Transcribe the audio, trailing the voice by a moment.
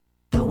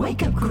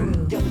Wake Up Crew,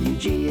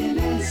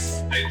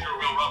 WGNS. Danger,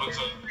 Will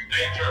Robinson.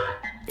 Danger.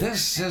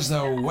 This is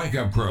the Wake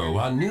Up Crew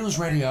on News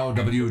Radio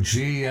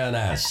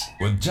WGNS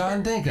with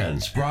John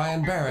Dinkins,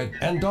 Brian Barrett,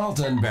 and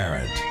Dalton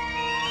Barrett.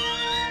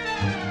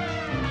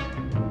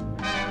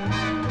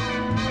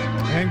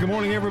 And good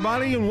morning,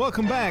 everybody, and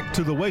welcome back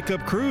to the Wake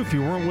Up Crew. If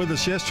you weren't with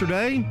us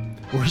yesterday,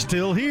 we're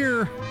still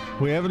here.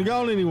 We haven't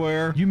gone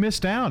anywhere. You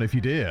missed out if you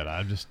did.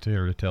 I'm just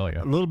here to tell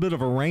you. A little bit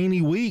of a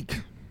rainy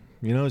week.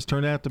 You know, it's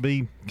turned out to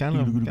be kind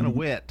of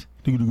wet.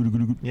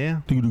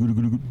 Yeah. To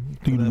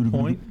that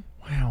point.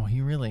 Wow,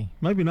 he really...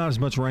 Maybe not as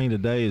much rain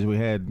today as we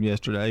had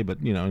yesterday, but,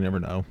 you know, you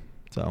never know.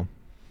 So,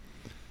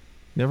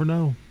 never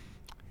know.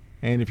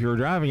 And if you're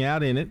driving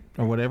out in it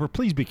or whatever,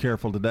 please be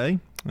careful today.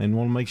 And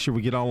want to make sure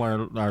we get all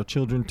our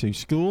children to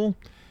school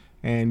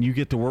and you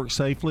get to work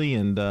safely.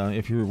 And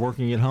if you're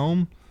working at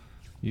home,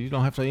 you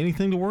don't have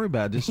anything to worry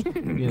about. Just,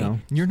 you know.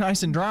 You're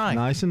nice and dry.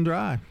 Nice and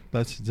dry.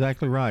 That's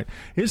exactly right.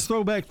 It's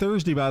Throwback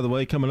Thursday, by the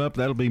way, coming up.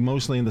 That'll be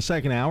mostly in the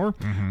second hour.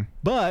 Mm-hmm.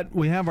 But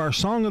we have our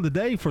song of the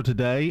day for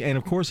today. And,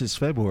 of course, it's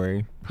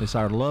February. It's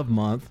our love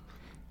month.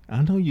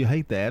 I know you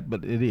hate that,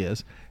 but it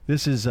is.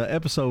 This is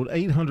episode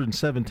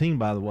 817,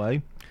 by the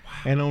way.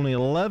 And only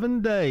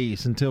 11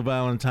 days until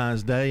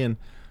Valentine's Day. And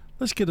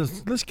let's get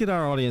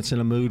our audience in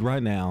a mood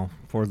right now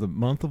for the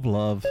month of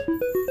love.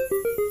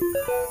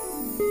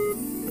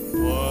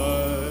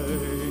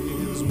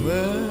 Wise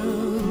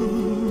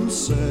men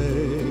say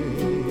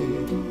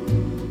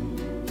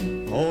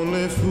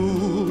only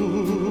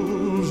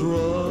fools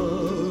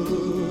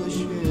rush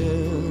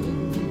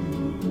in,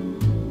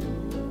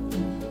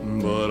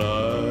 but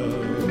I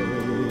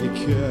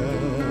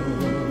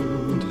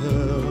can't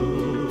help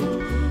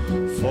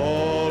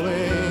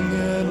falling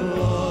in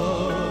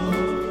love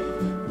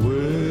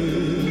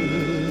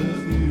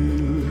with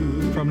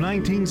you. From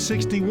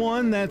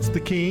 1961, that's the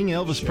King,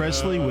 Elvis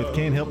Presley, with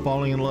Can't Help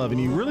Falling in Love.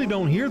 And you really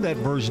don't hear that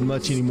version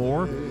much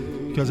anymore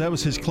because that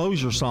was his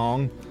closure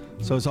song.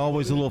 So it's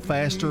always a little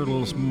faster, a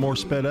little more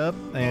sped up.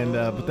 And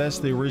but that's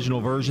the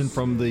original version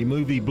from the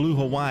movie Blue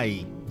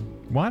Hawaii.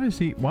 Why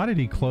did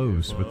he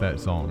close with that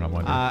song? I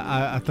wonder.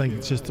 I think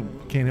it's just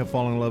Can't Help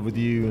Falling in Love with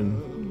You,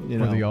 and you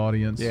know, for the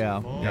audience.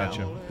 Yeah,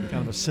 Gotcha.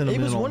 Kind of a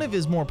sentimental. It was one of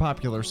his more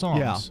popular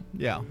songs.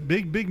 Yeah.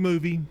 Big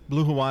movie,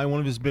 Blue Hawaii, one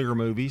of his bigger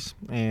movies,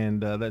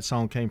 and that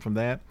song came from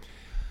that.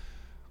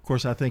 Of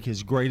course, I think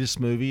his greatest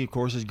movie, of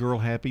course, is Girl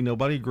Happy.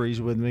 Nobody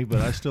agrees with me, but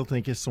I still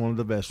think it's one of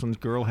the best ones,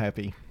 Girl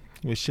Happy,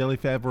 with Shelley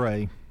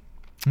Fabares.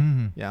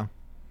 Mm-hmm. Yeah.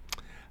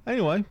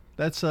 Anyway,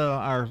 that's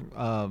our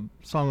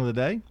song of the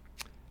day.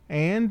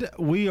 And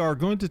we are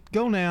going to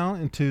go now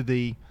into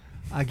the,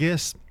 I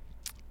guess,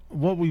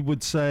 what we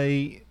would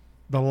say,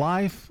 the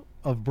life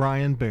of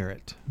Brian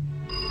Barrett.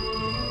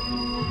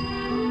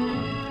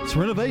 It's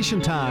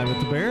renovation time at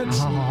the Barretts.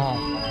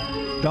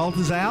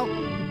 Dalton's out.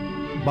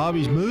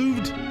 Bobby's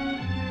moved.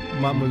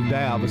 Not moved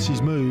out, but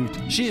she's moved.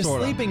 She is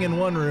sorta. sleeping in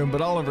one room,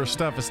 but all of her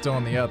stuff is still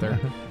in the other.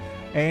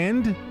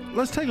 And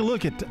let's take a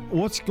look at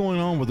what's going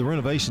on with the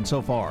renovation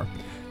so far.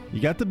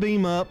 You got the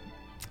beam up.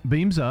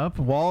 Beams up.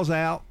 Walls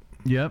out.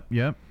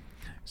 Yep.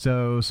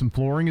 So some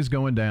flooring is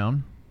going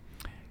down,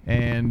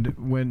 and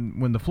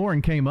when the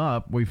flooring came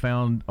up, we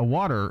found a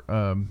water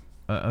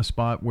a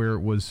spot where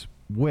it was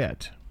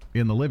wet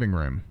in the living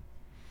room.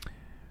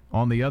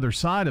 On the other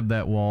side of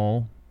that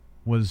wall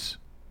was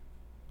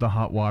the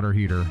hot water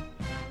heater.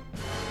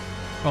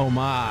 Oh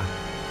my!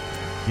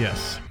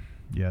 Yes.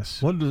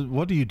 What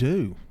do you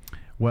do?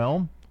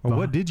 Well,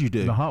 what did you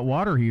do? The hot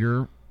water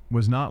heater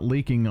was not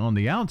leaking on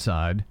the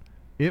outside;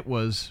 it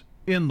was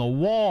in the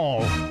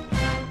wall.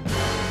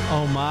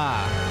 Oh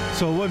my!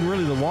 So it wasn't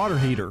really the water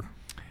heater.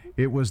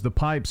 It was the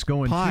pipes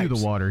going to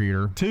the water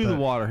heater. The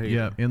water heater.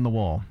 Yeah, in the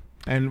wall.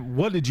 And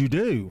what did you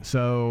do?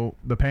 So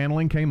the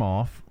paneling came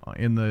off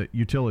in the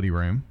utility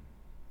room,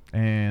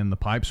 and the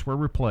pipes were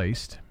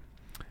replaced.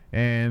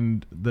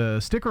 And the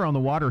sticker on the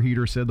water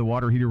heater said the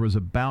water heater was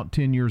about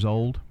 10 years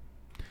old.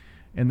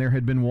 And there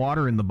had been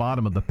water in the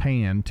bottom of the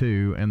pan,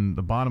 too, and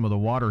the bottom of the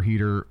water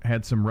heater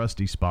had some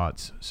rusty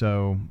spots.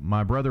 So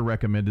my brother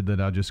recommended that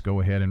I just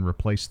go ahead and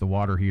replace the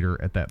water heater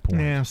at that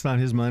point. Yeah, it's not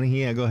his money.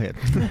 Yeah, go ahead.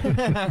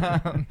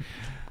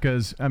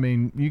 Because, I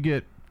mean, you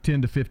get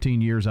 10 to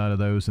 15 years out of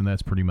those, and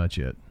that's pretty much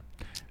it.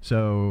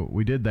 So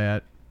we did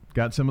that,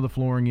 got some of the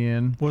flooring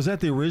in. Was that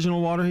the original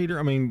water heater?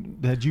 I mean,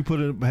 had you put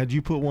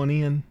one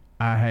in?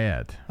 I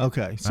had.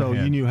 Okay, so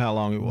you knew how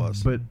long it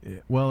was. But,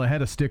 well, it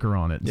had a sticker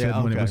on it. It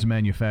said when it was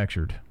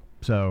manufactured.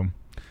 So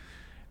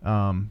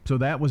so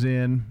that was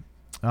in.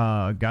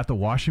 Got the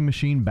washing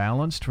machine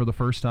balanced for the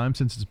first time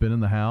since it's been in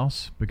the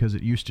house, because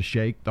it used to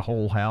shake the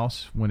whole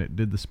house when it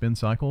did the spin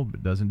cycle. But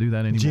it doesn't do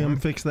that anymore. Jim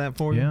fixed that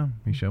for you? Yeah,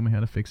 he showed me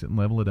how to fix it and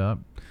level it up.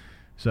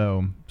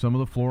 So some of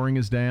the flooring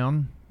is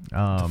down.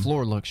 The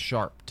floor looks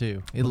sharp,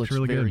 too. It looks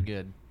really very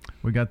good.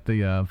 We got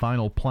the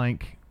vinyl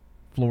plank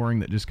flooring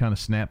that just kind of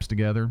snaps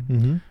together.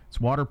 Mm-hmm.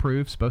 It's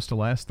waterproof, supposed to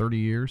last 30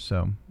 years,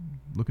 so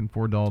looking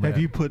forward to all that.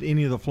 Have you put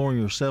any of the flooring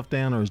yourself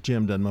down, or has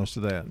Jim done most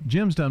of that?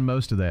 Jim's done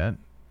most of that,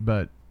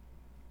 but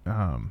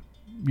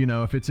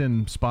if it's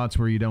in spots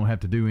where you don't have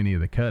to do any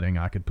of the cutting,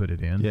 I could put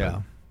it in.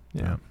 Yeah.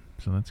 Yeah.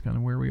 So that's kind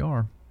of where we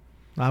are.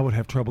 I would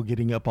have trouble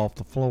getting up off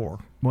the floor.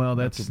 Well,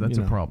 that's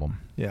a problem.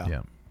 Yeah.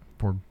 Yeah.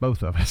 For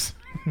both of us.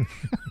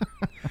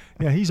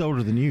 Yeah, he's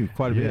older than you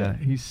quite a bit. Yeah,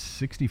 he's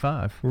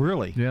 65.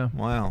 Really? Yeah.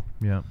 Wow.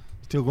 Yeah.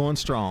 Still going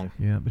strong.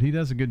 Yeah, but he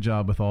does a good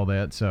job with all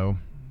that, so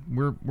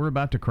we're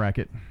about to crack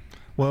it.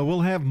 Well,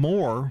 we'll have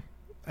more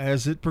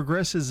as it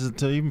progresses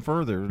to even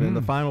further. And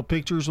the final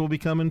pictures will be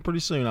coming pretty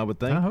soon, I would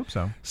think. I hope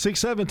so.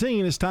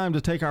 6:17, it's time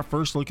to take our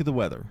first look at the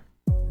weather.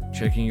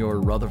 Checking your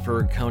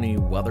Rutherford County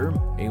weather.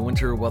 A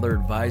winter weather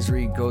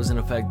advisory goes in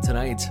effect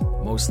tonight.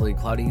 Mostly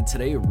cloudy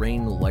today,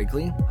 rain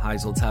likely.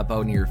 Highs will top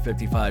out near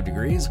 55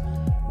 degrees.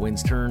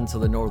 Winds turn to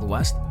the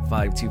northwest,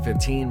 5 to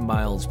 15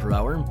 miles per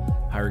hour.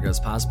 Higher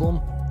gusts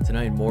possible.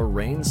 Tonight, more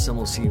rain. Some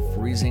will see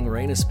freezing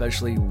rain,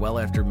 especially well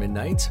after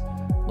midnight.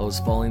 Lows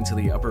falling to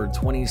the upper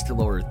 20s to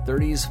lower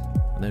 30s.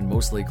 And then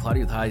mostly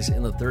cloudy with highs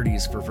in the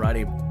 30s for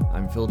Friday.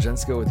 I'm Phil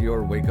Jensko with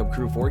your Wake Up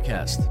Crew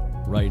forecast.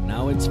 Right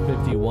now, it's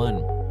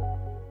 51.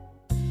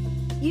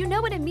 You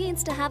know what it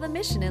means to have a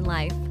mission in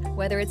life.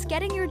 Whether it's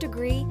getting your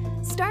degree,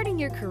 starting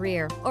your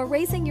career, or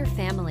raising your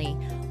family,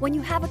 when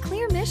you have a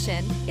clear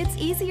mission, it's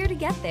easier to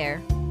get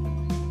there.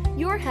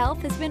 Your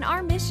health has been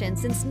our mission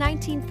since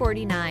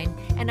 1949,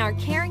 and our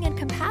caring and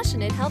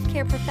compassionate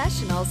healthcare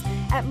professionals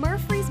at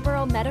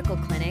Murfreesboro Medical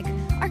Clinic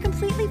are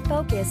completely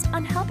focused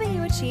on helping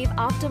you achieve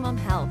optimum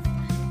health.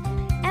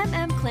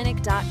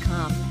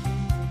 mmclinic.com.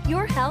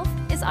 Your health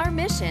is our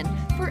mission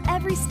for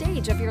every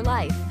stage of your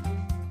life.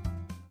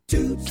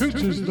 Toots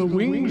is the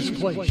wings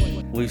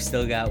place. We've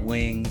still got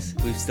wings.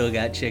 We've still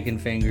got chicken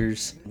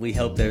fingers. We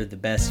hope they're the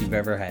best you've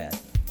ever had.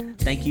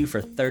 Thank you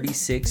for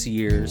 36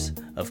 years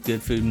of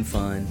good food and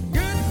fun.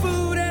 Good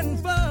food and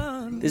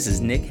fun. This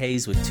is Nick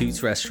Hayes with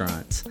Toots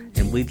Restaurants,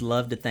 and we'd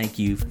love to thank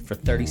you for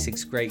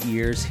 36 great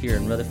years here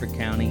in Rutherford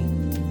County.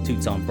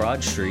 Toots on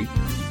Broad Street,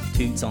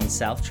 Toots on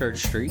South Church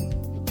Street,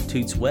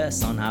 Toots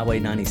West on Highway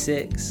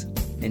 96,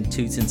 and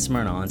Toots in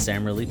Smyrna on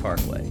Sam Ridley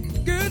Parkway.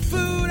 Good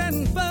food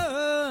and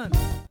fun.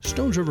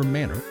 Stones River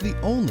Manor, the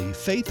only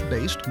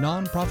faith-based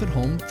nonprofit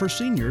home for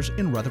seniors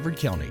in Rutherford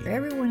County.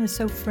 Everyone is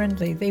so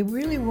friendly. They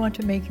really want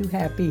to make you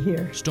happy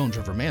here. Stones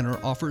River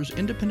Manor offers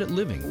independent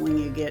living. When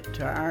you get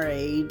to our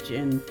age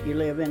and you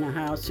live in a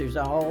house, there's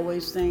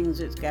always things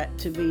that's got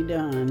to be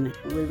done.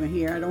 Living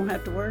here, I don't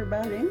have to worry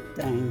about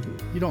anything.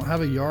 You don't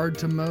have a yard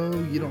to mow.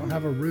 You don't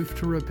have a roof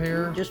to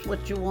repair. Just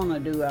what you want to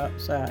do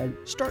outside.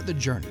 Start the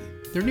journey.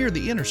 They're near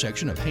the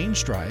intersection of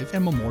Haynes Drive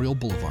and Memorial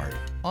Boulevard.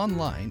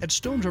 Online at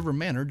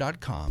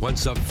stonesrivermanor.com. When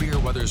severe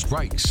weather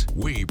strikes,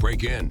 we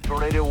break in.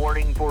 Tornado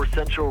warning for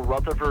central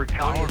Rutherford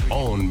County. Our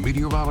own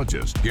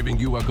meteorologist giving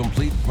you a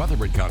complete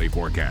Rutherford County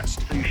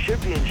forecast. So you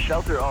should be in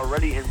shelter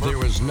already in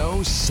There is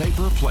no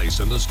safer place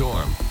in the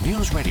storm.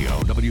 News Radio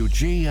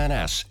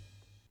WGNS.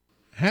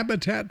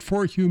 Habitat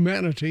for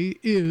Humanity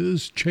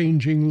is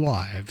changing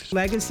lives.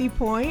 Legacy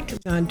Point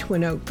on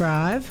Twin Oak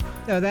Drive.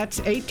 So that's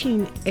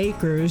 18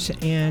 acres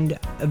and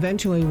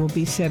eventually will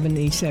be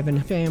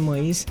 77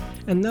 families.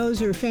 And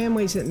those are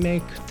families that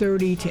make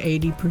 30 to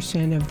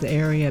 80% of the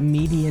area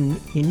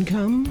median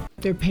income.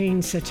 They're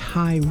paying such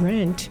high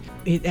rent,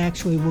 it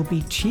actually will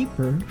be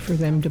cheaper for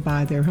them to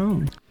buy their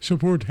home.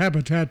 Support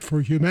Habitat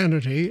for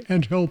Humanity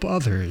and help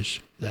others.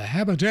 The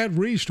Habitat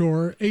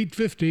Restore,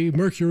 850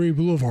 Mercury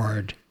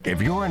Boulevard.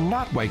 If you're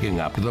not waking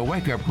up to the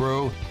Wake Up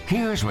Crew,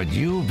 here's what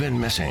you've been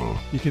missing.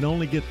 You can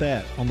only get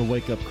that on the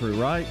Wake Up Crew,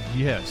 right?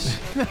 Yes.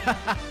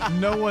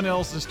 No one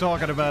else is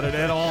talking about it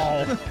at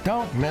all.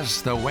 Don't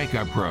miss the Wake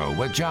Up Crew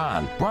with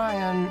John,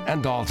 Brian,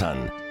 and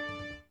Dalton.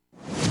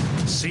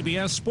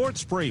 CBS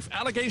Sports Brief.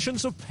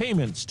 Allegations of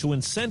payments to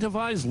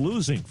incentivize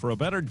losing for a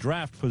better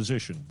draft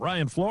position.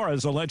 Brian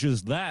Flores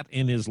alleges that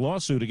in his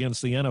lawsuit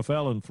against the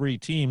NFL and 3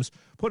 teams,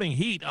 putting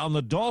heat on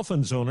the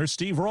Dolphins owner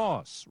Steve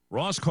Ross.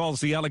 Ross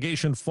calls the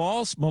allegation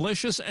false,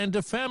 malicious, and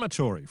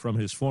defamatory from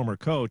his former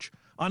coach.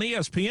 On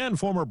ESPN,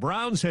 former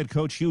Browns head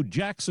coach Hugh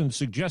Jackson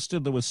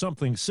suggested there was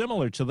something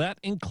similar to that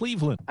in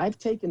Cleveland. I've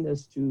taken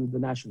this to the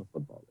National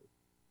Football League.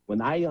 When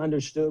I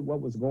understood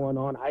what was going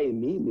on, I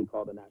immediately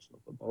called the National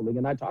Football League,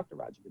 and I talked to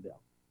Roger Goodell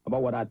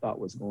about what I thought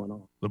was going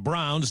on. The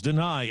Browns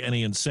deny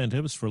any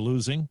incentives for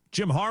losing.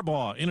 Jim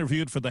Harbaugh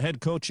interviewed for the head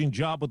coaching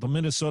job with the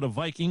Minnesota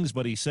Vikings,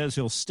 but he says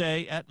he'll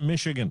stay at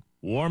Michigan.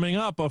 Warming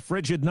up a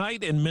frigid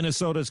night in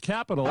Minnesota's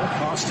capital.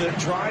 Costa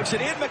drives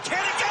it in.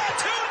 McKinnon got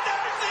to it.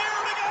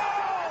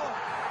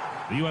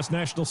 The U.S.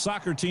 national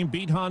soccer team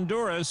beat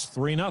Honduras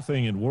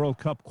 3-0 in World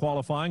Cup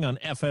qualifying on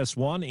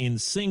FS1 in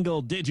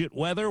single-digit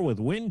weather with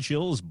wind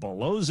chills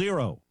below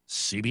zero.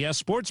 CBS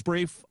Sports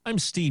Brief, I'm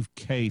Steve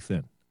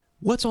Kathan.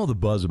 What's all the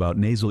buzz about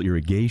nasal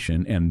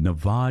irrigation and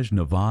navage?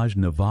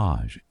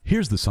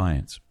 Here's the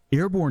science.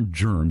 Airborne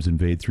germs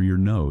invade through your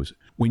nose.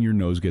 When your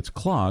nose gets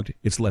clogged,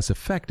 it's less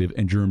effective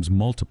and germs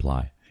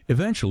multiply.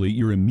 Eventually,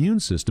 your immune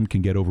system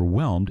can get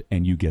overwhelmed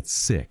and you get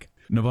sick.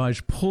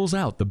 Navage pulls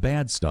out the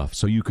bad stuff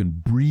so you can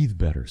breathe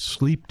better,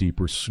 sleep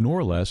deeper,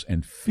 snore less,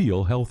 and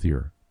feel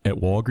healthier. At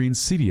Walgreens,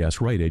 CVS,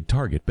 Rite Aid,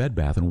 Target, Bed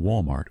Bath, and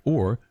Walmart,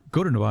 or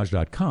Go to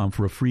Navage.com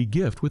for a free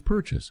gift with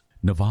purchase.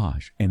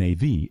 Navage,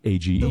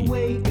 N-A-V-A-G-E. The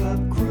Wake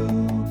Up Crew,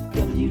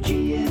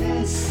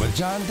 WGNS. With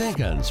John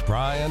Dinkins,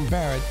 Brian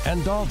Barrett,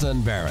 and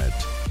Dalton Barrett.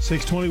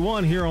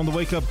 621 here on the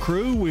Wake Up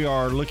Crew. We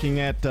are looking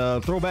at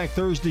Throwback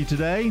Thursday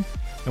today,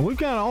 and we've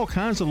got all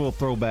kinds of little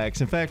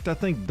throwbacks. In fact, I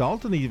think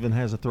Dalton even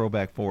has a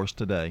throwback for us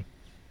today.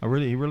 He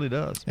really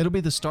does. It'll be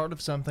the start of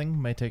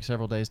something. May take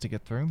several days to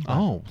get through.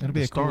 Oh, it'll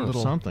be a start cool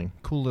little of something.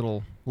 Cool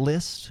little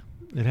list.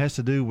 It has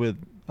to do with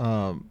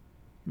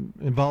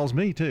involves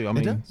me too. I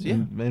mean, it does, yeah.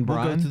 And we'll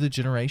Brian. go through the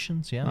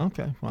generations. Yeah.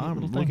 Okay. Well, I'm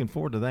looking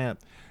forward to that.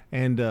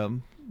 And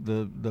the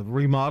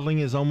remodeling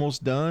is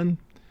almost done.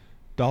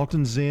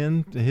 Dalton's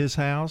in to his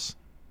house,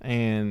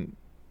 and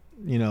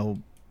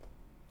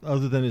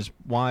other than his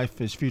wife,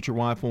 his future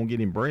wife won't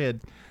get him bread.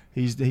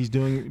 He's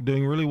doing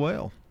really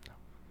well.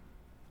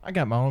 I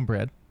got my own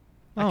bread.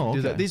 I can do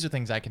okay. that. These are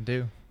things I can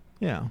do.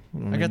 Yeah.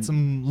 I got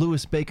some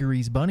Lewis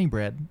Bakery's bunny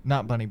bread.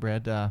 Not bunny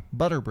bread,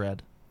 butter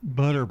bread.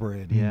 Butter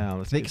bread, yeah.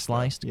 That's thick good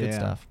sliced, stuff. good Yeah.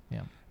 stuff.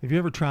 Yeah. Have you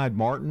ever tried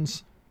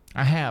Martin's?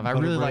 I have. I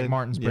Butter really like bread?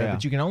 Martin's bread, Yeah.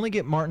 but you can only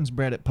get Martin's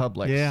bread at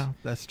Publix. Yeah,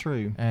 that's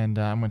true. And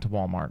I went to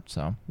Walmart,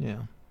 so yeah,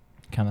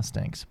 kind of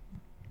stinks.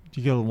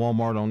 Did you go to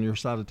Walmart on your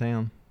side of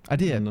town? I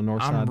did. On the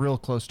north I'm side? real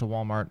close to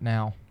Walmart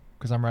now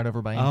because I'm right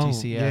over by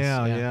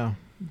MTCS. Oh, yeah.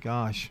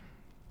 Gosh,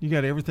 you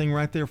got everything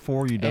right there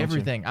for you, don't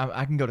Everything.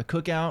 I can go to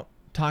Cookout,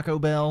 Taco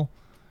Bell.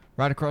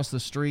 Right across the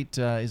street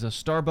is a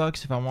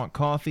Starbucks if I want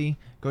coffee.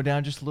 Go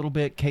down just a little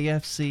bit.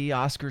 KFC,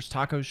 Oscar's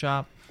Taco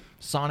Shop,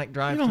 Sonic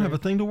Drive. You don't have a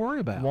thing to worry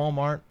about.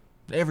 Walmart.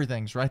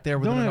 Everything's right there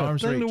within Don't an have a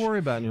arm's thing reach. to worry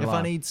about in your if life.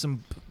 I need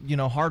some,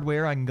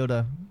 hardware, I can go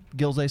to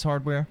Gills Ace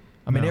Hardware.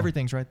 I mean, No.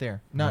 everything's right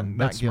there. Not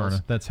that's Gills.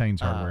 Smyrna. That's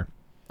Haynes Hardware.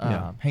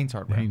 Haynes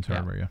Hardware. Haynes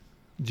Hardware, yeah.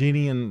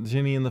 Jeannie and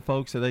the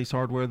folks at Ace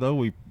Hardware, though,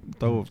 we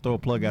throw a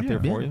plug out there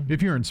for you.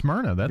 If you're in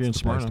Smyrna, that's If you're in the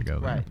place Smyrna. to go.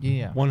 There. Right.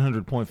 Yeah.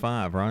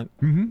 100.5, right?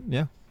 Mm-hmm.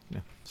 Yeah.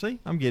 See,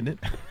 I'm getting it.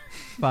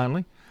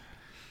 Finally.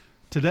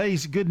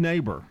 Today's good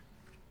neighbor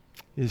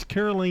is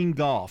Caroline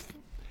Goff.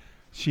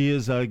 She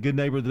is a good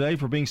neighbor today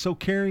for being so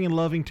caring and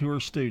loving to her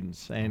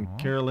students. And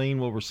Caroline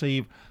will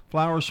receive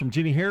flowers from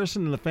Jenny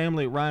Harrison and the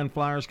family at Ryan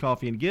Flowers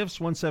Coffee and Gifts,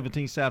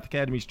 117 South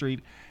Academy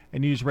Street,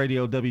 and News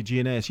Radio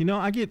WGNS.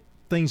 I get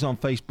things on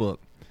Facebook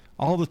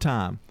all the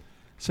time.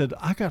 Said,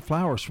 I got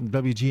flowers from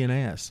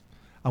WGNS.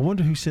 I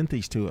wonder who sent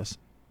these to us.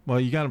 Well,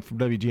 you got them from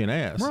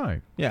WGNS.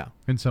 Right. Yeah.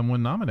 And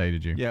someone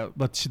nominated you. Yeah,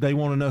 but they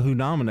want to know who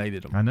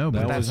nominated them. I know, but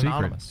That that's was a secret.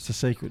 anonymous. It's a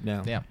secret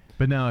now. Yeah.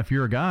 But now, if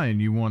you're a guy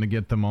and you want to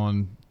get them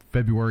on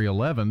February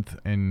 11th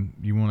and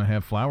you want to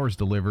have flowers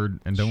delivered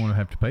and don't want to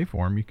have to pay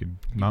for them, you could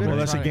nominate. Well,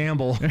 that's a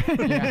gamble.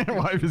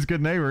 Wife is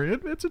good neighbor.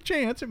 It's a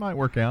chance. It might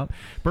work out.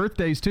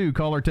 Birthdays, too.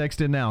 Call or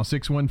text in now,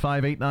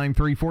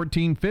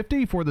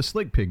 615-893-1450 for the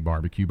Slick Pig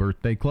Barbecue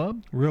Birthday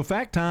Club. Real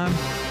fact time.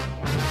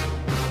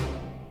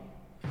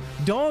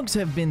 Dogs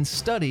have been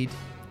studied,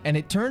 and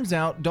it turns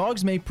out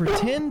dogs may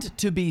pretend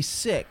to be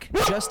sick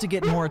just to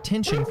get more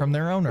attention from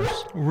their owners.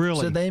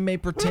 Really? So they may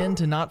pretend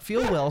to not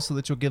feel well so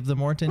that you'll give them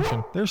more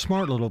attention. They're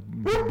smart little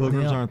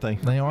boogers, Yeah. aren't they?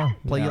 They are.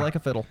 Play you Yeah. like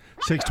a fiddle.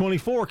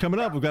 624 coming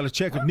up. We've got a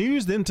check of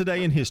news, then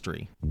Today in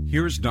History.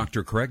 Here's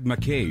Dr. Craig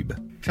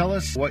McCabe. Tell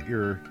us what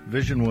your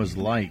vision was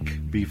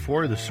like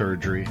before the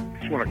surgery.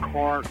 When a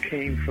car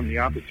came from the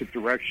opposite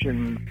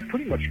direction,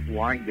 pretty much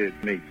blinded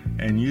me.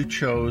 And you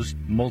chose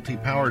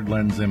multi-powered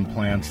lens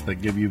implants that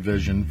give you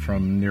vision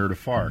from near to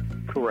far.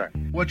 Correct.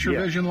 What's your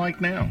Yes. vision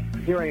like now?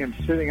 Here I am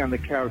sitting on the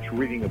couch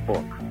reading a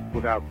book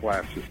without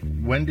glasses.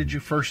 When did you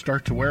first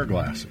start to wear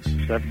glasses?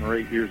 7 or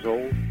 8 years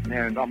old,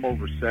 and I'm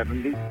over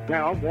 70.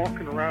 Now I'm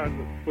walking around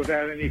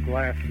without any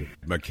glasses.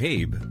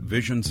 McCabe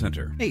Vision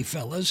Center. Hey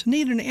fellas,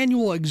 need an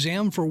annual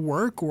exam for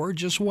work or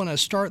just want to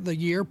start the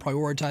year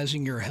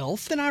prioritizing your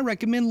health? Then I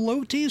recommend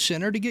Low T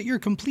Center to get your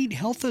complete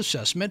health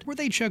assessment where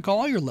they check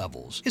all your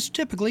levels. It's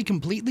typically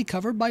completely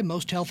covered by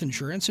most health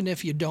insurance, and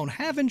if you don't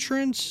have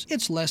insurance,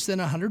 it's less than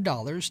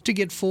 $100 to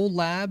get full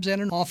labs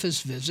and an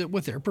office visit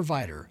with their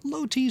provider.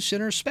 Low T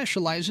Center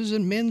specializes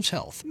in men's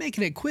health,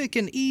 making it quick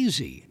and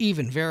easy,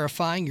 even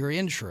verifying your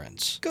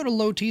insurance. Go to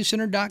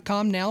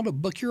lowtcenter.com now to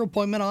book your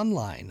appointment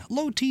online.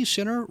 Low T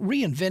Center,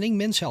 reinventing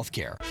men's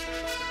healthcare.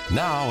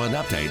 Now, an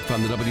update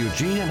from the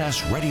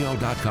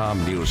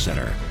WGNSradio.com News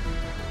Center.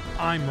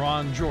 I'm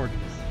Ron Jordan.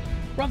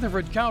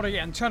 Rutherford County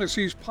and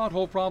Tennessee's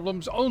pothole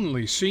problems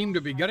only seem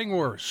to be getting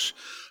worse.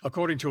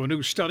 According to a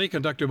new study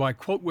conducted by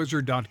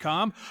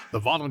QuoteWizard.com, the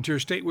volunteer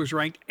state was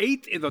ranked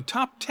 8th in the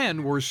top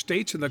 10 worst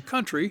states in the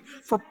country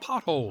for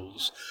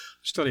potholes.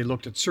 The study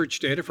looked at search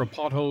data for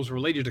potholes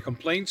related to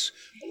complaints,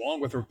 along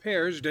with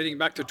repairs dating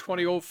back to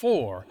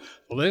 2004.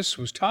 The list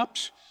was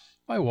topped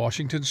by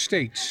Washington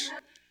State.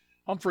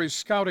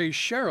 Humphreys County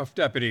Sheriff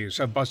deputies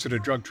have busted a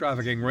drug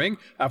trafficking ring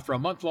after a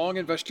month-long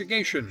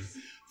investigation.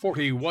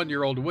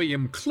 41-year-old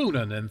William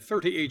Clunan and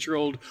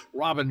 38-year-old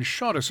Robin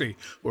Shaughnessy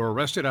were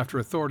arrested after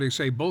authorities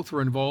say both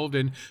were involved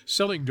in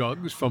selling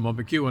drugs from a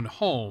McEwen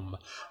home.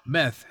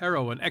 Meth,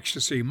 heroin,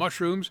 ecstasy,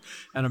 mushrooms,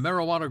 and a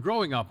marijuana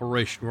growing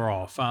operation were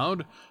all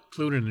found.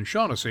 Clunan and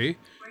Shaughnessy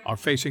are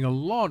facing a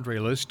laundry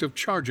list of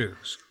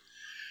charges.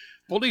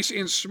 Police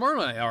in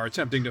Smyrna are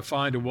attempting to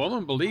find a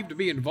woman believed to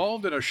be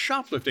involved in a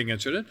shoplifting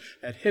incident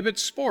at Hibbett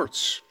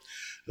Sports.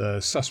 The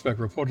suspect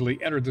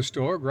reportedly entered the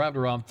store, grabbed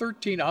around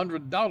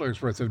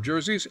 $1,300 worth of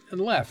jerseys, and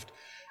left.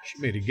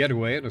 She made a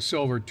getaway in a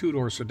silver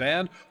two-door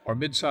sedan or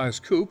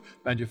mid-sized coupe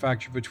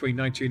manufactured between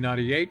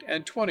 1998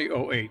 and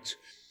 2008.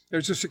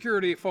 There's a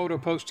security photo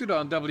posted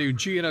on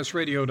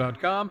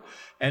WGNSradio.com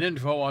and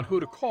info on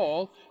who to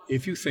call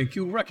if you think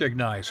you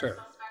recognize her.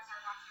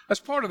 As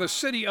part of the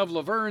City of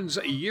Laverne's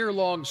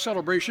year-long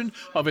celebration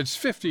of its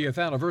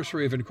 50th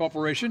anniversary of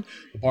incorporation,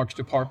 the Parks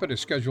Department has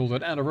scheduled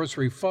an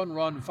anniversary Fun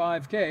Run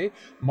 5K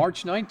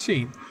March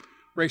 19th.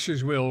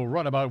 Racers will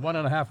run about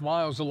 1.5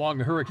 miles along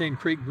the Hurricane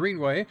Creek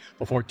Greenway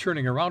before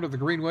turning around at the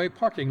Greenway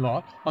parking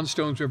lot on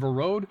Stones River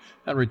Road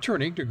and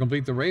returning to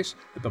complete the race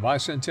at the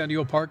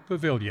Bicentennial Park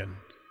Pavilion.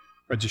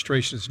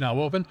 Registration is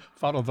now open.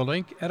 Follow the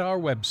link at our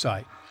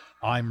website.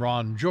 I'm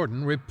Ron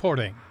Jordan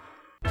reporting.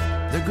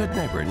 The Good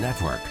Neighbor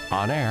Network,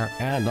 on air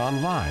and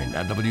online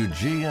at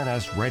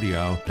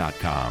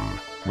WGNSradio.com.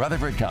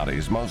 Rutherford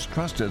County's most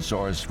trusted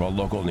source for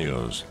local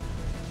news.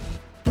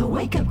 The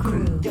Wake Up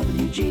Crew,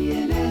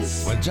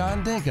 WGNS. With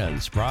John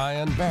Dinkins,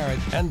 Brian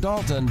Barrett, and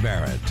Dalton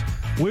Barrett.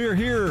 We're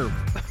here.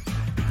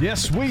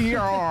 Yes, we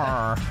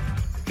are.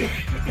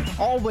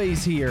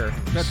 Always here.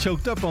 Got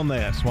choked up on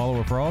that. Swallow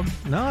a frog?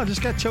 No, I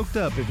just got choked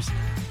up. It was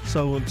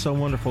so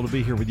wonderful to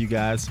be here with you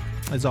guys,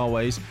 as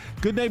always.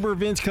 Good Neighbor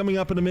events coming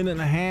up in a minute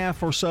and a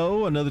half or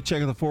so. Another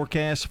check of the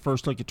forecast.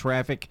 First look at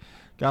traffic.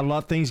 Got a lot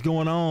of things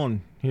going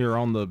on here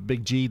on the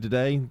Big G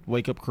today.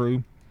 Wake Up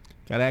Crew.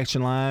 Got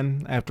Action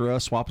Line after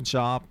us, Swap and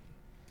Shop.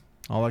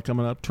 All that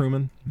coming up.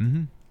 Truman.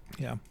 Mm-hmm.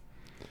 Yeah.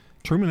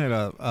 Truman had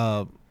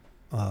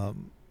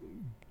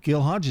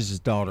Gil Hodges'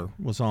 daughter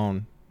was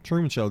on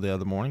Truman Show the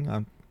other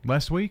morning.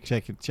 Last week?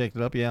 Checked it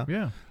up, yeah.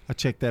 Yeah. I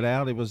checked that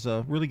out. It was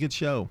a really good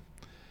show.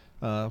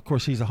 Of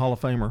course, he's a Hall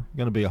of Famer.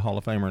 Going to be a Hall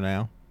of Famer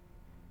now.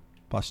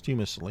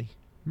 Posthumously.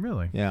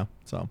 Really? Yeah.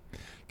 So,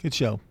 good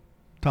show.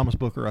 Thomas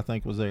Booker, I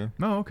think, was there.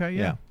 Oh, okay,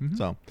 yeah. Mm-hmm.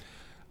 So,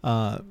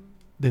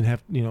 didn't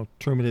have,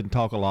 Truman didn't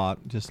talk a lot,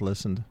 just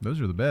listened.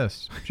 Those are the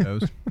best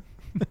shows.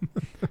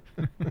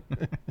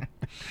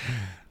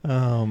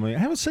 Oh, man. I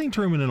haven't seen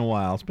Truman in a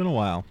while. It's been a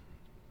while.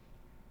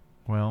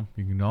 Well,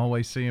 you can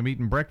always see him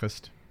eating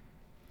breakfast.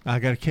 I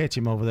got to catch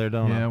him over there,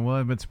 don't I? Yeah,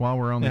 well, it's while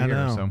we're on the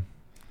air, so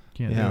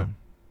can't do it.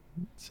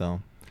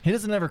 So he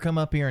doesn't ever come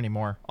up here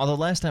anymore. Although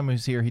last time he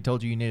was here, he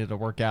told you needed to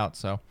work out.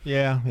 So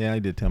yeah, he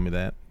did tell me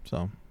that.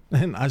 So,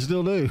 and I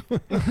still do.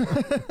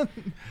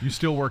 You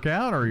still work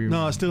out, or you?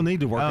 No, I still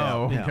need to work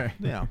out. Oh, okay.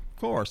 Yeah, of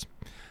course.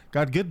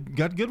 Got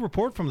good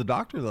report from the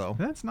doctor though.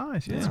 That's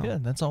nice. Yeah. That's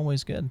good. That's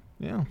always good.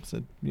 Yeah,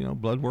 said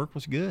blood work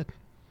was good.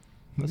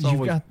 That's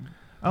You've got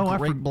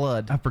great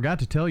blood. I forgot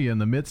to tell you, in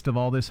the midst of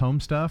all this home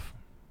stuff,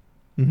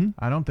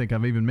 I don't think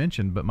I've even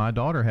mentioned, but my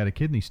daughter had a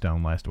kidney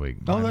stone last week.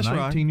 Oh, that's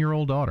right.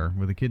 19-year-old daughter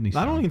with a kidney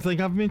stone. I don't even think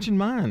I've mentioned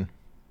mine.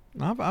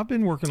 I've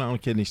been working on a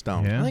kidney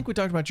stone. Yeah. I think we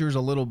talked about yours a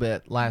little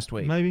bit last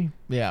week. Maybe.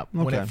 Yeah,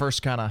 when it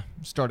first kind of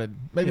started.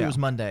 Maybe it was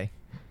Monday.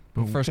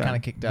 When it first kind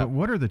of kicked up. But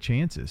what are the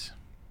chances?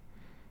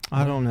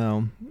 I don't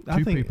know.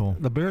 I think people.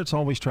 The Barretts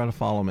always try to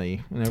follow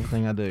me in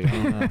everything I do. I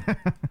don't know.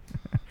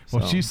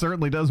 Well, she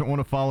certainly doesn't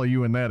want to follow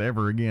you in that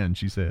ever again,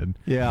 she said.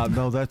 Yeah,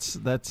 no, that's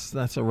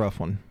a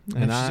rough one.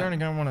 And she's only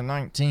got one at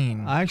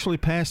 19. I actually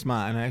passed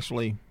mine. I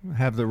actually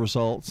have the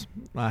results.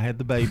 I had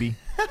the baby,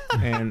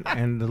 and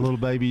the little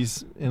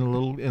baby's in a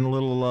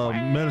little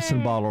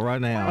medicine bottle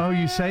right now. Oh,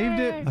 you saved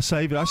it? I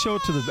saved it. I show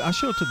it to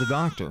the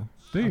doctor.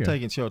 Do you?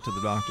 Show it to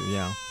the doctor.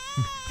 Yeah.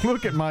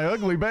 Look at my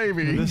ugly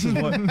baby. This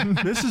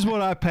is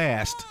what I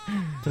passed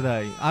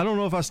today. I don't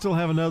know if I still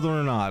have another one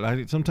or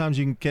not. Sometimes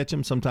you can catch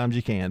them, sometimes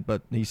you can't.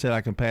 But he said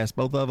I can pass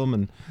both of them,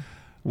 and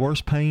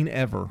worst pain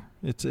ever.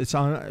 It's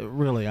on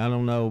really. I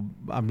don't know.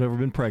 I've never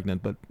been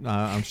pregnant, but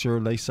I'm sure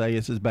they say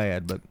it's as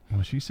bad. But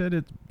well, she said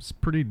it's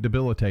pretty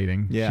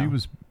debilitating. Yeah. She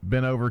was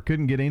bent over,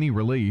 couldn't get any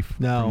relief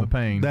from the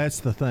pain.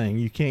 That's the thing.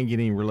 You can't get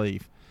any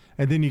relief,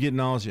 and then you get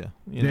nausea.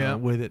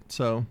 With it.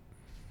 So.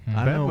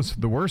 That was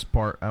the worst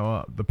part,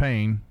 the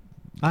pain.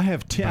 I've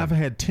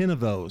had 10 of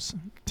those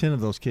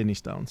kidney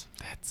stones.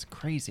 That's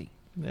crazy.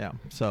 Yeah.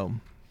 So,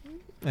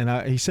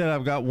 and he said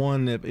I've got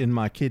one in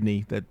my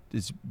kidney that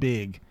is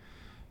big,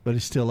 but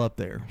it's still up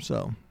there.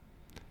 So,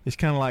 it's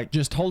kind of like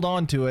just hold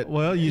on to it.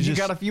 Well, you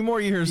got a few more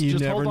years.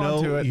 Just hold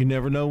on to it. You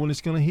never know when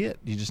it's going to hit.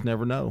 You just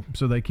never know.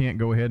 So they can't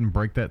go ahead and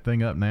break that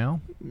thing up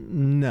now?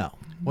 No.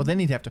 Well, then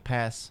he'd have to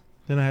pass.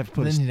 Then I have to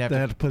put a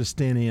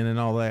stent in and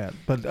all that.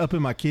 But up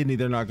in my kidney,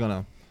 they're not going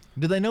to.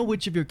 Do they know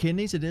which of your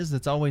kidneys it is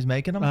that's always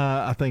making them?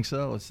 I think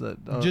so. It's that.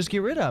 Just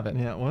get rid of it.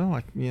 Yeah. Well,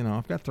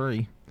 I've got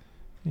 3.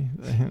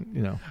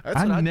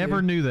 I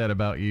never knew that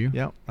about you.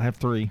 Yep, I have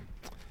 3.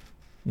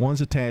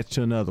 One's attached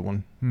to another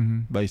one,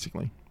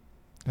 basically.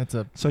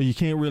 So you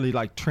can't really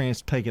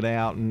take it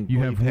out and you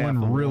have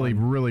one really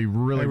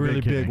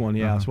big one.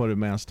 Yeah, that's what it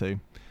amounts to.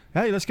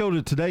 Hey, let's go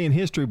to Today in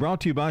History,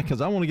 brought to you by,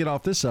 because I want to get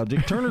off this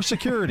subject, Turner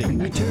Security.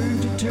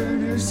 Return to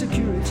Turner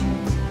Security,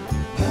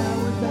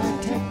 powered by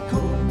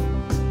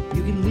TechCore.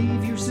 You can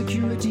leave your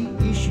security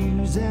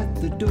issues Turner's at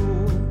the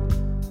door.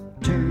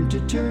 Turn to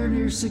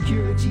Turner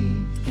Security.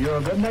 You're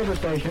a good neighbor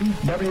station,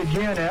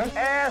 WGNS.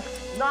 Ask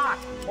not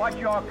what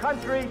your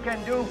country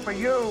can do for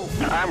you.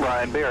 I'm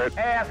Ryan Barrett.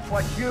 Ask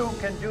what you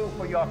can do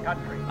for your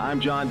country. I'm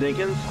John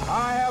Dinkins.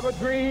 I have a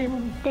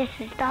dream. This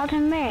is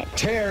Dalton Merritt.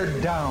 Tear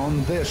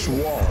down this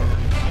wall.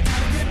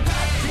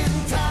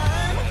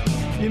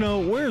 You know,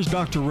 where's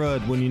Dr.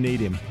 Rudd when you need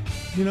him?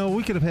 You know,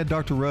 we could have had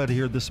Dr. Rudd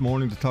here this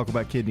morning to talk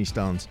about kidney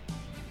stones.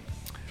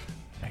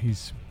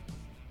 He's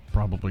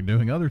probably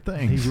doing other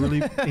things. He's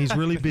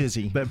really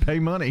busy. That pay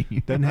money.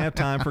 Doesn't have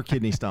time for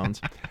kidney stones.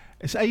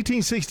 It's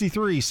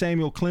 1863.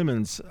 Samuel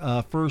Clemens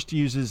first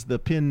uses the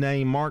pen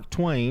name Mark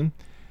Twain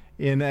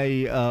in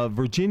a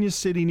Virginia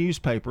City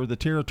newspaper, the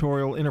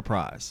Territorial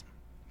Enterprise.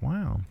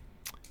 Wow.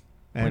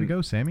 Way to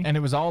go, Sammy. And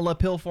it was all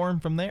uphill for him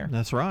from there.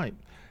 That's right.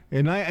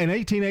 In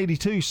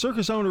 1882,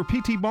 circus owner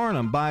P.T.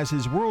 Barnum buys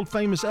his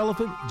world-famous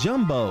elephant,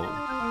 Jumbo.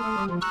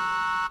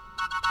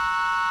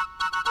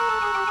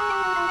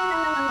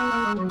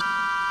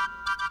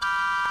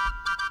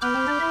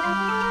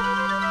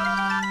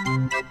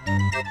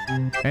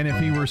 And if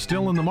he were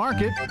still in the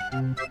market,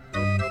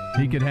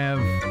 he could have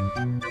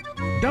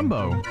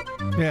Dumbo.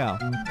 Yeah,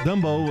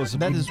 Dumbo was...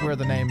 That is where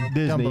the name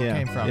Disney, Dumbo yeah,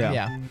 came from.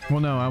 Yeah. Well,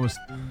 no, I was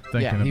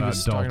thinking he about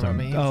was Dalton. talking about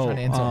me. He was trying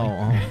to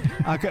insult me.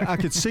 I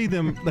could see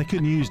them. They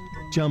couldn't use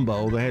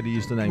Jumbo. They had to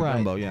use the name Right.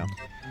 Dumbo, yeah.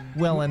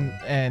 Well,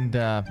 and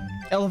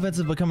elephants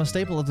have become a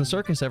staple of the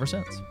circus ever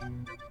since.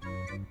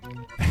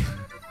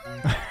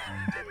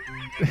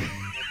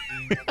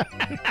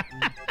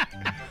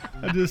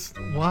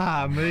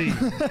 Why me?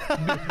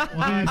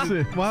 Why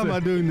am I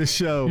doing this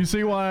show? You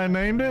see why I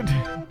named it?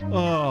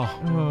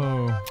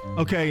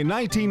 Okay, in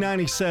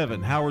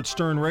 1997, Howard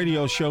Stern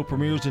radio show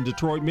premieres in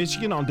Detroit,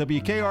 Michigan on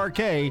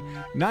WKRK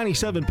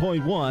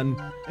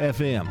 97.1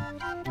 FM.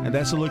 And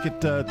that's a look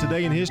at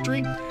Today in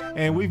History.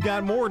 And we've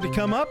got more to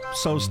come up,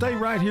 so stay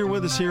right here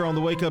with us here on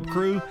the Wake Up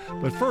Crew.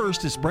 But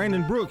first, it's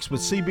Brandon Brooks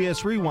with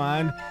CBS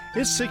Rewind.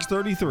 It's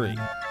 6:33.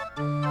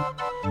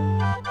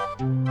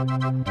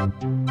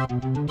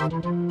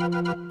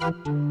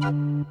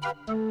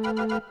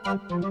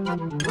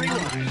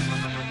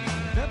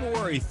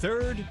 February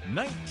 3rd,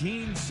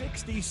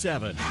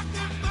 1967.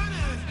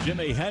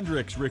 Jimi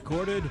Hendrix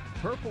recorded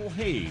Purple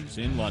Haze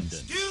in London.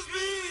 Excuse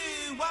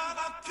me while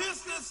I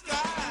kiss the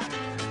sky.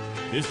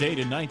 This date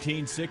in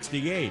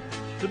 1968,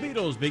 the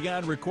Beatles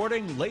began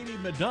recording Lady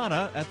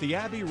Madonna at the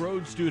Abbey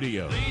Road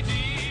studio.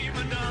 Lady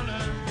Madonna,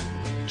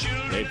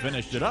 They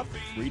finished it up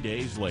 3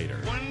 days later.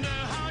 wonder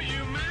how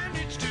you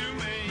managed to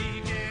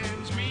make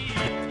ends meet.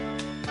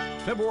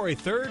 February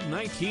 3rd,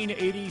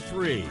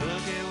 1983. Look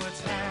at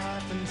what's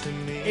happened to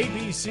me.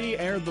 ABC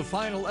aired the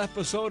final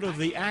episode of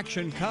the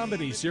action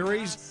comedy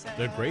series,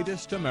 The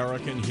Greatest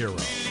American Hero.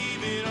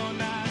 Believe it or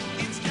not,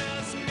 it's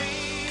just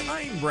me.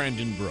 I'm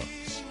Brandon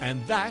Brooks,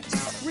 and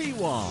that's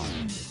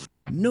Rewind.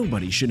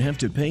 Nobody should have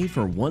to pay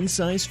for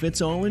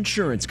one-size-fits-all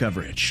insurance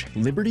coverage.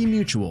 Liberty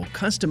Mutual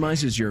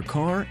customizes your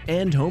car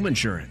and home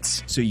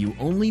insurance, so you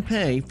only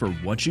pay for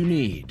what you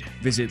need.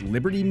 Visit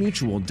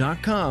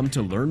libertymutual.com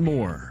to learn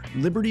more.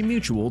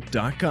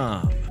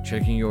 libertymutual.com.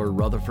 Checking your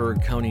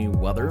Rutherford County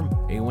weather.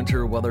 A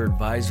winter weather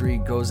advisory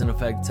goes in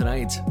effect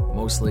tonight.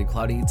 Mostly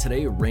cloudy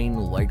today, rain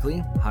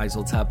likely. Highs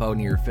will top out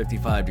near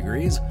 55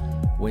 degrees.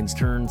 Winds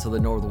turn to the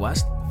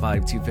northwest,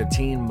 5 to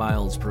 15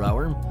 miles per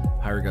hour.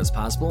 Higher gusts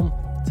possible.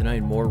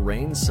 Tonight, more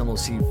rain. Some will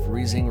see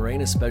freezing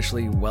rain,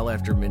 especially well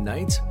after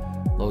midnight.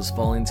 Lows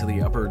falling to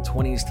the upper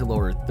 20s to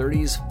lower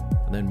 30s.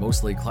 And then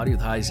mostly cloudy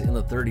with highs in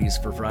the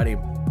 30s for Friday.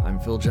 I'm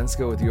Phil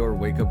Jensko with your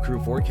Wake Up Crew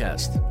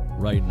forecast.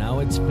 Right now,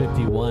 it's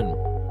 51.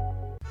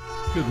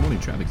 Good morning.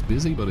 Traffic's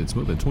busy, but it's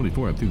moving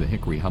 24 up through the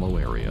Hickory Hollow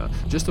area.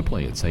 Just to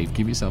play it safe,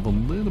 give yourself a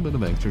little bit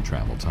of extra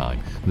travel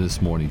time.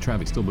 This morning,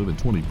 traffic's still moving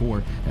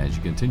 24 as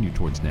you continue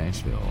towards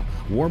Nashville.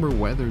 Warmer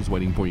weather's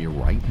waiting for you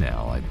right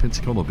now at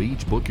Pensacola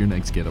Beach. Book your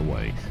next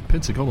getaway.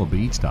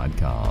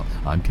 PensacolaBeach.com.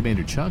 I'm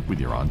Commander Chuck with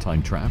your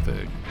on-time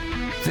traffic.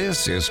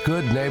 This is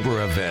Good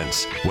Neighbor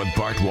Events with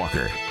Bart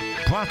Walker.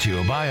 Brought to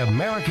you by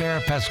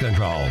AmeriCare Pest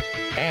Control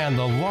and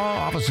the law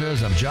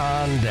offices of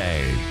John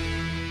Day.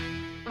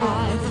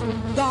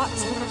 I've got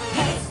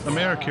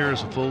AmeriCare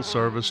is a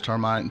full-service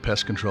termite and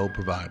pest control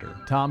provider.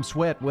 Tom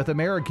Sweat with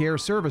AmeriCare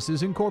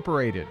Services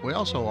Incorporated. We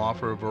also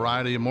offer a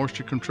variety of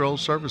moisture control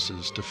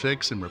services to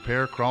fix and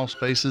repair crawl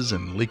spaces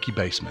and leaky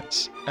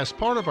basements. As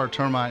part of our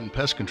termite and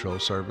pest control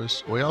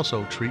service, we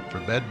also treat for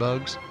bed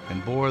bugs,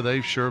 and boy,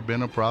 they've sure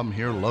been a problem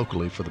here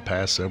locally for the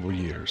past several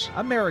years.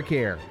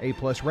 AmeriCare, A+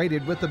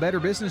 rated with the Better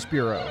Business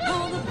Bureau.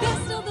 all the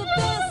best of the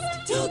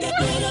best to get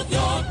rid of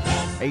your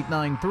pest.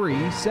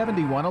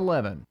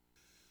 893-7111.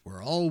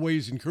 We're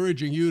always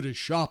encouraging you to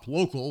shop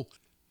local,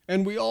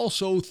 and we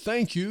also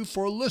thank you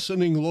for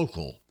listening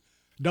local.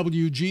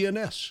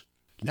 WGNS,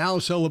 now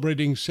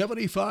celebrating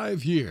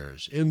 75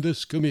 years in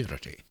this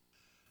community.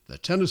 The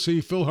Tennessee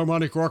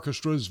Philharmonic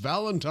Orchestra's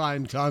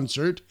Valentine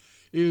Concert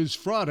is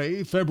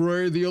Friday,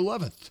 February the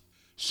 11th,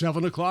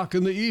 7 o'clock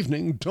in the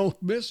evening.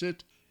 Don't miss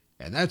it.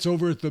 And that's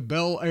over at the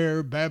Bel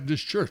Air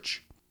Baptist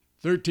Church.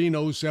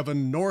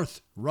 1307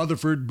 North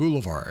Rutherford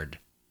Boulevard.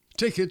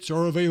 Tickets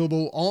are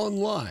available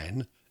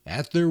online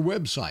at their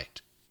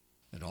website,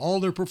 and all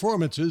their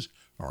performances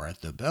are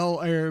at the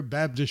Bel Air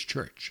Baptist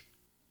Church.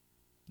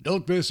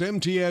 Don't miss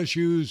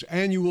MTSU's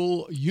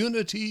annual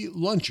Unity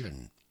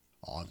Luncheon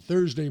on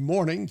Thursday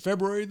morning,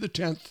 February the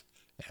 10th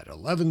at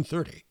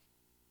 11:30.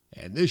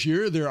 And this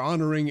year they're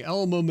honoring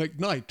Elma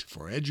McKnight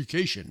for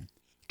education,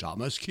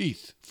 Thomas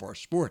Keith for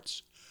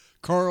sports,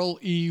 Carl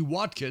E.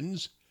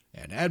 Watkins,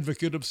 an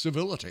advocate of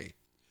civility,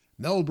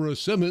 Melbra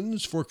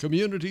Simmons for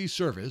community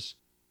service,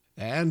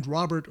 and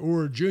Robert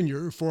Orr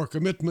Jr. for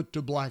commitment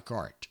to black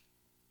art.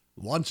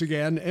 Once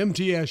again,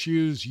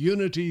 MTSU's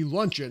Unity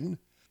Luncheon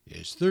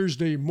is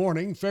Thursday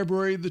morning,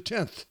 February the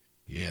 10th,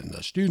 in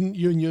the Student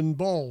Union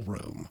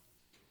Ballroom.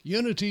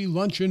 Unity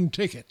Luncheon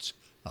tickets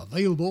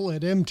available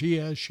at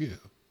MTSU.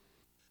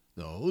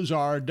 Those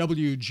are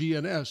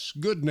WGNS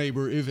Good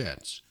Neighbor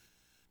events.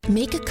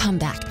 Make a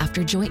comeback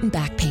after joint and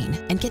back pain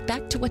and get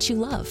back to what you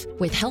love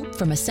with help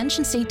from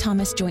Ascension St.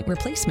 Thomas Joint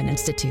Replacement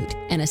Institute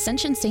and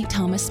Ascension St.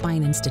 Thomas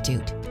Spine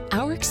Institute.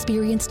 Our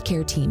experienced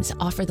care teams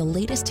offer the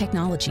latest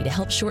technology to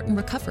help shorten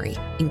recovery,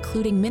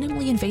 including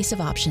minimally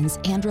invasive options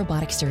and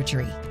robotic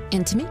surgery.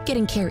 And to make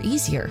getting care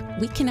easier,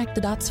 we connect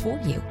the dots for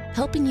you,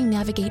 helping you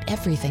navigate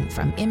everything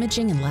from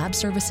imaging and lab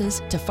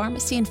services to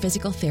pharmacy and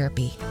physical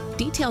therapy.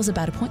 Details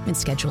about appointment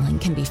scheduling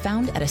can be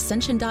found at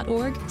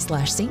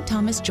ascension.org/St.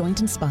 Thomas Joint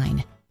and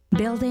Spine.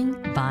 Building,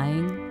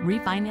 buying,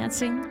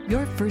 refinancing?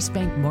 Your First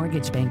Bank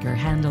mortgage banker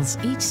handles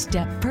each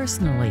step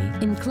personally,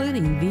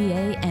 including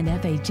VA and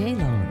FHA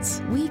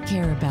loans. We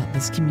care about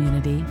this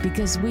community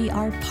because we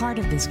are part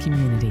of this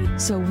community,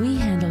 so we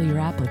handle your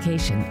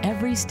application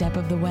every step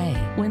of the way.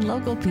 When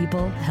local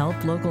people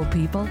help local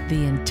people,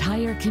 the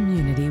entire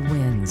community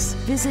wins.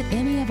 Visit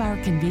any of our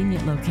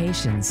convenient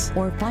locations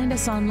or find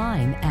us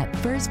online at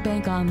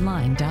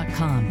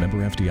firstbankonline.com.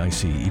 Member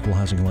FDIC, Equal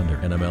Housing Lender,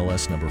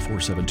 NMLS number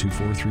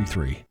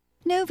 472433.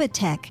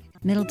 Novatech,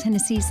 Middle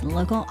Tennessee's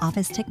local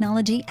office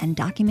technology and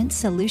document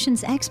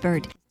solutions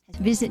expert.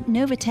 Visit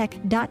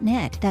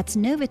Novatech.net. That's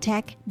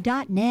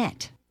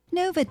Novatech.net.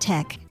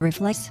 Novatech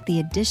reflects the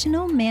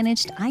additional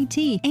managed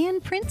IT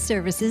and print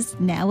services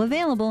now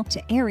available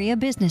to area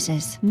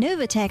businesses.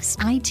 Novatech's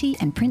IT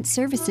and print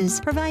services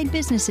provide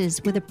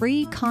businesses with a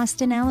free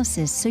cost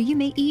analysis so you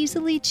may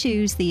easily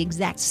choose the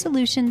exact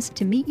solutions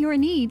to meet your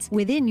needs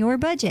within your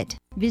budget.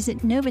 Visit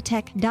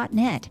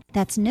Novatech.net.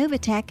 That's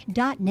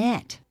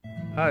Novatech.net.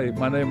 Hi,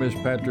 my name is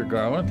Patrick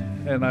Garland,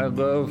 and I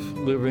love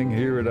living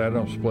here at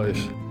Adams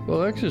Place.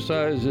 Well,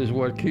 exercise is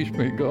what keeps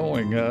me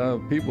going.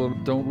 People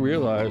don't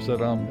realize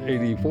that I'm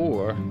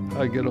 84.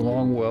 I get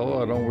along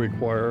well. I don't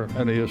require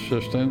any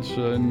assistance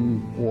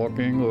in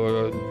walking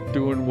or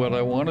doing what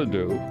I want to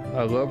do.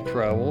 I love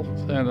travel,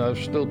 and I'm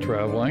still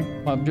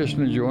traveling. I'm just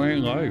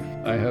enjoying life.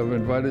 I have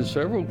invited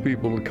several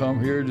people to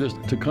come here just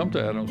to come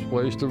to Adams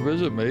Place to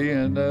visit me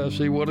and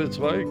see what it's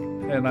like.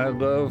 And I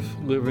love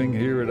living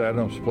here at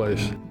Adams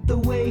Place. The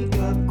Wake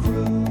Up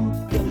Crew,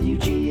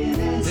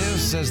 WGNS.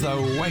 This is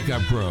the Wake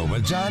Up Crew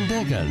with John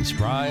Dinkins,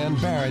 Brian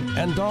Barrett,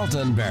 and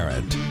Dalton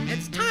Barrett.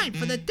 It's time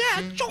for the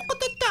dad joke of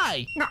the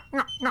day.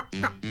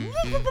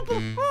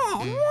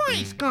 Oh,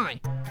 nice guy.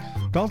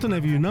 Dalton,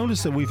 have you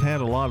noticed that we've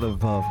had a lot of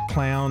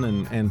clown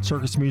and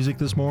circus music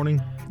this morning?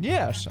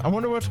 Yes. I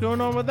wonder what's going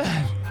on with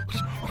that.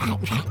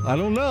 I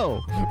don't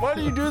know. Why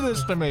do you do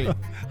this to me?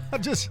 I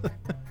just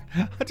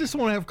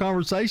want to have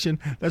conversation.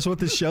 That's what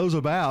this show's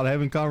about,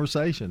 having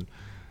conversation.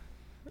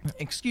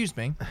 Excuse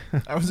me.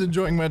 I was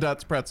enjoying my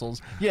Dots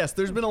pretzels. Yes,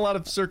 there's been a lot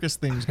of circus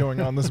things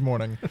going on this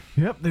morning.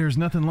 Yep, there's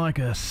nothing like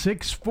a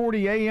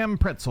 6:40 a.m.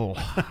 pretzel.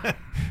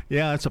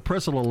 Yeah, it's a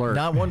pretzel alert.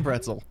 Not one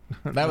pretzel.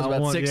 That was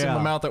about six in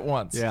my mouth at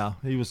once. Yeah,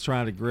 he was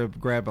trying to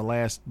grab a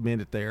last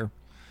minute there.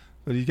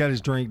 But he got his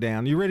drink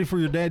down. You ready for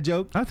your dad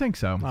joke? I think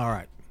so. All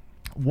right.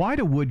 Why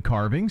do wood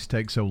carvings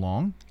take so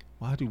long?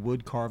 Why do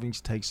wood carvings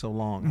take so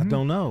long? I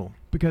don't know.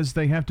 Because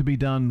they have to be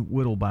done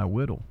whittle by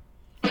whittle.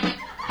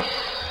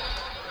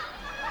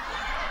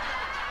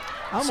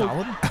 I'm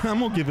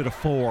going to give it a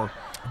 4.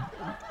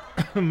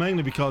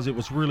 Mainly because it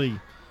was really,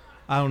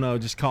 I don't know, it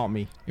just caught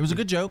me. It was a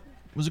good joke.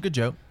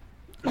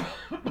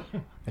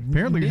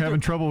 Apparently you're having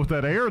trouble with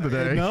that air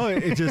today. No,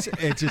 it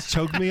just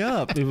choked me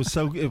up. It was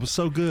so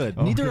good.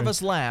 Neither of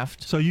us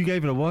laughed. So you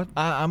gave it a what?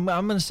 I'm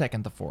going to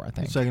second the 4, I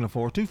think. Second the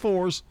 4. 2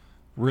 4s.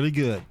 Really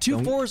good. 2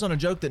 4s on a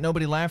joke that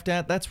nobody laughed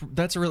at.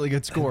 That's a really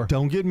good score.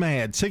 Don't get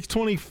mad.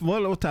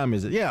 6:20. What time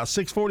is it? Yeah,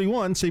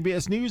 6:41.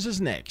 CBS News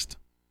is next.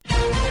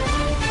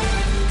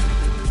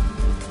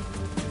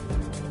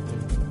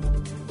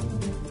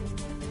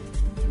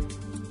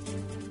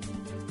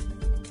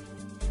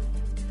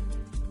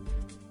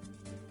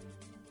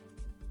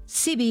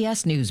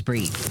 CBS News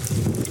Brief.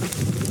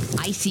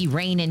 Icy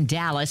rain in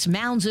Dallas,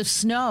 mounds of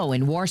snow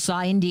in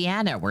Warsaw,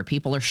 Indiana, where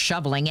people are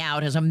shoveling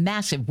out as a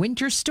massive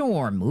winter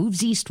storm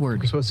moves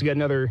eastward. We're supposed to get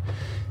another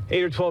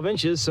 8 or 12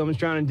 inches. Someone's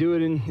trying to do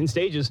it in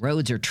stages.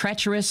 Roads are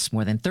treacherous.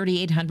 More than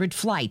 3,800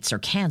 flights are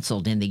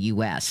canceled in the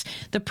U.S.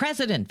 The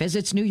president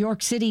visits New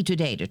York City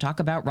today to talk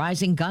about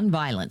rising gun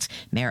violence.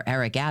 Mayor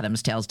Eric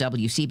Adams tells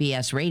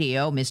WCBS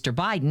Radio Mr.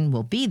 Biden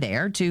will be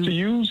there to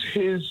use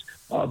his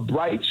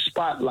bright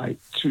spotlight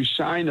to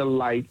shine a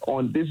light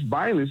on this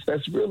violence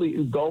that's really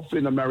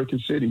engulfing American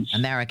cities.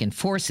 American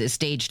forces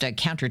staged a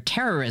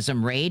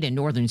counterterrorism raid in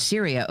northern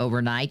Syria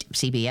overnight.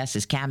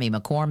 CBS's Cammie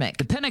McCormick.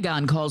 The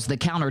Pentagon calls the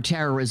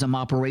counterterrorism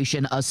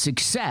operation a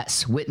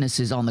success.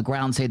 Witnesses on the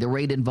ground say the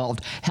raid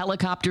involved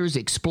helicopters,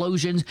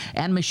 explosions,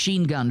 and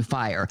machine gun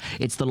fire.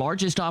 It's the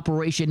largest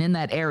operation in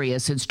that area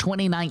since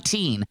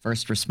 2019.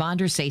 First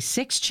responders say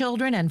 6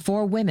 children and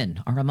 4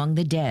 women are among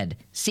the dead.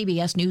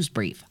 CBS News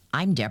Brief.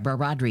 I'm Deborah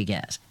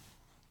Rodriguez.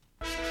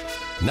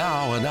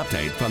 Now an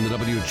update from the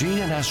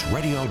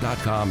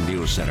WGNSradio.com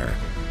News Center.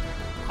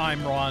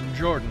 I'm Ron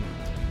Jordan.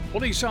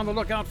 Police on the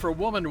lookout for a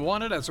woman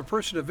wanted as a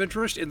person of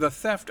interest in the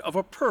theft of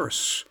a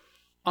purse.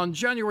 On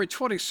January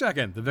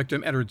 22nd, the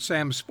victim entered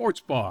Sam's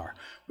Sports Bar,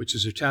 which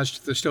is attached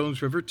to the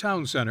Stones River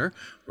Town Center,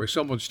 where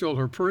someone stole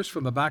her purse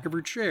from the back of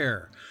her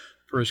chair.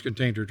 The purse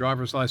contained her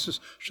driver's license,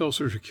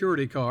 social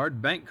security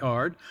card, bank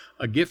card,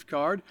 a gift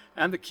card,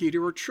 and the key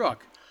to her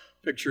truck.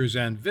 Pictures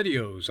and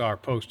videos are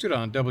posted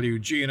on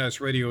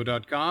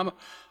WGNSradio.com,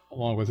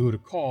 along with who to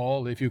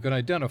call if you can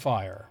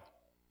identify her.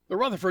 The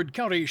Rutherford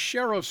County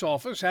Sheriff's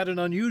Office had an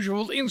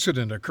unusual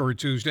incident occur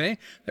Tuesday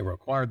that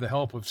required the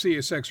help of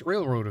CSX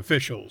Railroad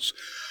officials.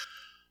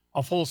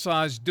 A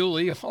full-size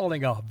dually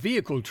hauling a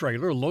vehicle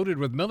trailer loaded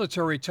with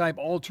military-type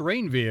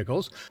all-terrain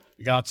vehicles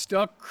got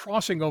stuck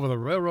crossing over the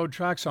railroad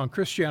tracks on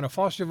Christiana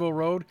Fosterville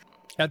Road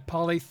at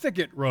Polly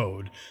Thicket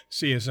Road.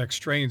 CSX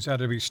trains had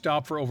to be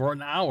stopped for over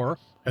an hour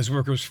as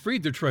workers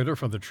freed the trailer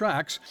from the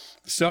tracks.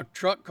 The stuck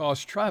truck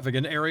caused traffic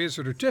in areas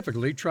that are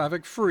typically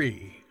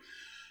traffic-free.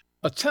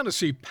 A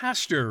Tennessee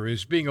pastor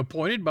is being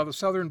appointed by the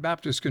Southern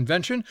Baptist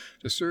Convention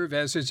to serve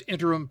as its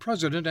interim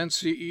president and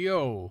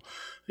CEO.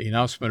 The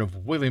announcement of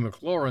Willie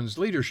McLaurin's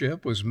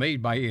leadership was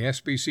made by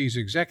SBC's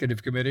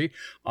executive committee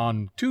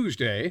on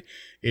Tuesday.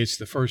 It's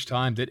the first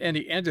time that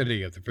any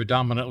entity of the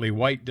predominantly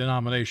white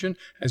denomination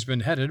has been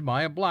headed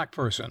by a black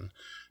person.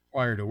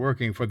 Prior to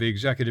working for the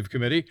executive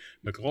committee,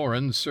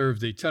 McLaurin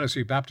served the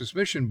Tennessee Baptist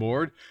Mission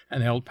Board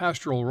and held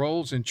pastoral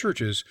roles in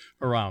churches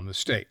around the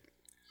state.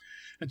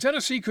 And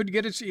Tennessee could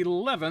get its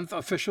 11th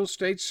official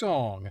state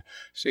song.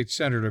 State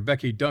Senator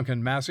Becky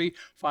Duncan Massey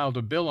filed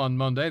a bill on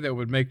Monday that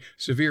would make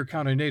Sevier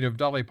County native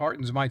Dolly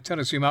Parton's My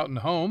Tennessee Mountain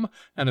Home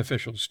an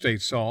official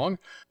state song.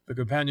 The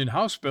companion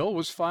House bill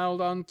was filed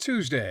on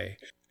Tuesday.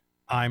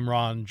 I'm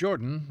Ron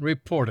Jordan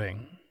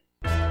reporting.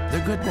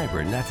 The Good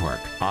Neighbor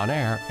Network, on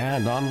air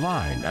and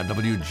online at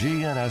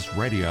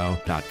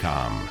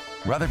WGNSradio.com.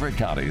 Rutherford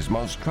County's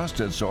most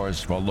trusted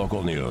source for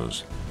local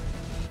news.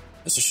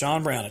 This is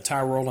Sean Brown at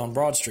Tire World on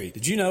Broad Street.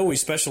 Did you know we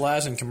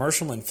specialize in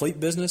commercial and fleet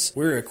business?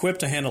 We're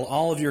equipped to handle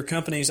all of your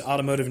company's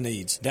automotive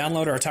needs.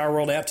 Download our Tire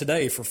World app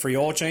today for free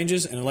oil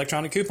changes and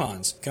electronic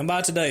coupons. Come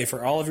by today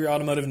for all of your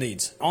automotive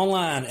needs.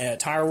 Online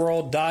at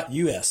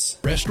tireworld.us.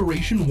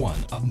 Restoration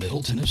One of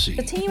Middle Tennessee.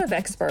 A team of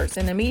experts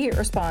and immediate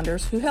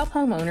responders who help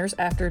homeowners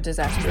after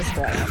disaster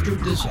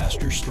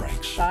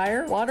strikes.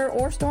 Fire, water,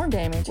 or storm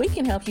damage, we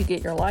can help you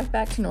get your life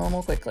back to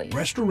normal quickly.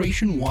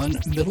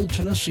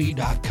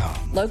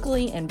 RestorationOneMiddleTennessee.com.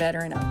 Locally and veteran-owned.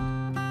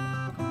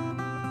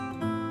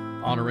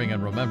 Honoring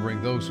and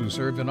remembering those who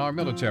served in our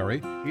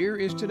military, here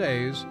is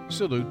today's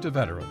Salute to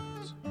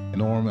Veterans.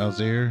 Norm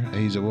Alzier,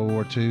 he's a World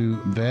War II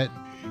vet.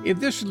 In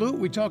this salute,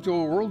 we talked to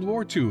a World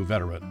War II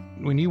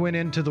veteran. When you went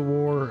into the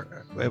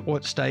war, at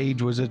what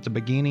stage? Was it the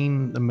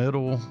beginning, the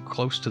middle,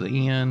 close to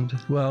the end?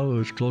 Well, it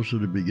was close to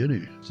the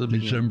beginning,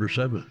 December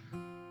 7th.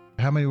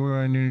 How many were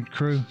on your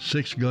crew?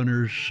 6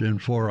 gunners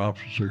and 4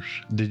 officers.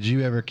 Did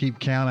you ever keep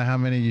count of how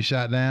many you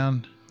shot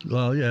down?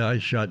 Well, yeah, I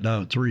shot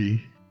down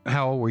 3.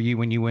 How old were you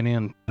when you went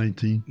in?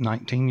 19.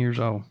 19 years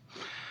old.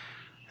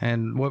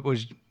 And what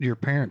was your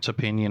parents'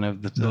 opinion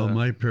of the... No,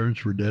 my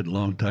parents were dead a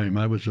long time.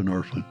 I was an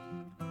orphan.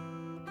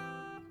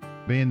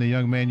 Being the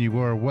young man you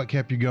were, what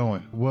kept you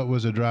going? What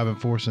was the driving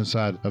force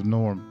inside of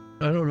Norm?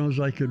 I don't know if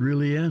I could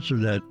really answer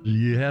that.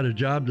 You had a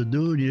job to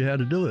do and you had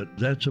to do it.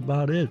 That's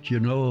about it, you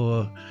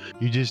know.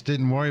 You just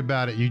didn't worry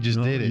about it. You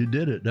just did it. You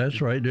did it. That's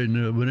right.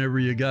 And whenever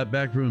you got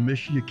back from a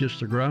mission, you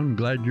kissed the ground and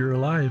glad you're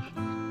alive.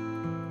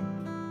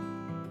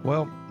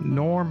 Well,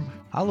 Norm,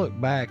 I look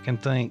back and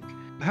think,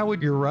 how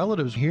would your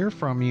relatives hear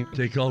from you?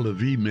 They called it a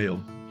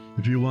V-mail.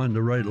 If you wanted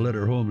to write a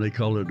letter home, they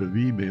called it a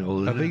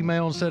V-mail. A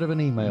V-mail instead of an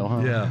email,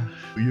 huh? Yeah.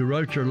 You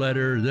wrote your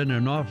letter, then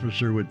an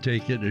officer would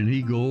take it and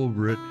he'd go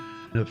over it.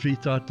 If he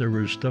thought there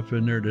was stuff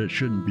in there that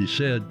shouldn't be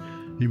said,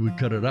 he would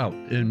cut it out.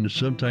 And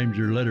sometimes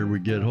your letter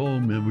would get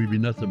home and we'd be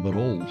nothing but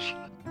holes.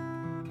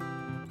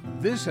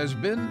 This has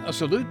been a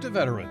Salute to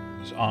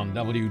Veterans on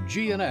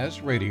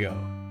WGNS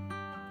Radio.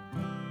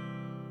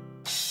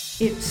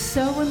 It's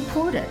so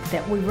important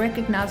that we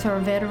recognize our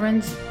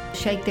veterans,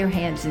 shake their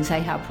hands and say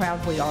how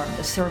proud we are of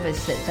the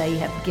service that they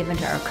have given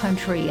to our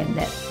country and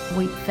that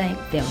we thank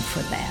them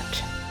for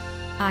that.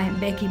 I am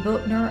Becky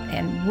Bookner,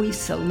 and we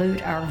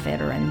salute our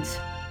veterans.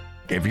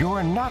 If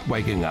you're not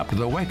waking up to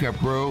the Wake Up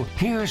Crew,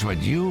 here's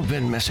what you've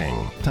been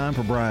missing. Time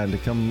for Brian to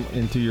come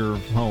into your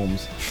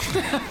homes.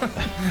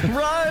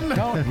 Run!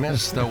 Don't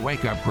miss the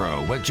Wake Up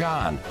Crew with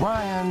John,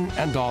 Brian,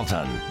 and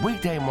Dalton.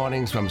 Weekday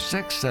mornings from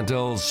 6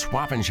 until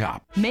Swap and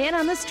Shop. Man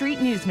on the Street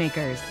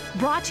Newsmakers,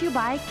 brought to you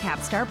by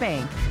Capstar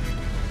Bank.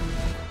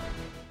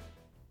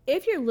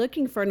 If you're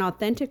looking for an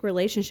authentic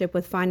relationship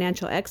with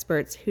financial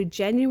experts who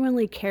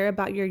genuinely care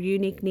about your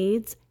unique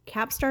needs,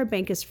 Capstar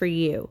Bank is for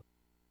you.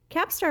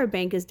 Capstar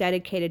Bank is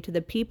dedicated to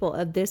the people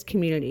of this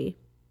community.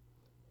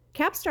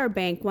 Capstar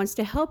Bank wants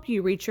to help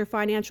you reach your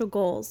financial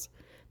goals,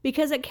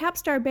 because at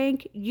Capstar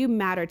Bank, you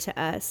matter to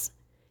us.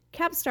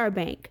 Capstar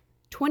Bank,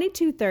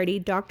 2230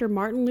 Dr.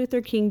 Martin Luther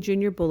King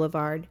Jr.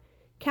 Boulevard,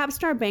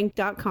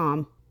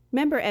 capstarbank.com.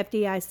 Member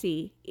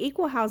FDIC,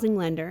 Equal Housing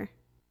Lender.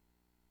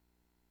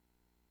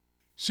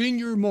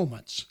 Senior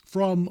Moments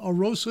from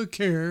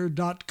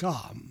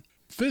arosacare.com.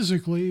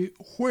 Physically,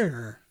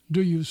 where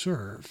do you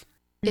serve?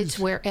 It's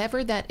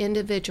wherever that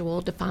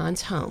individual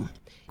defines home.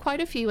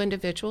 Quite a few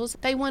individuals,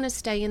 they want to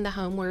stay in the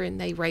home wherein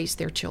they raise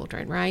their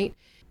children, right?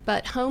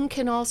 But home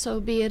can also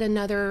be at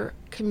another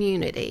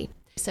community,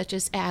 such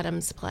as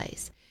Adams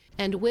Place.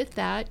 And with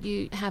that,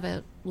 you have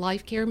a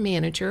life care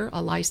manager,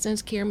 a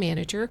licensed care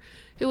manager,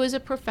 who is a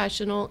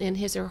professional in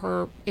his or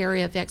her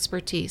area of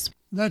expertise.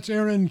 That's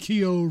Erin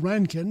Keogh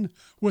Rankin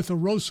with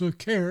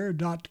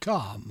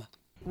arosacare.com.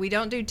 We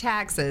don't do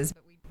taxes,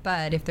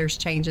 but if there's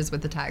changes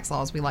with the tax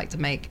laws, we like to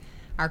make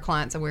our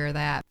clients aware of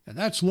that. And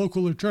that's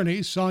local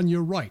attorney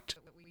Sonia Wright.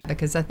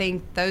 Because I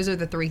think those are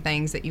the three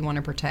things that you want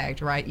to protect,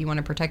 right? You want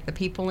to protect the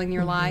people in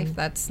your life.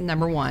 That's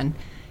number one.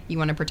 You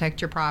want to protect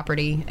your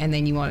property, and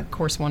then you want, of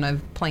course, want to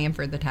plan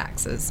for the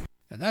taxes.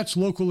 And that's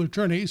local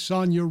attorney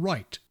Sonia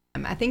Wright.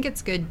 I think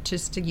it's good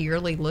just to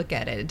yearly look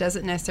at it. It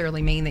doesn't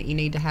necessarily mean that you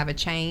need to have a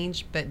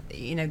change, but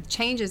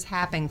changes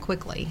happen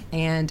quickly,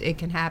 and it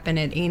can happen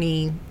at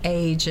any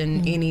age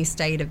and any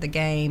state of the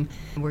game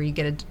where you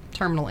get a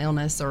terminal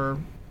illness or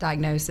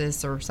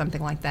diagnosis or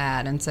something like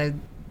that. And so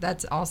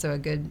that's also a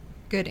good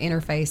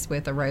interface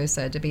with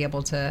AROSA to be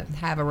able to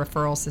have a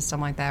referral system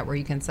like that where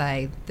you can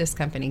say this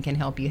company can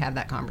help you have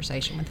that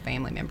conversation with a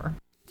family member.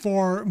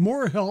 For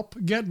more help,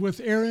 get with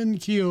Erin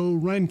Keogh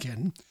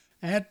Rankin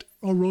at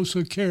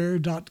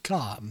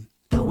arosacare.com.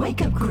 The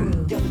Wake Up Crew,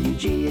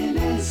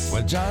 WGNS.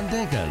 With John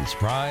Dinkins,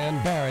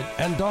 Brian Barrett,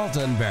 and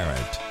Dalton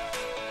Barrett.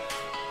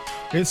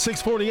 It's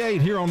 6:48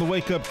 here on the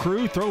Wake Up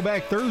Crew.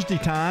 Throwback Thursday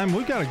time.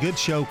 We've got a good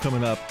show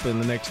coming up in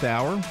the next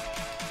hour.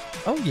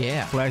 Oh,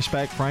 yeah.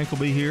 Flashback Frank will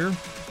be here.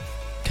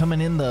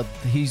 Coming in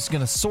he's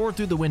going to soar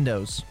through the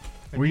windows.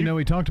 Well,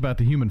 he talked about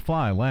the human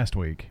fly last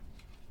week.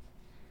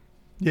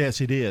 Yes,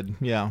 he did.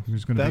 Yeah.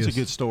 That's a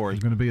good story.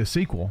 There's going to be a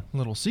sequel. A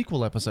little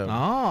sequel episode.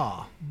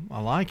 Ah, I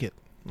like it.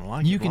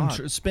 You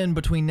can spend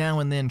between now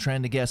and then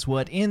trying to guess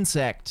what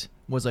insect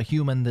was a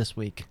human this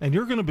week. And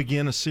you're going to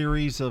begin a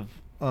series of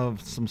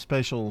some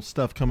special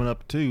stuff coming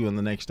up, too, in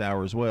the next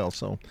hour as well.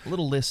 So a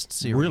little list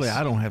series. Really,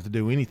 I don't have to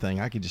do anything.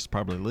 I could just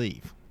probably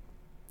leave.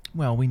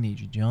 Well, we need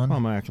you, John. I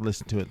mean, I could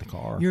listen to it in the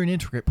car. You're an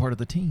intricate part of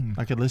the team.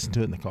 I could listen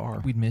to it in the car.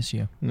 We'd miss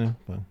you. No,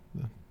 well,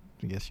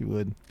 I guess you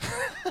would.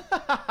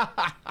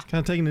 Kind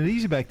of taking it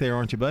easy back there,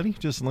 aren't you, buddy?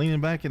 Just leaning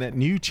back in that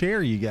new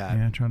chair you got.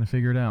 Yeah, trying to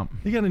figure it out.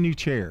 You got a new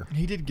chair.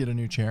 He did get a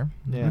new chair.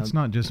 Yeah. It's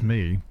not just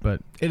me, but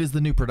it is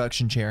the new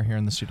production chair here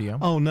in the studio.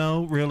 Oh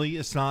no, really?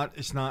 It's not.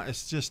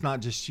 It's just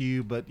not just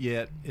you, but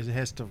yet it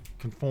has to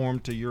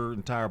conform to your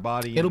entire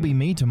body. It'll be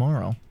me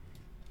tomorrow.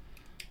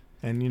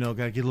 And, got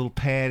to get a little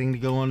padding to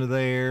go under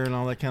there and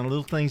all that kind of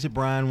little things that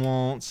Brian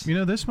wants.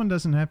 This one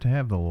doesn't have to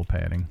have the little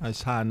padding.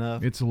 It's high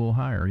enough. It's a little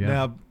higher, yeah.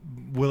 Now,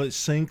 will it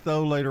sink,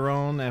 though, later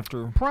on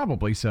after?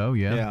 Probably so,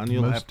 yeah. Yeah, and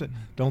you'll have to.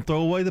 Don't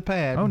throw away the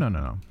pad. Oh,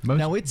 no.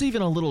 Now, it's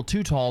even a little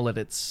too tall at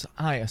its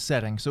highest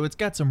setting, so it's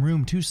got some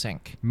room to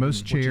sink.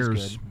 Most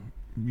chairs,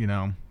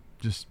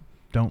 just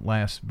don't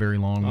last very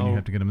long when you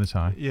have to get them this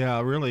high.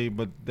 Yeah, really,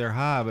 but they're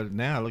high, but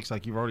now it looks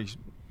like you've already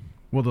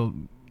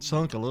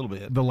sunk a little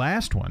bit. The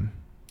last one,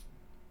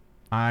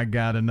 I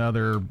got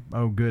another,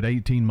 good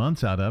 18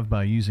 months out of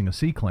by using a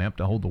C-clamp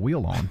to hold the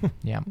wheel on.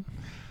 Yeah.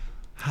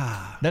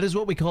 That is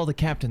what we call the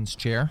captain's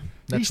chair.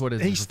 That's what it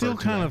is. He's still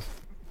kind of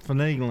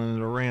finagling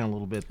it around a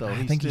little bit, though.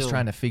 I think he's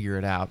trying to figure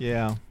it out.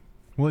 Yeah.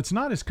 Well, it's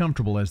not as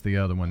comfortable as the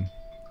other one,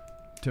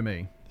 to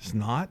me. It's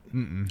not?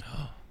 Mm-mm.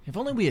 If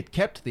only we had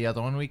kept the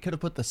other one, we could have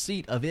put the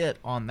seat of it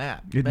on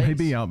that. It may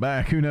be out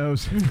back. Who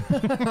knows? We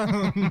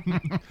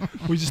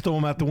just throw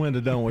them out the window,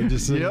 don't we?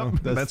 Just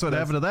that's what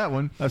happened to that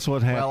one. That's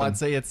what happened. Well, I'd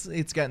say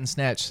it's gotten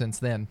snatched since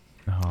then.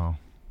 Oh.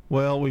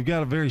 Well, we've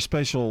got a very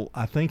special,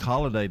 I think,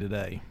 holiday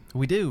today.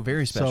 We do,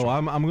 very special. So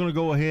I'm going to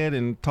go ahead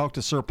and talk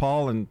to Sir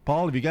Paul. And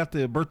Paul, have you got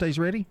the birthdays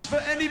ready? For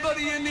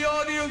anybody in the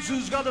audience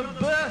who's got a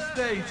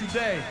birthday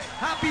today,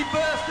 happy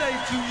birthday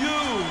to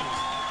you.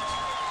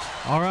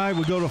 All right,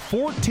 we go to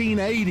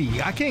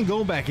 1480. I can't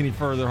go back any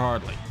further,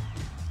 hardly.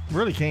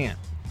 Really can't.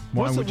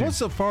 What's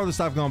the farthest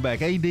I've gone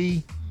back?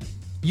 AD?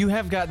 You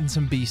have gotten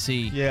some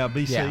BC. Yeah,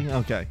 BC? Yeah.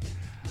 Okay.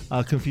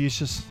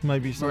 Confucius,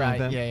 maybe something like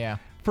that. Yeah.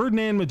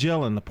 Ferdinand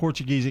Magellan, the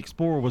Portuguese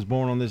explorer, was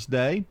born on this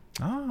day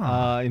in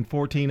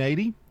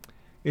 1480.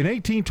 In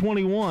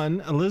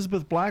 1821,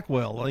 Elizabeth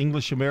Blackwell, an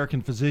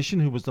English-American physician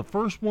who was the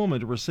first woman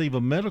to receive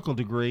a medical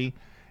degree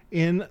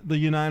in the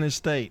United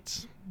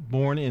States,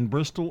 born in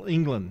Bristol,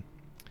 England.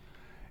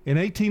 In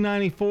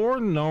 1894,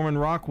 Norman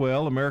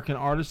Rockwell, American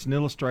artist and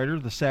illustrator,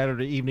 the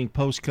Saturday Evening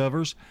Post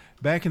covers.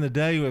 Back in the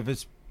day of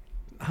its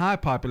high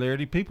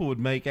popularity, people would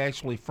make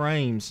actually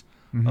frames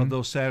of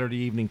those Saturday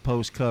Evening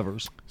Post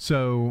covers.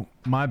 So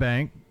my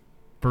bank,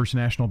 First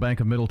National Bank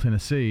of Middle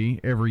Tennessee,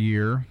 every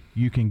year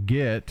you can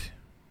get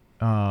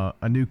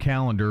a new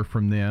calendar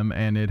from them,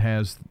 and it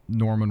has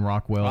Norman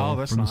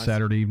Rockwell from the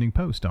Saturday Evening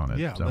Post on it.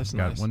 Yeah, so that's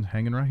got nice. one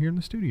hanging right here in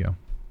the studio.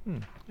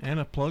 And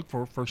a plug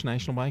for First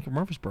National Bank of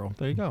Murfreesboro.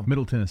 There you go.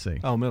 Middle Tennessee.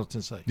 Oh, Middle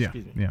Tennessee. Yeah,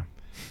 Excuse me. yeah.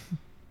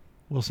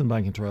 Wilson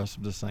Bank and Trust,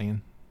 I'm just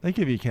saying. They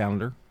give you a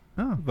calendar,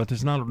 but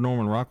it's not a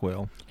Norman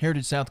Rockwell.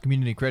 Heritage South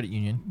Community Credit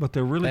Union. But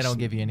they're really They don't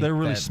give you any. They're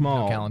really no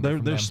small. calendar They're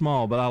from them.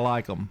 small, but I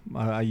like them.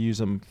 I use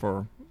them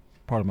for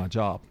part of my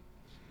job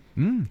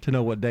to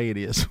know what day it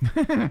is.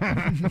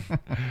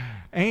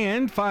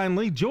 And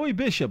finally, Joey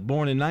Bishop,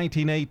 born in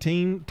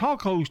 1918,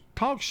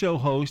 talk show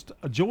host,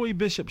 a Joey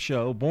Bishop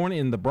Show, born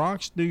in the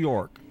Bronx, New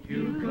York.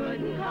 You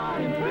couldn't call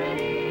him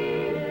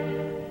pretty,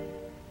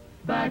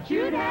 but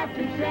you'd have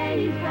to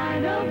say he's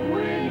kind of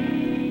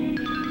witty.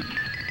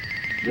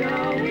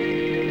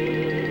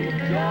 Joey,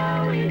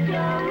 Joey,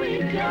 Joey,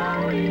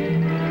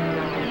 Joey.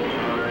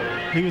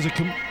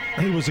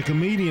 He was a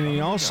comedian, and he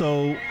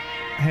also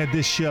had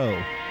this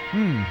show.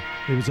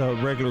 It was a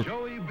regular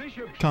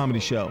comedy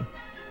show,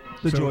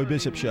 the Joey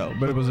Bishop Show.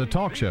 But it was a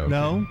talk show.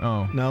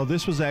 No,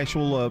 this was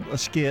actual a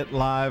skit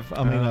live.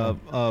 I mean,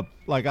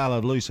 like I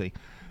Love Lucy.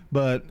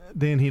 But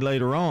then he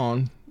later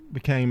on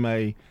became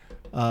a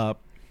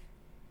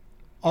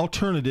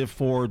alternative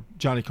for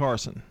Johnny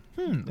Carson,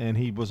 and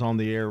he was on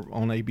the air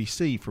on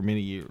ABC for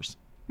many years.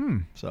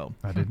 So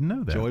I didn't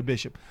know that. Joey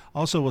Bishop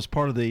also was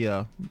part of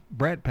the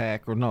Brat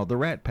Pack, the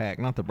Rat Pack,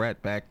 not the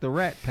Brat Pack, the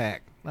Rat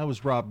Pack. That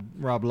was Rob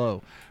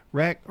Lowe.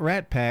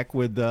 Rat Pack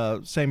with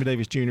Sammy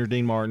Davis Jr.,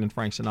 Dean Martin, and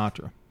Frank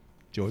Sinatra.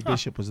 Joey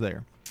Bishop was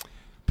there.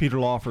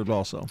 Peter Lawford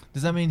also.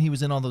 Does that mean he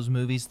was in all those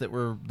movies that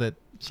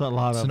So a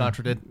lot of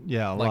Sinatra did?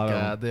 Yeah, a lot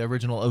of the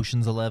original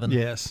Ocean's 11.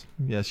 Yes,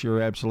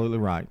 you're absolutely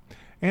right.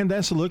 And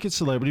that's a look at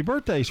celebrity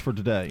birthdays for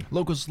today.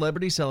 Local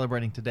celebrities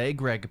celebrating today: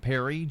 Greg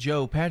Perry,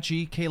 Joe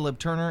Pesci, Caleb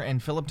Turner,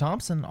 and Philip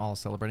Thompson, all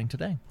celebrating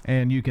today.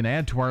 And you can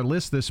add to our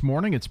list this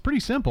morning. It's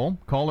pretty simple.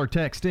 Call or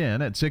text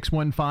in at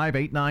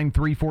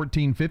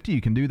 615-893-1450.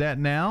 You can do that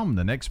now in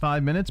the next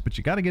 5 minutes, but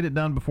you got to get it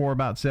done before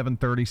about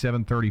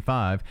 7:30,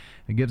 7:35.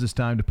 It gives us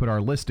time to put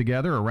our list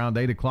together. Around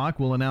 8 o'clock,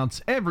 we'll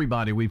announce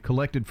everybody we've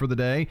collected for the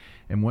day,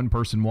 and one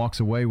person walks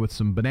away with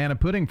some banana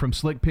pudding from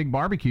Slick Pig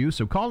Barbecue.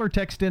 So call or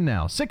text in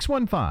now,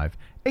 615-893-1450.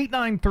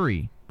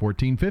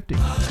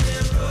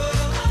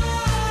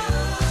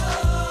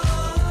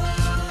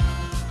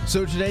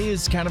 So today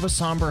is kind of a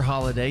somber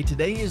holiday.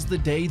 Today is the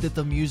day that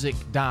the music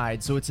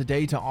died. So it's a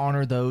day to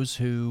honor those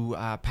who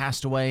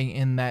passed away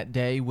in that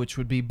day, which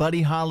would be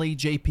Buddy Holly,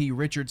 J.P.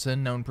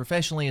 Richardson, known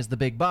professionally as the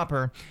Big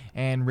Bopper,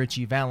 and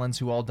Richie Valens,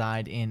 who all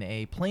died in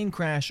a plane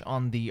crash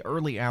on the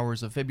early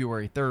hours of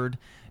February 3rd,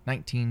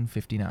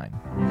 1959.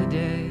 The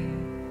day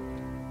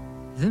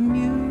the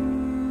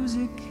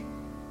music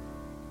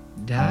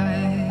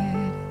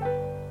died.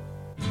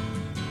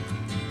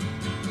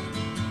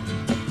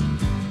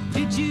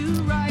 Did you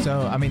write?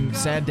 So, I mean,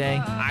 sad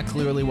day. I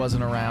clearly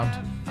wasn't around.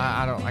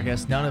 I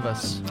guess none of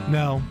us.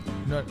 No.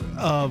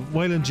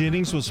 Waylon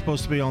Jennings was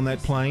supposed to be on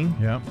that plane.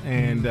 Yeah.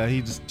 And he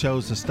just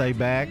chose to stay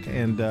back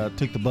and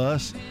took the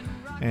bus.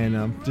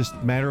 And just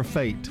matter of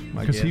fate,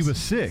 I guess. Because he was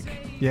sick.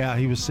 Yeah,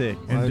 he was sick.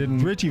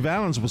 And Richie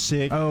Valens was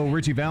sick. Oh,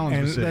 Richie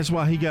Valens was sick. And that's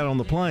why he got on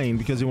the plane,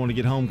 because he wanted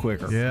to get home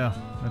quicker. Yeah,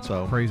 that's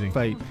crazy.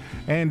 Fate.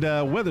 And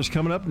weather's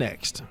coming up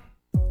next.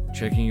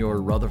 Checking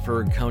your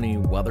Rutherford County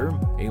weather.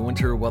 A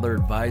winter weather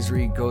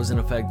advisory goes in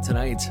effect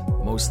tonight.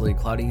 Mostly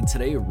cloudy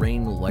today,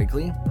 rain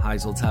likely.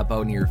 Highs will top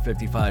out near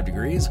 55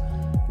 degrees.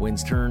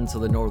 Winds turn to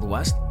the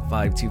northwest,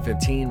 5 to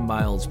 15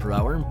 miles per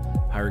hour.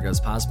 Higher gusts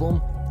possible.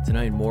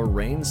 Tonight, more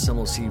rain. Some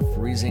will see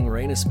freezing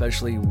rain,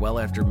 especially well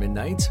after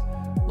midnight.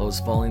 Lows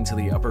falling to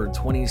the upper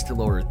 20s to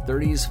lower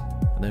 30s.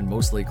 And then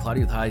mostly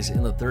cloudy with highs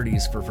in the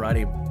 30s for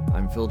Friday.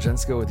 I'm Phil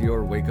Jensko with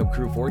your Wake Up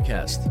Crew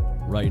forecast.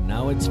 Right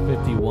now, it's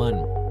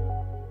 51.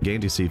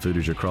 Gandy Seafood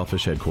is your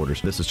crawfish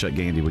headquarters. This is Chuck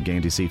Gandy with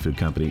Gandy Seafood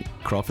Company.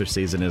 Crawfish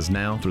season is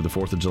now through the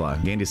 4th of July.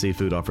 Gandy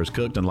Seafood offers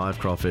cooked and live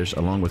crawfish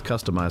along with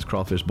customized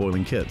crawfish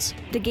boiling kits.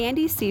 The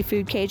Gandy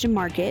Seafood Cajun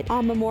Market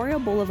on Memorial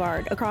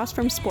Boulevard across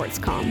from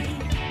Sportscom.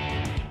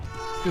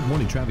 Good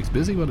morning. Traffic's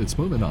busy, but it's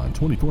moving on.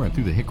 24 and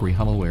through the Hickory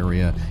Hollow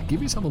area.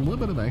 Give yourself a little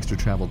bit of extra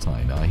travel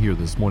time. Now, here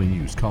this morning,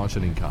 use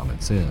caution and common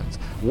sense.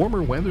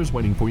 Warmer weather's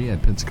waiting for you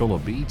at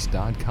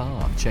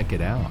PensacolaBeach.com. Check it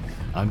out.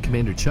 I'm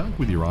Commander Chuck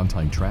with your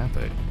on-time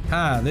traffic.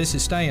 Hi, this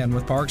is Stan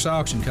with Parks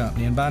Auction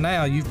Company, and by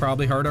now you've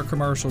probably heard our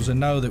commercials and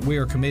know that we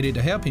are committed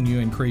to helping you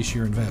increase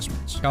your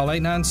investments. Call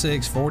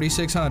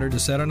 896-4600 to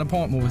set an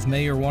appointment with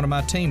me or one of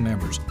my team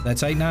members.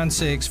 That's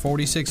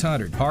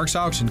 896-4600. Parks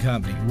Auction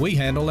Company. We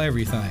handle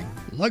everything.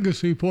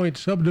 Legacy Point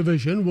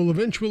subdivision will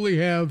eventually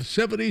have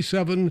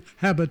 77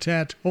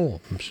 Habitat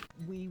homes.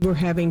 We were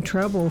having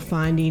trouble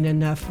finding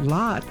enough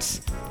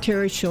lots.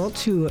 Terry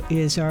Schultz, who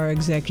is our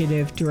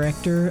executive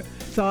director,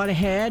 thought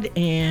ahead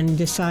and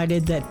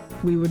decided that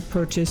we would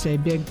purchase a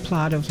big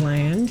plot of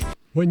land.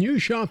 When you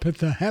shop at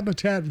the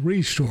Habitat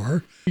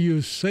Restore,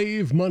 you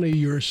save money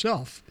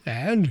yourself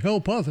and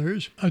help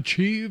others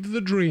achieve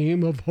the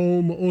dream of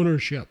home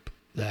ownership.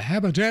 The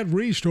Habitat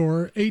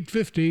Restore,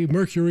 850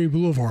 Mercury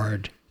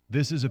Boulevard.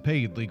 This is a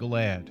paid legal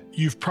ad.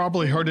 You've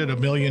probably heard it a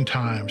million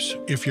times.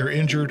 If you're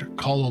injured,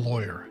 call a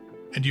lawyer.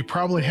 And you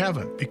probably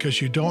haven't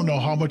because you don't know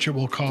how much it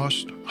will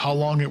cost, how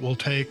long it will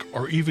take,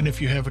 or even if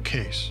you have a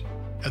case.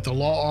 At the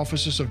law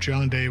offices of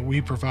John Day,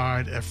 we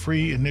provide a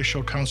free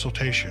initial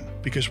consultation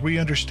because we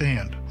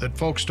understand that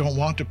folks don't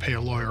want to pay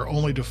a lawyer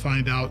only to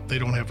find out they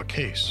don't have a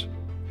case.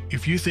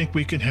 If you think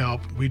we can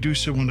help, we do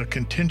so on a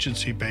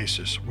contingency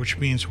basis, which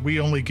means we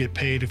only get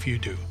paid if you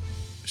do.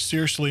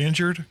 Seriously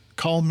injured?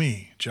 Call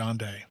me, John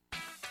Day.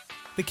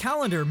 The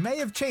calendar may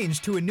have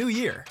changed to a new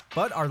year,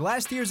 but are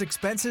last year's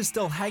expenses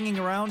still hanging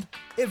around?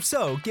 If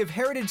so, give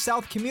Heritage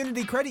South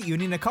Community Credit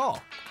Union a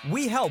call.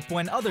 We help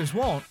when others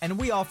won't, and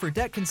we offer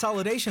debt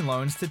consolidation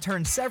loans to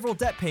turn several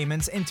debt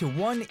payments into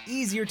one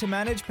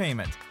easier-to-manage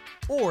payment.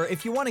 Or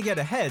if you want to get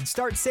ahead,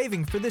 start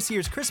saving for this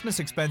year's Christmas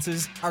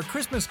expenses. Our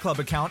Christmas Club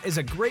account is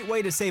a great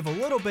way to save a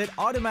little bit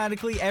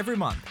automatically every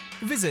month.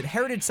 Visit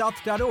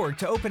heritagesouth.org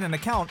to open an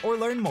account or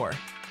learn more.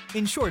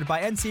 Insured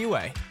by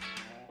NCUA.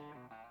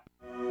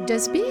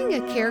 Does being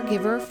a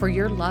caregiver for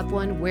your loved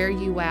one wear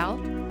you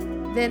out?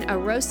 Then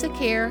Arosa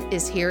Care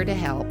is here to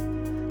help.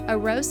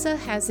 Arosa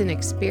has an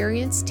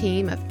experienced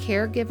team of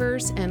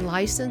caregivers and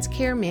licensed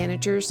care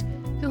managers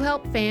who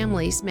help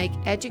families make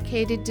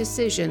educated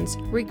decisions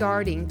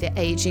regarding the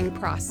aging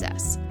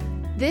process.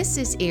 This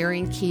is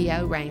Erin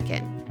Keogh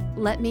Rankin.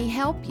 Let me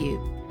help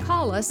you.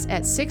 Call us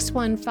at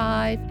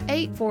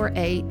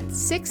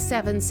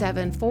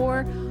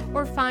 615-848-6774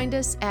 or find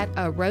us at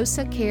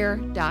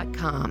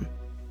arosacare.com.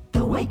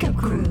 The Wake Up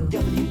Crew,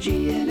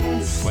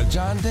 WGNS. With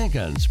John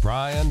Dinkins,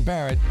 Brian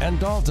Barrett, and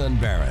Dalton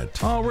Barrett.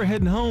 Oh, we're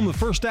heading home. The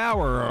first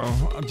hour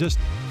just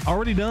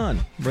already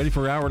done. Ready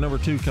for hour number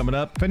 2 coming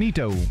up.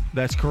 Finito.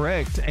 That's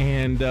correct.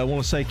 And I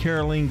want to say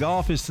Caroline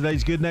Goff is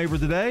today's good neighbor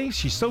today.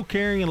 She's so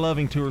caring and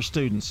loving to her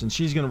students, and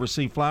she's going to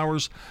receive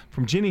flowers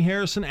from Jenny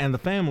Harrison and the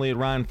family at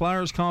Ryan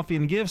Flowers, Coffee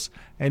and Gifts,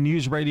 and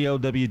News Radio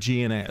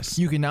WGNS.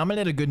 You can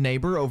nominate a good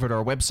neighbor over at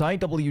our website,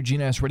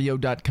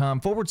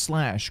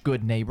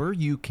 WGNSradio.com/good neighbor.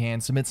 You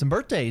can submit some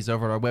birthdays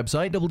over at our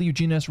website,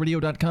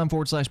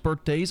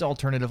 WGNSradio.com/birthdays.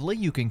 Alternatively,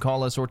 you can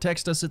call us or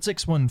text us at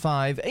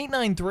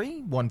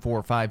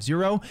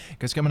 615-893-1450.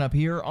 Because coming up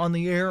here on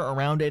the air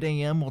around 8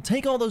 a.m., we'll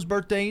take all those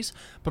birthdays,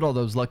 put all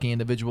those lucky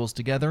individuals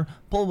together,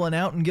 pull one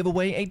out, and give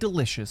away a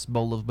delicious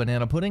bowl of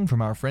banana pudding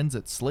from our friends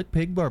at Slick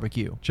Pig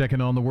Barbecue.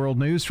 Checking on the world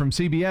news from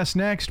CBS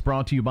next,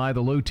 brought to you by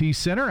the Low T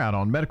Center out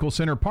on Medical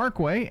Center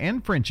Parkway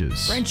and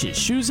French's. French's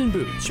Shoes and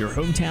Boots, your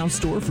hometown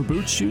store for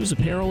boots, shoes,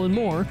 apparel, and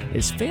more,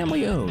 is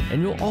family owned,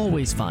 and you'll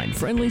always find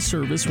friendly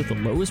service with the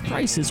lowest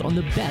prices on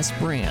the best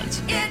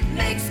brands. It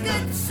makes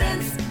good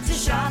sense to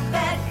shop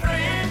at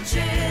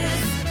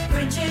French's.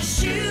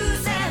 French's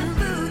Shoes and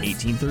Boots.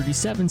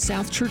 1837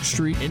 South Church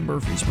Street in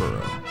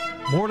Murfreesboro.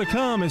 More to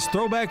come. It's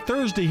Throwback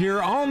Thursday here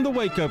on the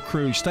Wake Up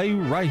Crew. Stay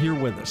right here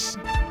with us.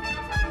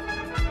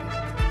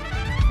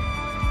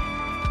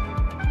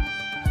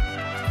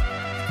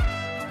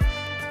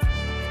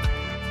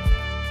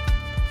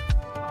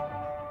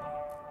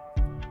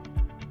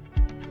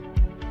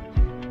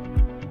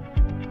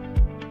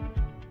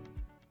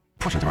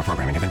 Portions of our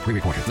programming have been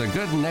pre-recorded. The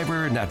Good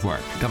Neighbor Network,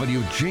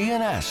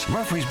 WGNS,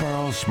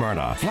 Murfreesboro,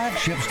 Smyrna,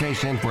 flagship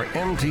station for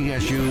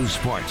MTSU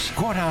Sports.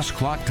 Courthouse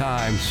clock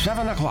time,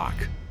 7 o'clock.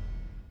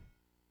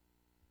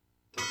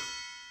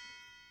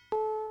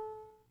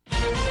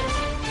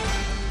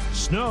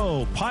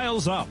 Snow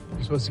piles up.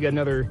 We're supposed to get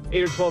another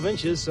 8 or 12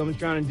 inches. Someone's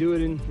trying to do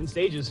it in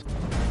stages.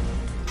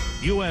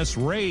 U.S.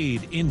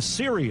 raid in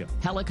Syria.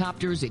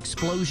 Helicopters,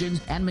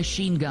 explosions, and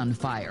machine gun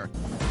fire.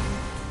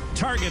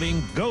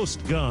 Targeting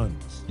ghost guns.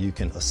 You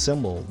can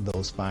assemble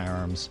those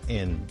firearms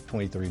in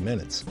 23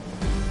 minutes.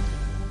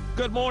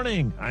 Good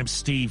morning. I'm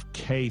Steve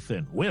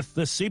Kathan with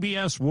the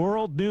CBS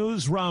World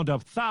News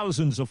Roundup.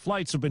 Thousands of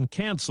flights have been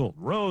canceled.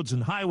 Roads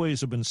and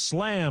highways have been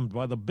slammed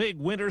by the big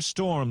winter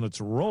storm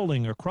that's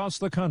rolling across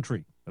the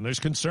country. And there's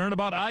concern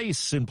about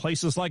ice in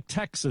places like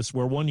Texas,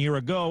 where 1 year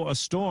ago a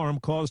storm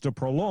caused a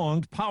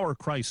prolonged power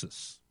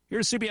crisis.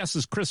 Here's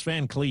CBS's Chris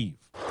Van Cleve.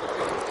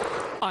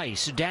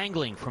 ice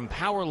dangling from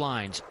power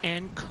lines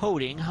and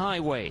coating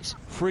highways.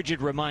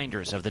 Frigid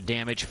reminders of the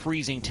damage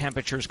freezing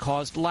temperatures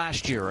caused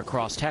last year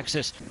across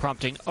Texas,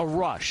 prompting a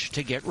rush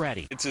to get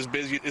ready. It's as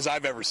busy as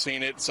I've ever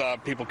seen it. It's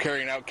people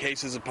carrying out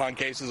cases upon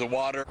cases of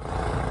water.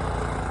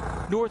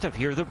 North of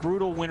here, the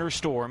brutal winter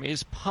storm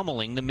is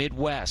pummeling the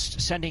Midwest,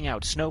 sending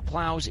out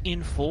snowplows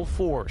in full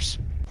force.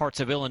 Parts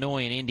of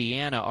Illinois and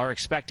Indiana are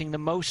expecting the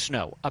most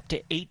snow, up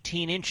to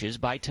 18 inches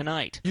by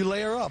tonight. You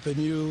layer up and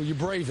you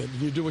brave it.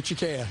 You do what you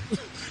can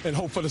and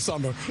hope for the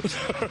summer.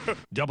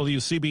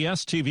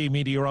 WCBS TV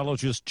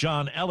meteorologist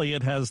John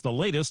Elliott has the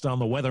latest on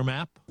the weather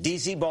map.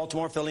 D.C.,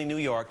 Baltimore, Philly, New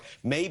York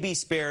may be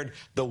spared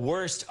the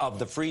worst of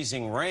the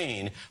freezing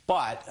rain.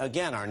 But,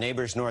 again, our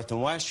neighbors north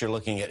and west, you're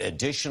looking at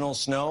additional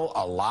snow,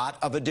 a lot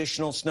of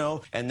additional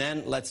snow. And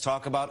then let's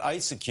talk about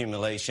ice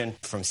accumulation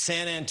from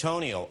San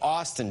Antonio,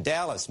 Austin,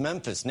 Dallas,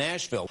 Memphis,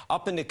 Nashville,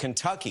 up into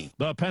Kentucky.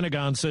 The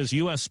Pentagon says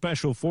U.S.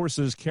 Special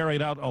Forces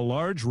carried out a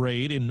large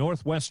raid in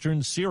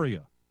northwestern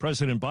Syria.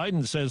 President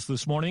Biden says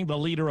this morning the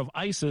leader of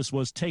ISIS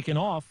was taken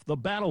off the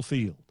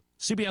battlefield.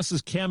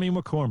 CBS's Cammie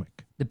McCormick.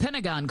 The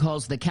Pentagon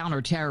calls the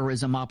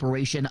counterterrorism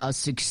operation a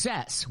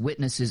success.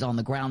 Witnesses on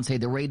the ground say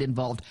the raid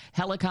involved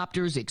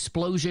helicopters,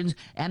 explosions,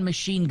 and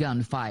machine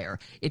gun fire.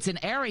 It's an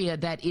area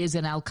that is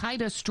an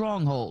al-Qaeda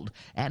stronghold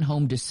and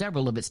home to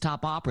several of its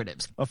top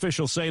operatives.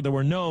 Officials say there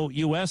were no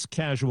U.S.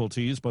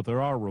 casualties, but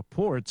there are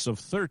reports of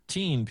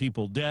 13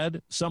 people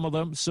dead, some of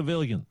them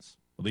civilians.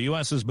 The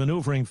U.S. is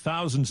maneuvering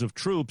thousands of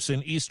troops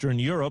in Eastern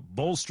Europe,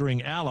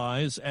 bolstering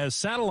allies, as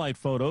satellite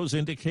photos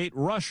indicate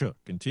Russia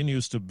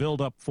continues to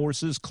build up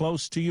forces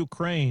close to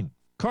Ukraine.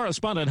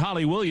 Correspondent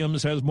Holly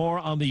Williams has more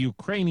on the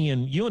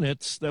Ukrainian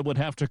units that would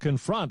have to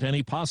confront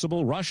any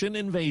possible Russian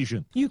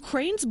invasion.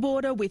 Ukraine's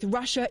border with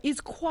Russia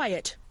is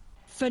quiet.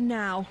 For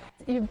now.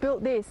 You've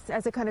built this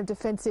as a kind of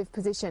defensive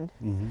position.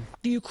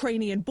 The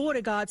Ukrainian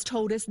border guards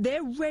told us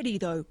they're ready,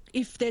 though,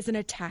 if there's an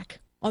attack.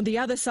 On the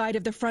other side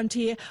of the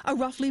frontier are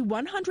roughly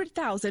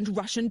 100,000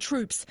 Russian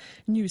troops.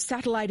 New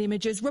satellite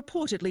images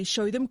reportedly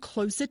show them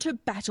closer to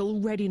battle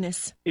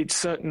readiness. It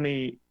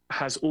certainly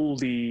has all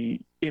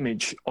the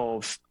image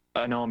of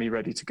an army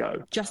ready to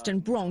go. Justin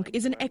Bronk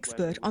is an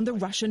expert on the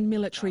Russian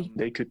military.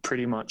 They could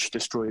pretty much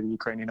destroy the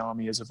Ukrainian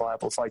army as a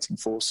viable fighting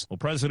force. Well,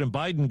 President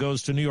Biden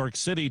goes to New York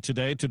City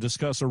today to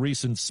discuss a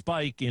recent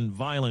spike in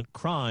violent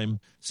crime.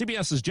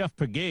 CBS's Jeff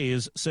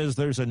Pegues says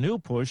there's a new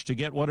push to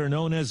get what are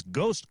known as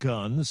ghost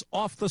guns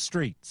off the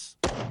streets.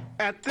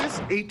 At this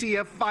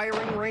ATF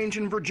firing range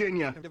in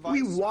Virginia,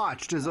 we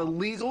watched as a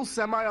legal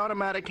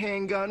semi-automatic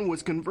handgun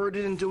was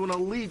converted into an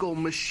illegal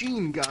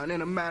machine gun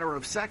in a matter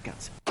of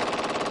seconds.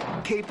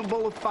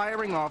 Capable of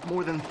firing off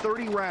more than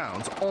 30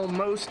 rounds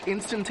almost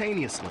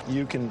instantaneously.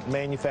 You can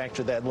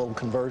manufacture that little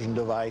conversion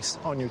device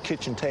on your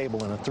kitchen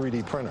table in a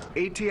 3D printer.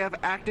 ATF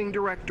Acting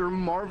Director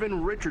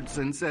Marvin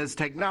Richardson says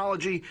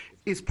technology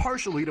is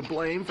partially to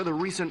blame for the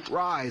recent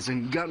rise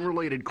in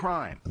gun-related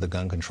crime. The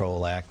Gun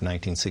Control Act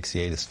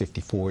 1968 is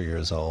 54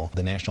 years old.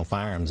 The National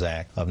Firearms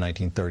Act of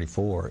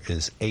 1934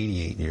 is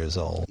 88 years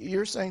old.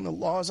 You're saying the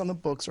laws on the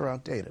books are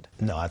outdated?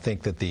 No, I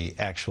think that the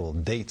actual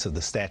dates of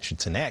the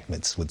statute's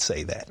enactments would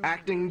say that.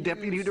 Acting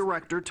Deputy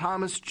Director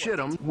Thomas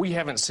Chittum. We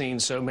haven't seen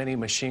so many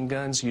machine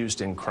guns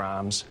used in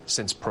crimes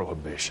since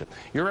Prohibition.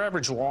 Your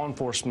average law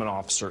enforcement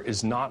officer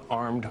is not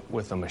armed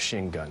with a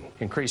machine gun.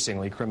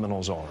 Increasingly,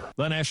 criminals are.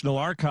 The National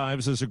Archives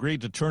has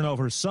agreed to turn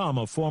over some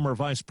of former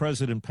Vice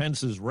President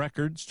Pence's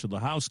records to the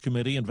House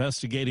committee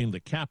investigating the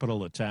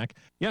Capitol attack.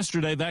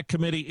 Yesterday, that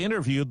committee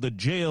interviewed the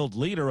jailed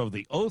leader of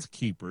the Oath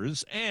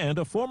Keepers and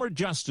a former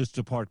Justice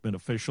Department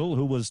official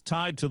who was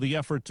tied to the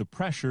effort to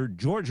pressure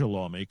Georgia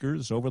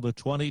lawmakers over the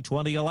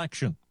 2020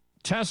 election.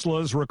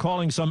 Tesla's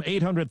recalling some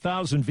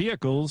 800,000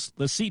 vehicles.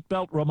 The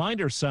seatbelt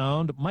reminder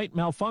sound might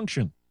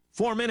malfunction.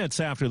 4 minutes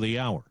after the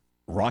hour.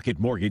 Rocket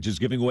Mortgage is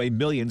giving away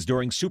millions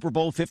during Super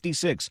Bowl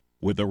 56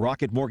 with the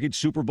Rocket Mortgage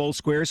Super Bowl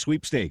Square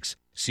Sweepstakes.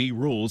 See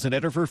rules and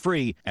enter for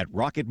free at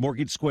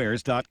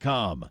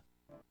rocketmortgagesquares.com.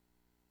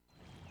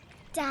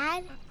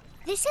 Dad,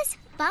 this is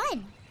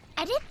fun.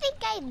 I didn't think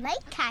I'd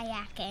like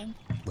kayaking.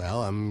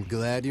 Well, I'm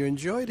glad you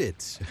enjoyed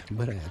it,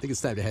 but I think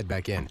it's time to head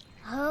back in.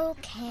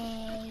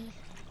 Okay.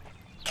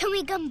 Can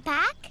we come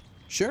back?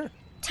 Sure.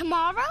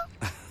 Tomorrow?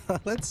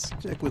 Let's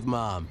check with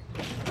Mom.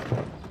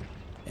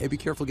 Hey, be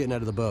careful getting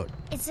out of the boat.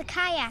 It's a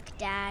kayak,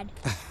 Dad.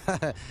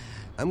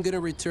 I'm gonna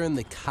return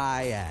the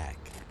kayak.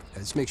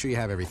 Just make sure you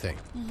have everything.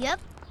 Yep.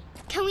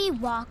 Can we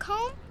walk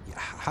home?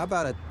 How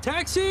about a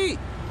taxi?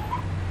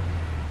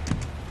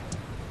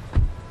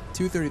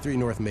 233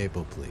 North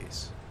Maple,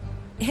 please.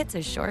 It's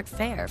a short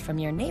fare from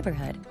your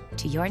neighborhood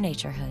to your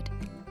naturehood.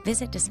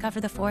 Visit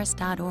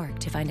discovertheforest.org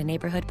to find a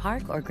neighborhood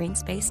park or green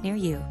space near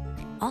you.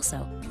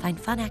 Also, find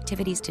fun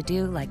activities to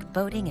do like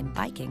boating and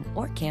biking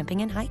or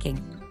camping and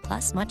hiking,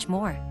 plus much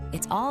more.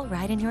 It's all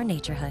right in your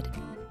naturehood.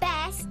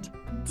 Best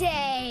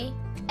day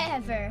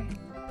ever.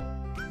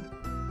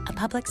 A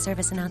public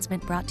service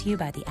announcement brought to you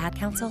by the Ad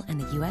Council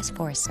and the U.S.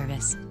 Forest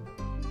Service.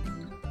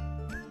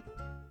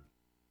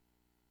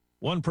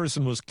 One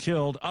person was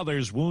killed,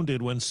 others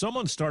wounded when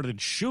someone started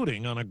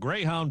shooting on a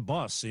Greyhound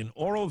bus in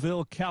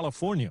Oroville,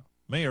 California.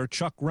 Mayor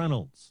Chuck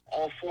Reynolds.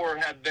 All 4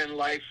 have been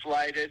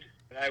life-flighted,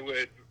 and I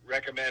would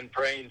recommend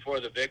praying for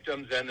the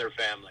victims and their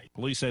families.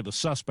 Police say the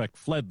suspect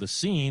fled the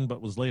scene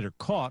but was later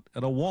caught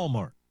at a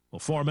Walmart. Well,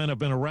 4 men have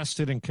been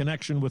arrested in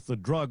connection with the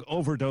drug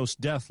overdose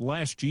death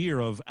last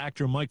year of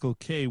actor Michael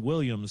K.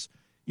 Williams.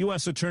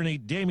 U.S. Attorney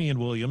Damian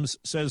Williams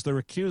says they're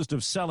accused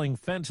of selling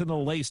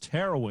fentanyl-laced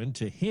heroin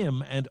to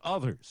him and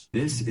others.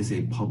 This is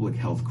a public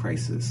health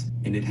crisis,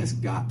 and it has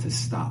got to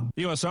stop.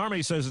 The U.S.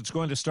 Army says it's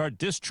going to start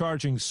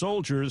discharging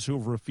soldiers who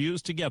have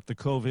refused to get the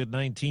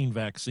COVID-19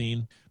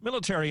 vaccine.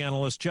 Military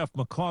analyst Jeff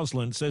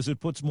McCausland says it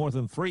puts more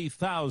than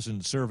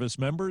 3,000 service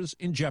members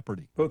in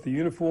jeopardy. Both the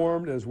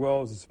uniformed as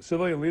well as the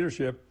civilian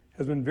leadership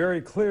has been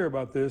very clear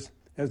about this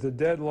as the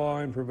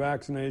deadline for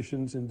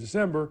vaccinations in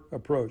December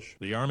approach.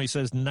 The Army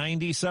says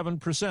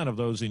 97% of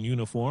those in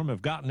uniform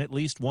have gotten at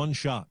least one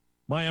shot.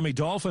 Miami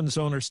Dolphins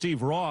owner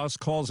Steve Ross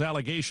calls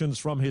allegations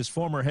from his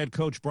former head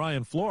coach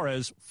Brian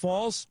Flores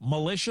false,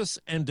 malicious,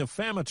 and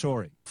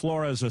defamatory.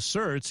 Flores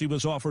asserts he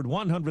was offered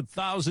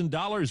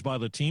 $100,000 by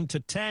the team to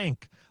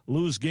tank,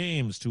 lose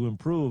games to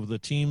improve the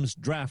team's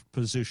draft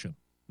position.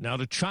 Now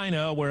to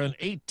China, where an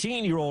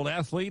 18-year-old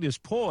athlete is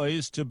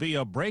poised to be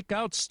a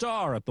breakout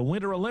star at the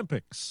Winter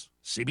Olympics.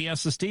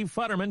 CBS's Steve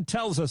Futterman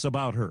tells us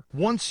about her.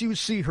 Once you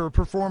see her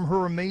perform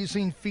her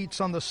amazing feats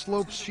on the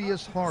slopes, she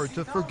is hard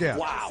to forget.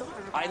 Wow.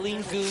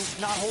 Eileen Gu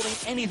not holding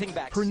anything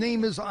back. Her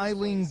name is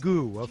Eileen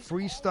Gu, a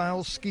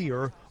freestyle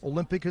skier.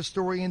 Olympic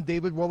historian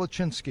David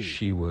Wolochinsky.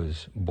 She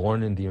was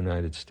born in the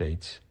United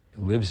States,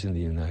 lives in the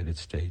United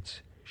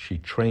States. She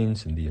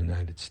trains in the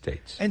United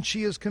States. And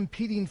she is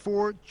competing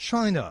for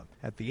China.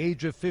 At the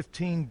age of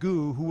 15,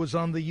 Gu, who was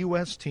on the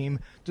U.S. team,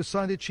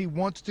 decided she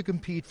wants to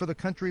compete for the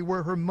country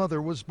where her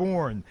mother was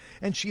born.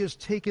 And she has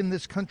taken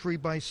this country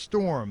by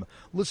storm.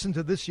 Listen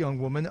to this young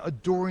woman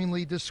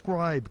adoringly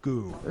describe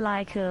Gu.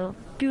 Like a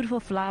beautiful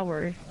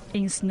flower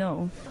in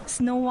snow,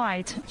 Snow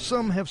White.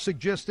 Some have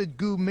suggested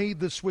Gu made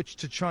the switch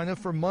to China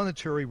for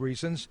monetary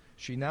reasons.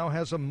 She now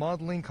has a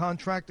modeling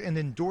contract and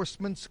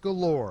endorsements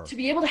galore. To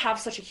be able to have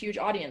such a huge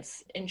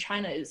audience in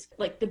China is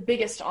like the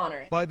biggest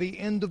honor. By the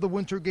end of the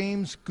Winter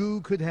Games,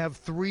 Gu could have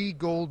 3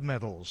 gold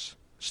medals.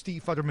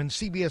 Steve Futterman,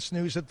 CBS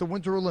News at the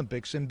Winter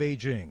Olympics in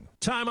Beijing.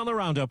 Time on the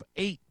roundup,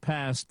 8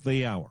 past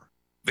the hour.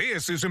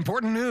 This is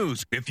important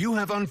news. If you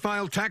have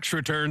unfiled tax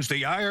returns,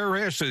 the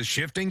IRS is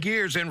shifting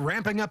gears and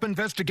ramping up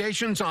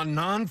investigations on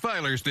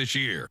non-filers this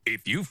year.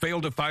 If you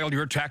failed to file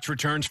your tax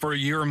returns for a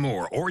year or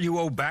more, or you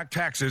owe back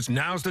taxes,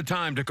 now's the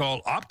time to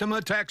call Optima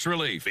Tax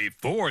Relief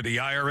before the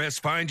IRS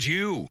finds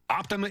you.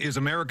 Optima is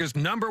America's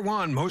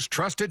 #1 most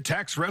trusted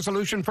tax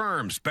resolution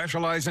firm,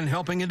 specialize in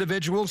helping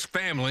individuals,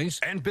 families,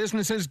 and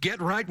businesses get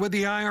right with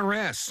the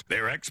IRS.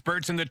 They're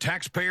experts in the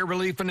Taxpayer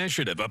Relief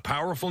Initiative, a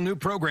powerful new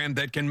program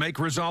that can make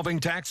resolving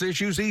tax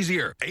issues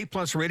easier. A+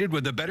 rated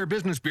with the Better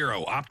Business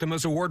Bureau,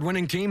 Optima's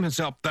award-winning team has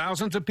helped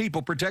thousands of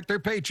people protect their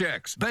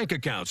paychecks, bank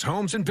accounts,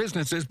 homes, and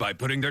businesses by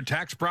putting their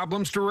tax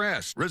problems to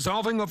rest,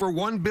 resolving over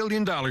 $1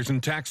 billion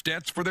in tax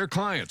debts for their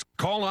clients.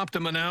 Call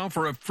Optima now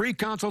for a free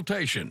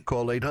consultation.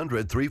 Call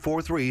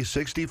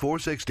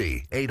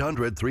 800-343-6460.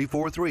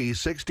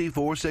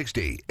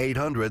 800-343-6460.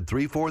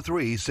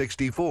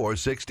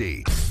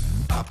 800-343-6460.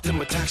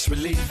 Optima Tax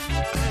Relief.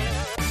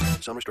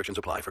 Some restrictions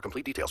apply. For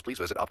complete details, please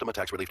visit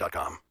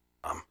OptimaTaxRelief.com.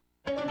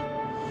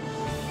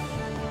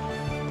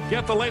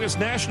 Get the latest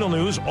national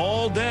news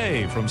all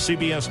day from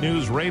CBS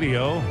News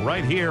Radio,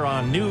 right here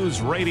on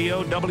News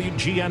Radio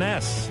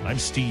WGNS. I'm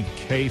Steve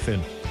Kathan.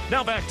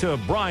 Now back to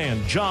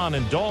Brian, John,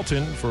 and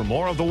Dalton for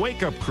more of the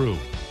Wake Up Crew.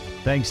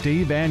 Thanks,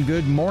 Steve, and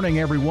good morning,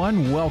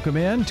 everyone. Welcome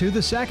in to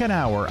the second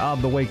hour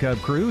of the Wake Up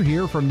Crew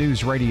here from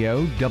News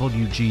Radio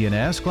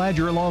WGNS. Glad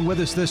you're along with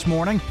us this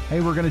morning.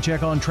 Hey, we're going to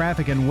check on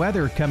traffic and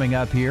weather coming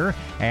up here,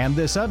 and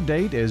this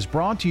update is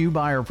brought to you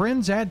by our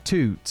friends at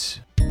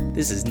Toots.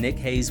 This is Nick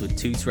Hayes with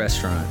Toots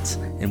Restaurants,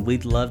 and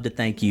we'd love to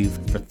thank you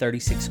for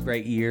 36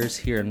 great years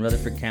here in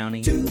Rutherford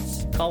County.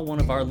 Toots. Call one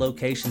of our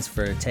locations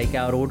for a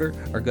takeout order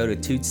or go to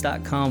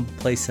Toots.com to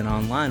place an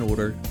online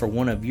order for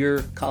one of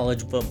your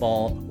college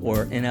football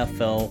or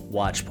NFL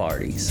watch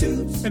parties.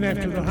 Toots. And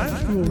after the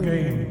high school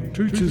game,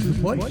 Toots is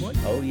the place.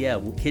 Oh yeah,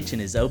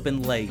 kitchen is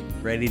open late,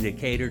 ready to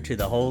cater to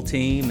the whole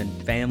team and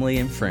family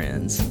and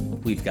friends.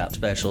 We've got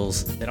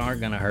specials that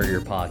aren't going to hurt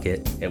your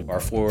pocket at our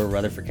 4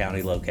 Rutherford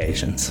County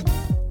locations.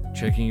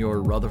 Checking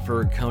your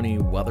Rutherford County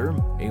weather.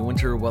 A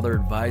winter weather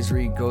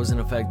advisory goes in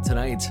effect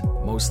tonight.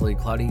 Mostly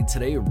cloudy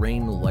today,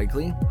 rain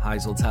likely.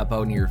 Highs will top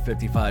out near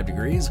 55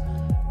 degrees.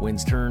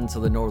 Winds turn to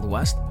the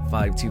northwest,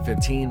 5 to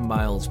 15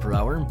 miles per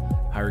hour.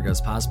 Higher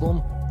gusts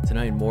possible.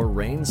 Tonight, more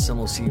rain. Some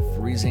will see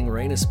freezing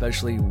rain,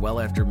 especially well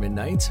after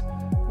midnight.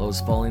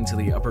 Lows falling to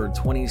the upper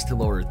 20s to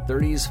lower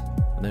 30s.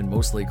 And then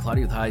mostly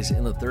cloudy with highs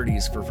in the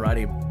 30s for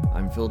Friday.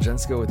 I'm Phil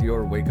Jensko with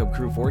your Wake Up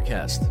Crew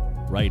forecast.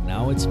 Right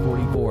now, it's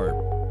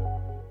 44.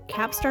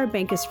 Capstar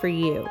Bank is for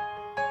you.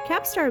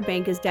 Capstar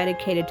Bank is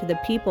dedicated to the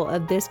people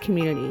of this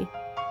community.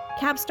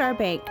 Capstar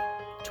Bank,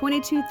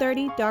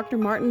 2230 Dr.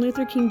 Martin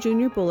Luther King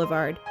Jr.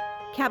 Boulevard.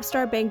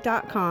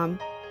 CapstarBank.com.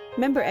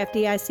 Member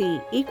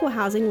FDIC, Equal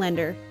Housing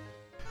Lender.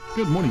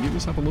 Good morning. Give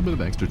yourself a little bit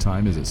of extra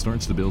time as it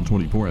starts to build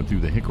 24 up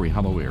through the Hickory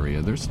Hollow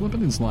area. There's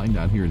slipping and sliding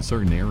down here in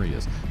certain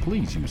areas.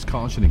 Please use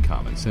caution and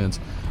common sense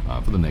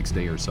for the next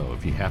day or so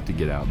if you have to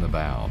get out and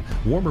about.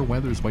 Warmer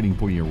weather is waiting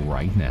for you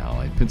right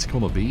now at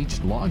Pensacola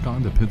Beach. Log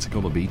on to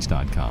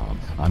PensacolaBeach.com.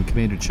 I'm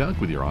Commander Chuck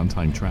with your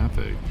on-time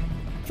traffic.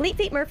 Fleet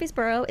Feet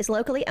Murfreesboro is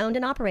locally owned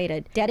and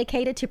operated,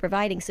 dedicated to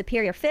providing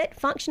superior fit,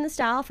 function, and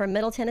style for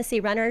Middle Tennessee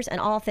runners and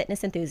all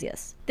fitness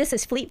enthusiasts. This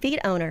is Fleet Feet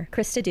owner,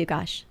 Krista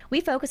Dugash. We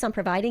focus on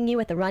providing you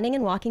with the running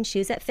and walking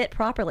shoes that fit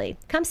properly.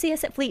 Come see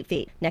us at Fleet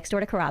Feet, next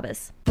door to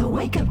Carrabba's. The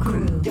Wake Up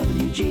Crew,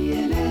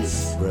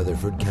 WGNS.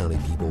 Rutherford County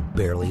people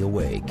barely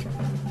awake.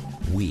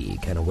 We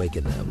can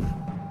awaken them.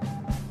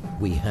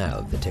 We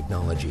have the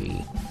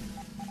technology.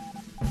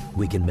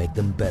 We can make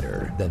them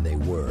better than they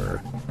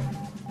were.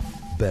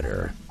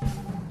 Better.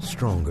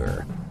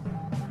 Stronger,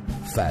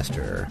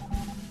 faster.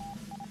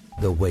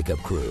 The Wake Up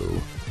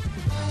Crew.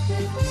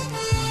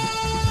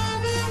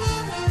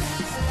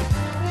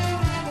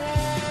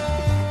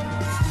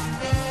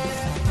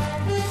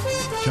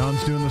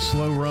 John's doing the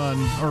slow run,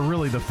 or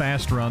really the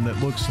fast run that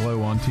looks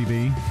slow on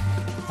TV.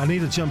 I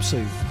need a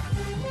jumpsuit.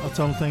 That's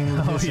the only thing.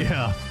 Oh,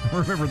 yeah.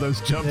 Remember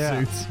those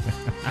jumpsuits?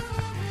 Yeah.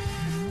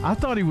 I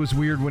thought he was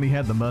weird when he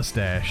had the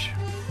mustache.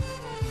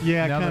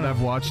 Yeah, now that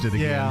I've watched it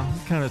again. Yeah,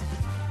 kind of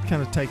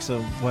takes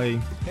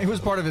away. It was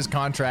part of his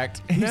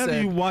contract. Now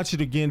that you watch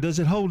it again, does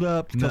it hold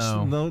up?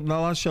 No. A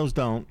lot of shows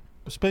don't,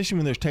 especially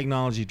when there's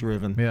technology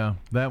driven. Yeah,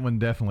 that one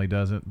definitely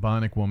doesn't.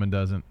 Bionic Woman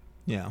doesn't.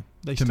 Yeah,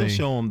 they still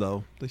show them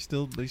though. They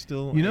still.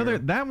 You know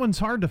that one's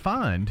hard to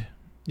find.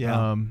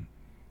 Yeah.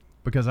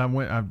 Because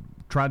I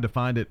tried to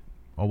find it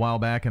a while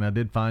back, and I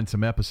did find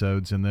some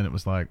episodes, and then it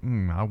was like,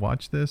 I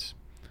watched this,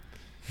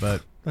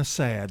 but that's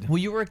sad. Well,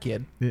 you were a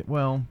kid.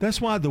 That's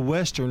why the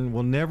Western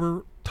will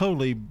never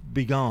totally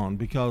be gone,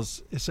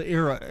 because it's an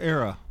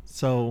era.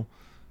 So,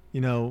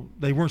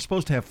 they weren't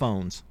supposed to have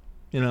phones.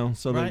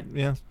 So right.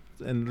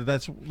 And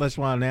that's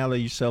why now they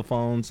use cell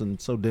phones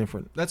and so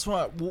different. That's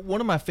why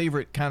one of my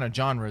favorite kind of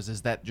genres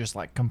is that just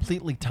like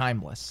completely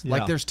timeless. Yeah.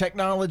 Like there's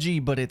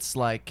technology, but it's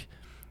like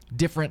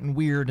different and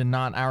weird and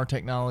not our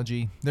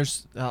technology.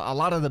 There's a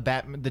lot of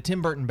the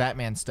Tim Burton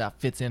Batman stuff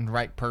fits in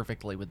right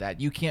perfectly with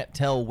that. You can't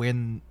tell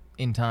when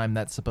in time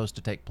that's supposed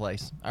to take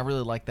place. I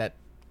really like that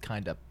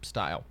kind of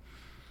style.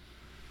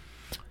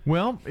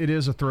 Well, it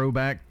is a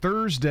Throwback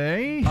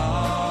Thursday.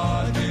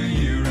 Do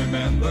you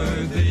remember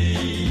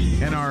thee?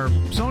 And our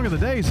song of the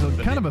day is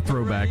kind of a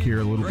throwback here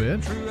a little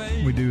bit.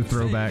 We do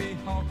throwback.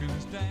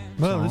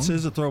 Well, this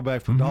is a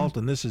throwback from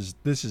Dalton. This is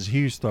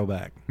Hugh's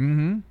throwback.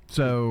 Mm-hmm.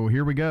 So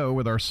here we go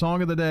with our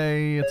song of the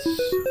day. It's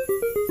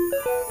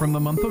from the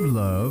month of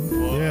love.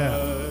 Yeah.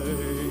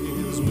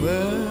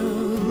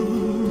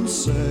 Men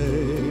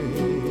say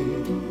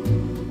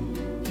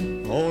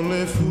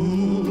only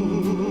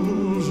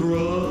fools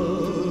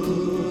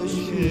rush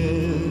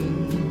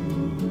in,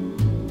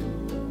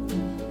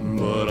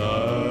 but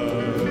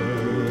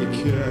I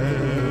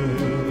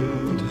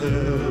can't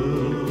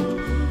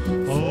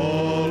help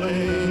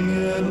falling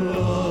in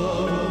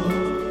love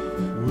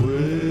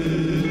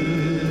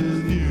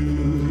with you.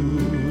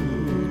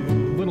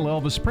 Little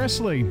Elvis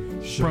Presley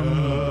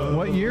from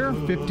what year?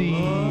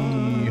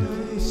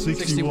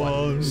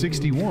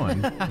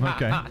 61.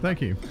 Okay,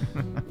 thank you.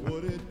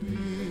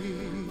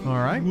 All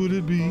right. Would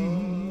it be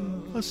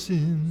a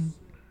sin?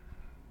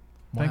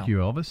 Thank you,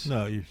 Elvis.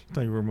 No,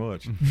 thank you very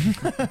much.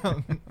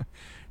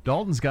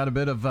 Dalton's got a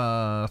bit of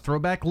a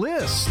throwback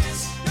list.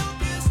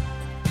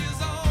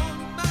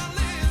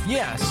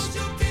 Yes.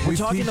 We've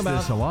talking about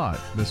this a lot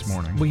this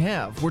morning. We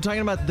have. We're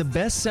talking about the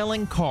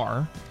best-selling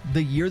car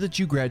the year that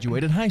you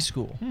graduated high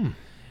school.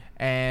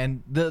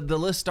 And the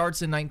list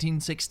starts in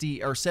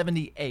 1960 or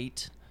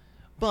 78.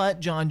 But,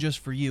 John, just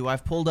for you,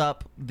 I've pulled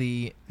up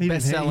the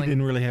best-selling. He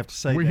didn't really have to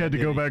say we that. had to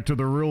go back to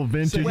the real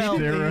vintage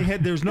era.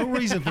 There's no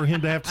reason for him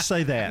to have to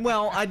say that.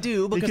 Well, I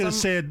do, because he could have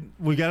said,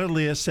 we got a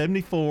list,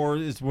 74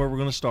 is where we're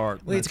going to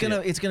start. Well, it's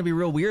gonna be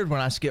real weird when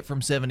I skip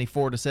from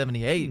 74 to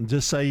 78.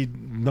 Just say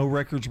no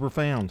records were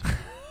found.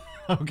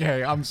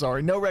 Okay, I'm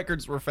sorry. No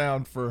records were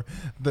found for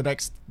the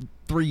next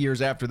 3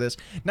 years after this.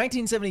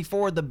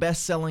 1974, the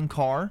best-selling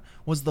car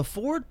was the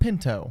Ford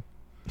Pinto.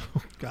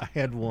 I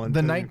had one.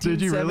 The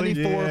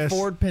 1974 Yes.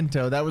 Ford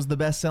Pinto. That was the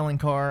best-selling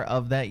car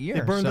of that year.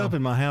 It burned up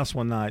in my house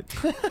one night.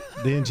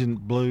 The engine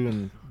blew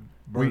and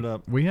burned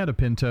up. We had a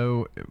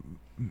Pinto.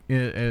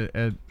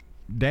 Dad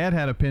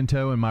had a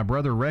Pinto, and my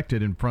brother wrecked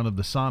it in front of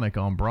the Sonic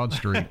on Broad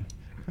Street.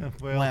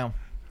 Well, wow.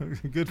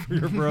 Good for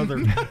your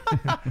brother.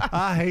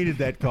 I hated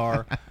that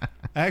car.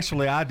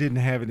 Actually, I didn't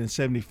have it in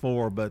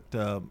 74, but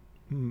I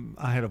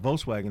had a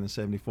Volkswagen in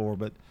 74,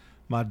 but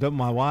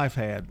my wife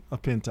had a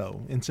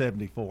Pinto in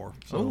 74.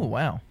 So, oh,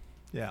 wow.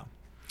 Yeah.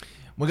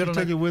 We took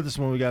it with us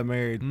when we got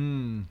married.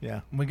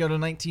 Yeah. We go to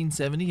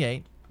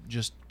 1978.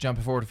 Just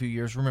jumping forward a few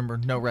years. Remember,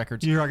 no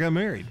records. Year I got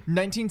married.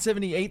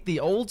 1978, the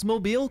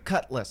Oldsmobile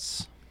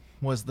Cutlass.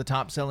 was the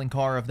top-selling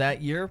car of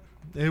that year.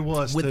 It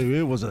was, too.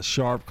 It was a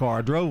sharp car.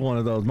 I drove one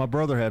of those. My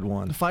brother had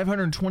one.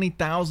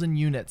 520,000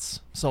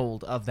 units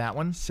sold of that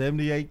one.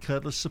 78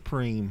 Cutlass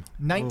Supreme.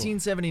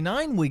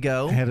 1979 we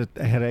go. Had an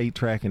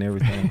 8-track and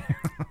everything.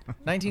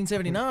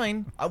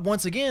 1979,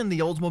 once again, the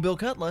Oldsmobile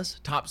Cutlass,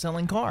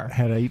 top-selling car.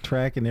 Had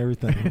 8-track and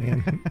everything,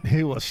 man.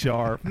 It was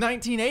sharp.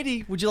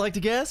 1980, would you like to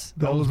guess?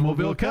 The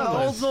Oldsmobile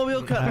Cutlass. The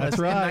Oldsmobile Cutlass. That's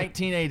right. In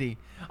 1980.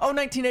 Oh,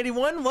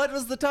 1981, what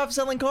was the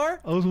top-selling car?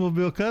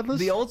 Oldsmobile Cutlass?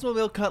 The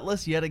Oldsmobile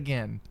Cutlass yet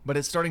again, but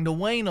it's starting to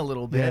wane a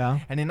little bit. Yeah.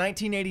 And in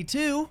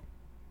 1982,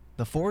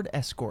 the Ford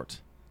Escort,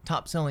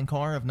 top-selling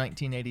car of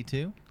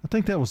 1982. I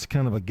think that was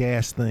kind of a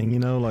gas thing,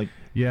 like.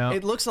 Yeah.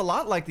 It looks a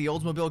lot like the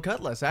Oldsmobile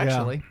Cutlass,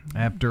 actually.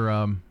 Yeah.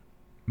 After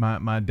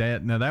my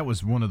dad, now that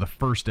was one of the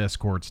first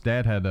Escorts.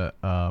 Dad had a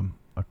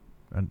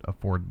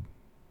Ford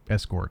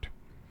Escort.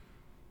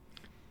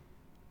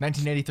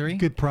 1983.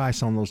 Good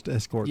price on those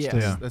Escorts, yes, too.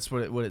 Yeah, that's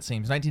what it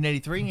seems.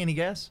 1983, any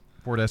guess?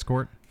 Ford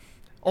Escort.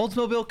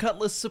 Oldsmobile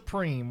Cutlass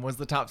Supreme was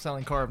the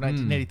top-selling car of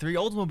 1983.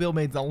 Oldsmobile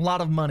made a lot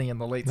of money in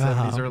the late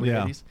 70s, early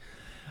 80s.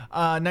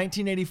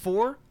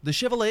 1984, the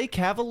Chevrolet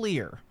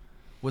Cavalier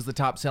was the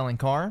top-selling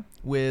car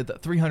with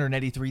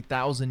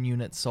 383,000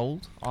 units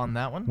sold on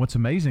that one. What's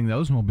amazing,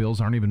 those mobiles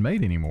aren't even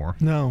made anymore.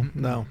 No.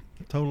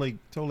 Totally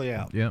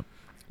out. Yep.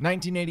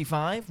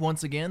 1985,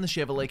 once again, the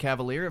Chevrolet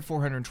Cavalier at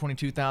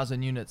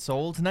 422,000 units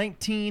sold.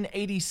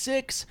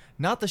 1986,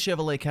 not the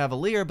Chevrolet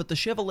Cavalier, but the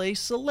Chevrolet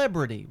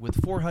Celebrity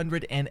with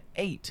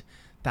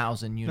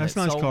 408,000 units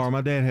sold. That's a nice car.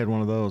 My dad had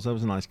one of those. That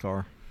was a nice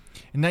car.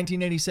 In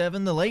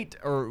 1987,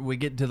 we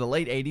get to the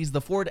late 80s,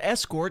 the Ford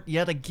Escort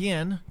yet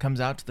again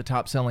comes out to the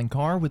top-selling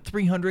car with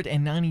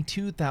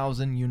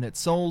 392,000 units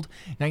sold.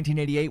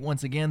 1988,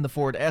 once again, the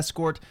Ford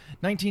Escort.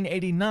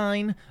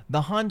 1989,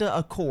 the Honda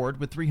Accord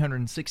with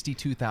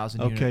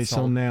 362,000 units sold. Okay,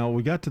 so now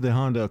we got to the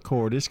Honda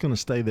Accord. It's going to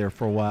stay there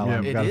for a while. Yeah,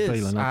 I've got a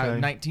feeling. Okay.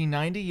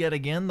 1990, yet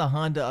again, the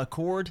Honda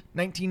Accord.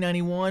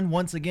 1991,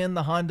 once again,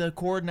 the Honda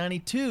Accord.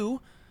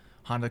 92,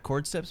 Honda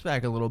Accord steps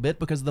back a little bit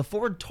because the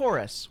Ford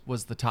Taurus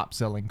was the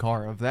top-selling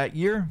car of that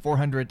year,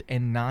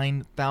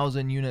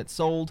 409,000 units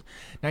sold.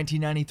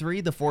 1993,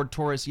 the Ford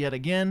Taurus yet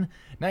again.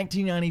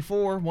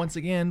 1994, once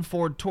again,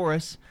 Ford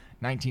Taurus.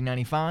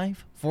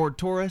 1995, Ford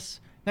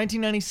Taurus.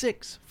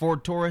 1996,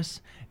 Ford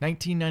Taurus.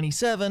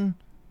 1997,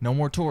 no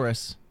more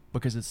Taurus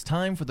because it's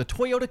time for the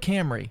Toyota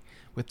Camry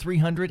with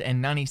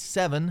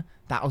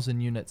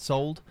 397,000 units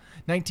sold.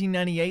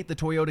 1998, the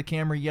Toyota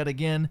Camry yet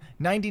again.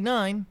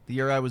 99, the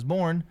year I was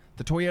born,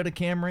 the Toyota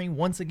Camry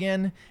once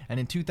again. And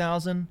in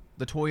 2000,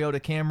 the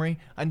Toyota Camry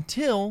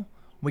until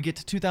we get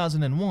to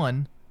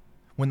 2001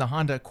 when the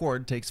Honda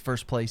Accord takes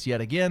first place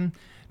yet again.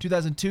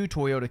 2002,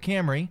 Toyota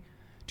Camry.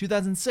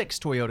 2006,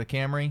 Toyota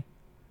Camry.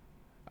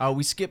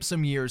 We skipped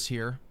some years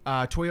here.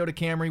 Toyota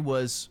Camry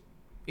was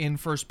in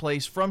first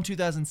place from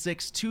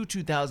 2006 to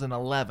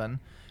 2011.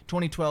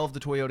 2012, the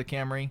Toyota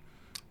Camry,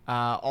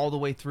 all the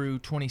way through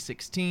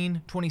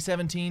 2016.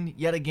 2017,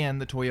 yet again,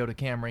 the Toyota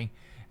Camry.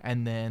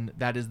 And then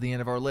that is the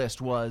end of our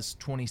list, was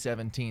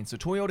 2017. So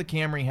Toyota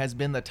Camry has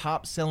been the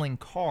top-selling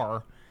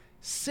car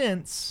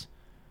since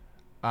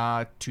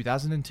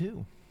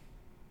 2002.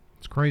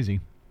 It's crazy.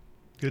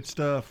 Good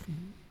stuff.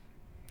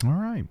 All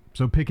right.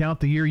 So pick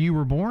out the year you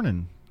were born,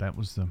 and that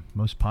was the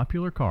most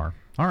popular car.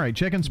 All right,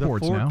 checking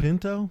sports now. The Ford now.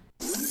 Pinto?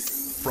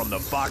 From the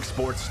Fox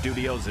Sports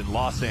Studios in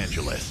Los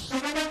Angeles,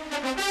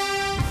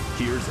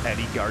 here's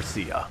Eddie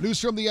Garcia.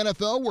 News from the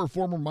NFL, where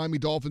former Miami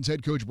Dolphins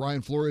head coach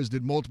Brian Flores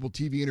did multiple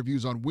TV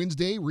interviews on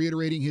Wednesday,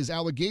 reiterating his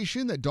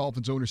allegation that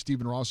Dolphins owner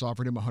Stephen Ross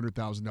offered him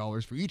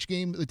 $100,000 for each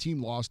game the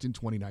team lost in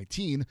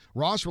 2019.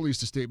 Ross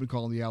released a statement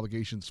calling the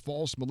allegations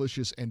false,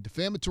 malicious, and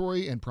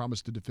defamatory, and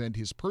promised to defend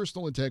his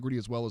personal integrity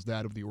as well as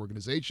that of the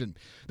organization.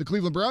 The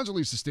Cleveland Browns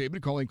released a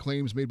statement calling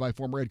claims made by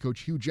former head coach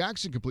Hugh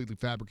Jackson completely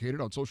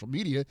fabricated on social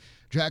media.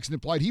 Jackson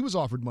implied he was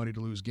offered money to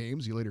lose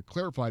games. He later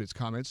clarified his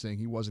comments, saying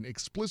he wasn't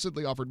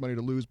explicitly offered money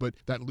to lose, but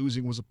that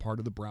losing was a part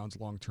of the Browns'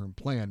 long-term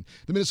plan.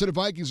 The Minnesota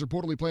Vikings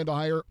reportedly plan to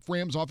hire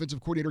Rams offensive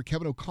coordinator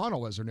Kevin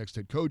O'Connell as their next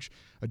head coach.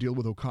 A deal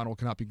with O'Connell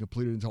cannot be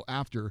completed until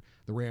after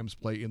the Rams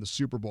play in the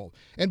Super Bowl.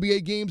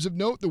 NBA games of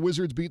note, the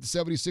Wizards beat the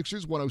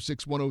 76ers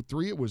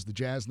 106-103. It was the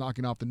Jazz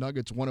knocking off the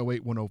Nuggets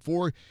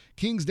 108-104.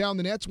 Kings down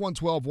the Nets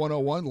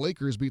 112-101.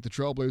 Lakers beat the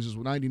Trailblazers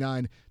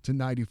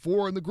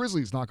 99-94. And the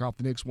Grizzlies knock off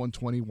the Knicks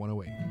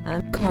 120-108.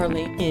 I'm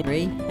Carly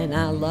Henry, and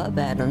I love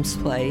Adams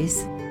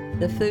Place.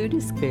 The food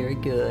is very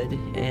good,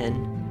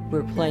 and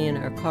we're playing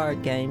our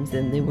card games,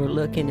 and then we're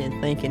looking and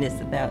thinking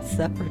it's about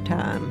supper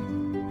time.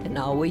 And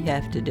all we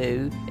have to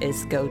do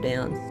is go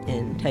down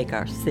and take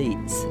our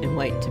seats and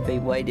wait to be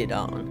waited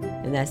on.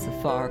 And that's a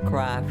far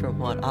cry from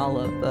what all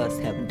of us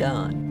have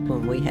done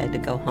when we had to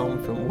go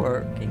home from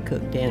work and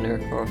cook dinner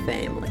for a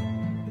family.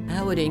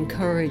 I would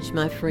encourage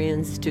my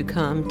friends to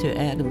come to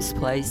Adams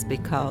Place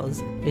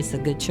because it's a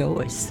good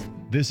choice.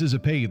 This is a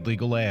paid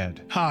legal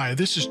ad. Hi,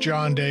 this is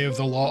John Day of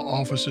the Law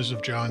Offices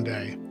of John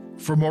Day.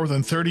 For more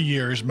than 30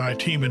 years, my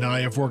team and I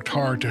have worked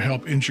hard to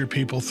help injured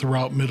people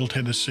throughout Middle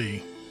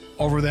Tennessee.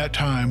 Over that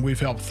time, we've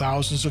helped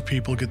thousands of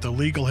people get the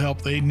legal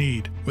help they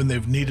need when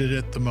they've needed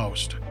it the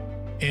most.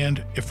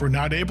 And if we're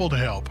not able to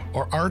help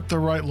or aren't the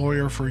right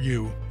lawyer for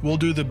you, we'll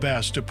do the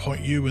best to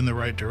point you in the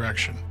right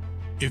direction.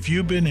 If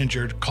you've been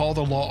injured, call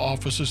the law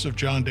offices of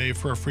John Day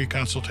for a free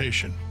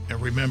consultation.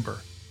 And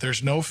remember,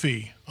 there's no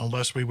fee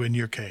unless we win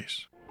your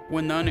case.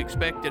 When the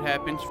unexpected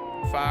happens,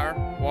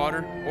 fire,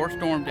 water, or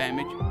storm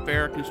damage,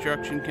 Farrah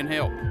Construction can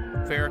help.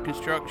 Farrah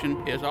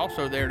Construction is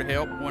also there to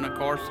help when a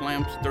car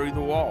slams through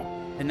the wall,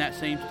 and that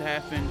seems to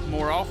happen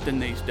more often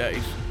these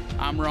days.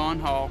 I'm Ron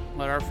Hall.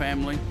 Let our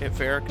family at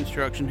Farrah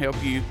Construction help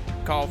you.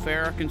 Call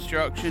Farrah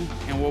Construction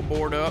and we'll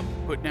board up,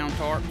 put down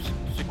tarps,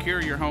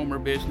 secure your home or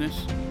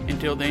business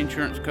until the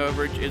insurance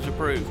coverage is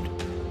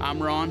approved.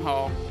 I'm Ron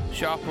Hall.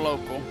 Shop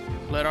local.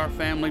 Let our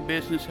family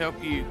business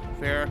help you.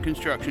 Farrah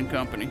Construction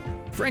Company.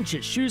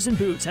 French's Shoes and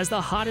Boots has the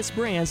hottest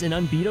brands and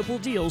unbeatable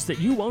deals that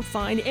you won't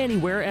find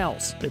anywhere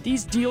else. But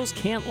these deals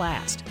can't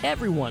last.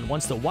 Everyone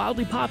wants the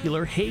wildly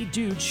popular Hey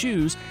Dude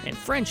shoes, and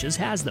French's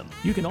has them.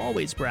 You can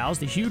always browse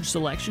the huge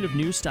selection of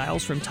new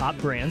styles from top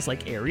brands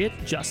like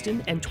Ariat,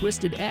 Justin, and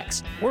Twisted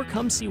X. Or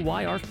come see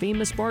why our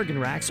famous bargain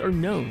racks are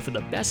known for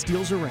the best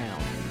deals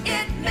around.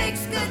 It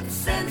makes good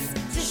sense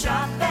to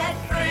shop at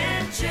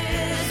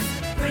French's.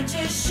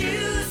 French's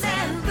Shoes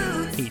and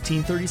Boots.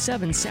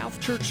 1837 South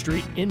Church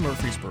Street in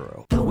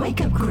Murfreesboro. The Wake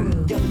Up Crew,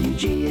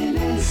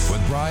 WGNS.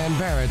 With Brian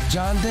Barrett,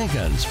 John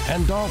Dinkins,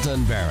 and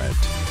Dalton Barrett.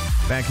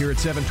 Back here at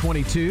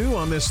 7:22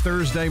 on this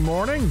Thursday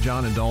morning.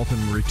 John and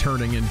Dalton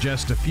returning in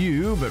just a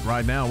few, but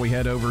right now we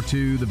head over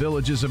to the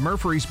Villages of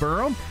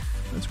Murfreesboro.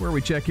 That's where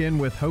we check in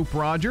with Hope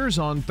Rogers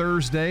on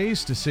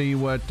Thursdays to see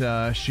what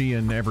she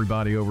and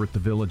everybody over at the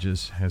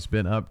Villages has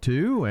been up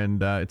to,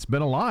 and it's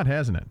been a lot,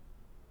 hasn't it?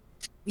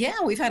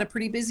 Yeah, we've had a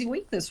pretty busy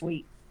week this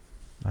week.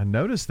 I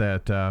noticed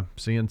that,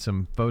 seeing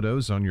some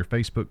photos on your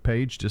Facebook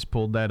page, just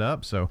pulled that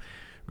up. So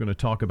we're going to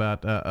talk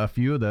about a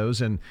few of those.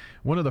 And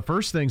one of the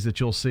first things that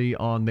you'll see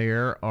on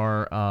there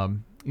are,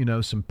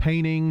 some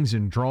paintings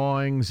and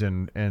drawings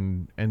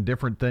and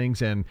different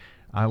things. And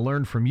I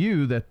learned from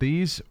you that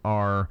these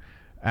are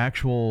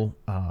actual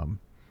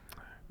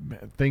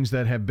things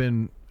that have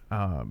been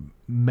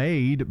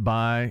made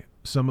by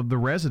some of the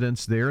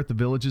residents there at the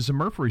Villages of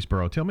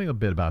Murfreesboro. Tell me a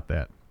bit about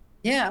that.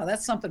 Yeah,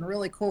 that's something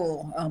really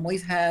cool.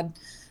 We've had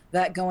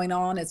that going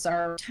on. It's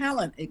our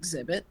talent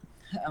exhibit.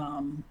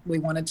 We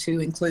wanted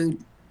to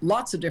include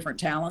lots of different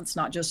talents,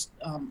 not just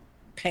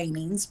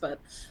paintings,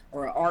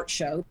 or an art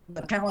show,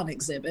 but a talent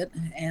exhibit.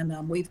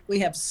 And we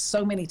have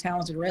so many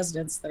talented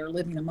residents that are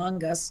living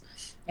among us.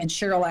 And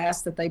Cheryl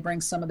asked that they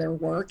bring some of their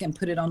work and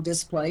put it on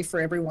display for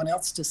everyone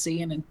else to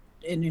see and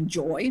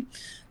enjoy.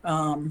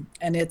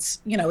 And it's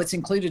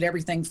included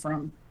everything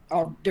from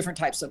all different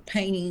types of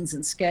paintings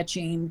and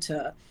sketching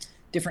to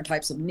different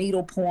types of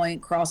needlepoint,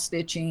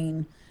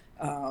 cross-stitching,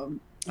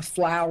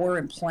 flower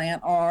and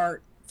plant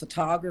art,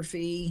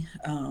 photography.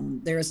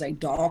 There's a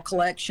doll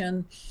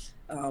collection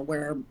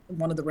where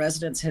one of the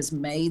residents has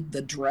made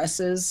the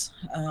dresses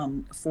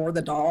for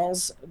the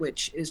dolls,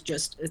 which is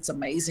it's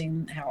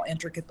amazing how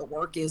intricate the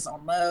work is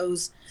on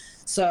those.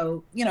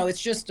 So,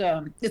 it's just,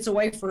 it's a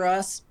way for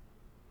us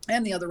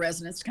and the other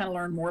residents to kind of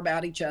learn more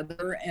about each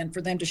other and for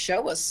them to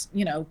show us,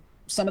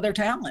 some of their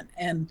talent.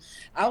 And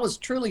I was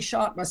truly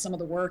shocked by some of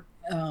the work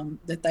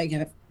that they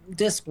have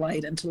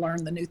displayed and to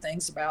learn the new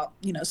things about,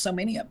 so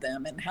many of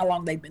them and how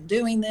long they've been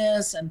doing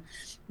this. And,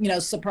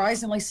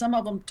 surprisingly, some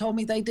of them told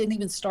me they didn't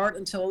even start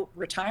until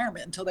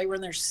retirement, until they were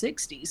in their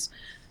 60s.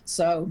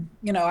 So,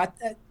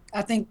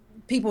 I think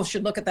people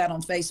should look at that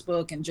on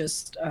Facebook and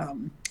just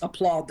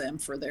applaud them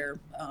for their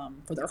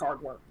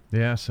hard work.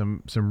 Yeah,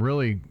 some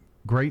really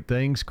great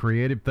things,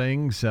 creative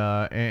things,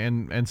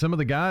 and some of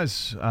the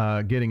guys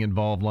getting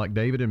involved, like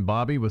David and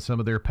Bobby, with some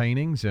of their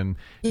paintings, and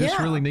just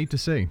really neat to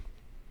see.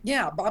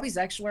 Yeah, Bobby's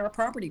actually our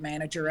property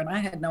manager, and I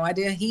had no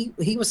idea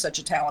he was such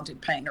a talented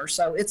painter.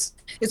 So it's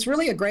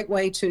really a great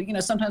way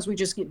to, sometimes we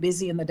just get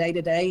busy in the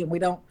day-to-day and we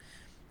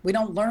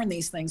don't learn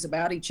these things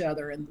about each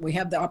other, and we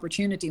have the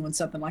opportunity when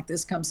something like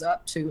this comes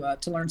up to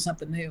learn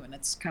something new, and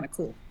it's kind of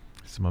cool.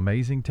 Some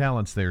amazing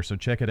talents there. So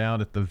check it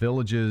out at the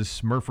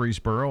Villages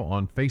Murfreesboro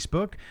on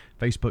Facebook,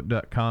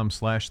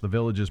 facebook.com/the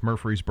Villages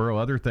Murfreesboro.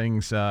 Other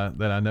things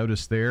that I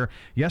noticed there.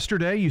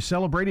 Yesterday, you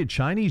celebrated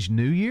Chinese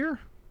New Year?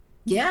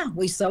 Yeah,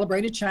 we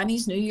celebrated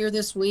Chinese New Year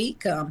this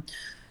week.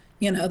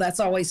 That's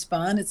always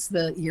fun. It's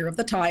the year of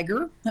the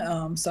tiger.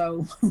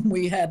 So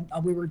we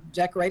were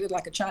decorated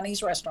like a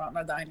Chinese restaurant in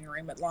our dining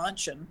room at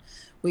lunch, and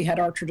we had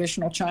our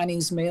traditional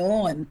Chinese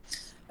meal. And,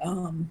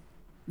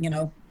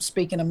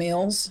 speaking of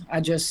meals,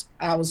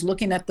 I was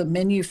looking at the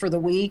menu for the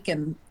week,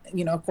 and,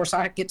 of course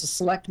I get to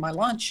select my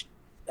lunch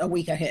a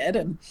week ahead.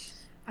 And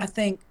I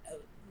think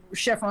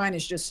Chef Ryan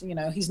is just,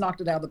 he's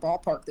knocked it out of the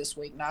ballpark this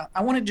week. Now,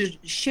 I wanted to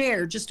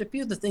share just a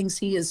few of the things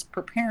he is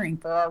preparing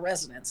for our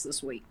residents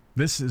this week.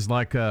 This is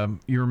like,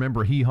 you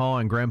remember Hee Haw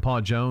and Grandpa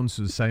Jones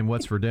was saying,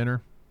 "What's for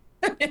dinner?"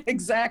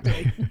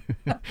 Exactly.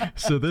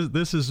 So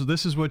this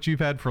is what you've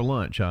had for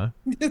lunch, huh?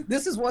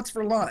 This is what's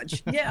for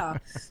lunch. Yeah.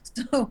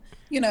 So,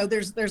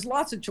 there's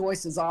lots of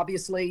choices,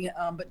 obviously,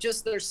 but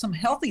just there's some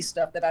healthy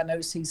stuff that I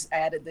noticed he's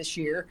added this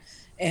year.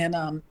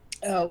 And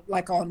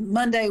like on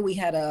Monday, we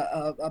had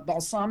a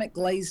balsamic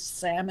glazed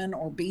salmon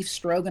or beef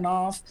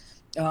stroganoff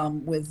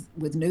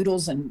with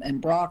noodles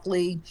and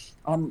broccoli.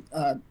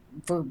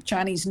 For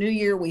Chinese New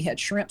Year, we had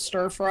shrimp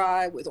stir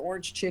fry with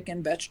orange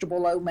chicken,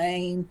 vegetable lo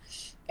mein.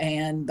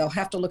 And they'll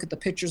have to look at the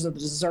pictures of the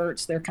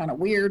desserts. They're kind of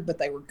weird, but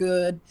they were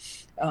good.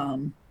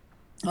 I'll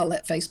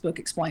let Facebook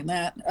explain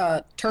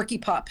that. Turkey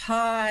pot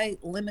pie,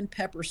 lemon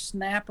pepper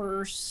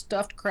snapper,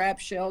 stuffed crab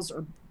shells,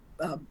 or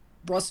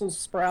Brussels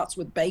sprouts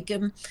with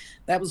bacon.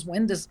 That was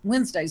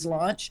Wednesday's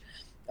lunch.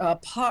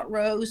 Pot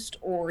roast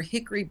or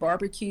hickory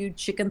barbecued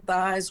chicken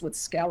thighs with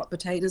scalloped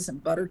potatoes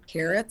and buttered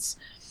carrots.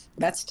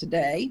 That's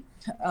today.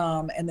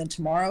 And then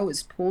tomorrow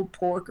is pulled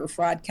pork or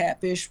fried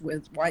catfish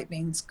with white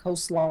beans,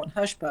 coleslaw, and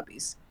hush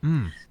puppies.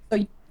 So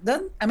it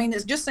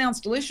just sounds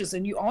delicious.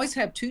 And you always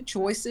have two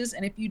choices.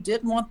 And if you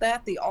didn't want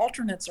that, the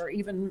alternates are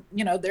even,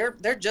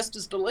 they're just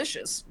as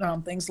delicious.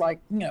 Things like,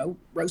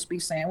 roast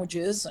beef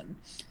sandwiches and,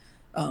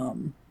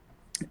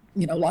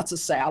 lots of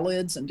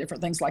salads and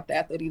different things like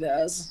that he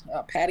does.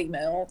 Patty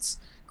melts,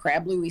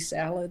 crab louie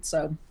salad.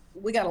 So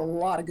we got a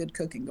lot of good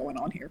cooking going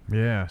on here.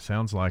 Yeah,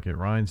 sounds like it.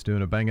 Ryan's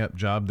doing a bang-up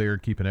job there,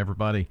 keeping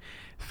everybody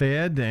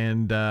fed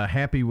and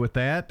happy with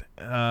that.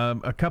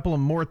 A couple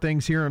of more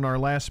things here in our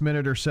last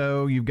minute or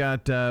so. You've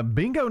got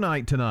bingo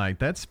night tonight.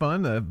 That's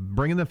fun,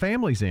 bringing the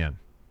families in.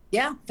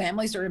 Yeah,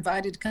 families are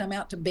invited to come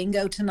out to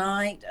bingo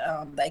tonight.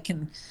 They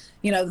can,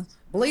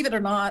 believe it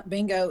or not,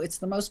 bingo, it's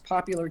the most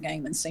popular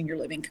game in senior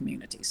living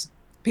communities.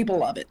 People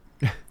love it.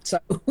 So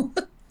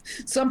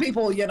some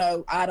people,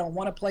 I don't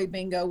want to play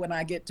bingo when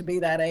I get to be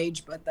that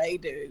age, but they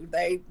do.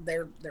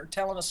 They're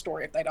telling a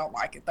story if they don't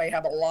like it. They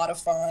have a lot of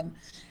fun,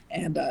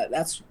 and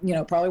that's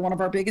probably one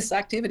of our biggest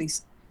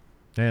activities.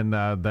 And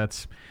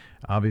that's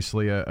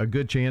obviously a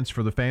good chance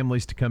for the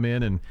families to come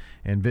in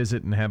and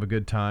visit and have a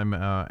good time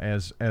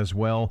as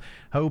well.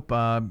 Hope,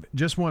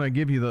 just want to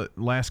give you the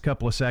last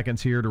couple of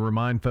seconds here to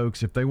remind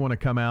folks, if they want to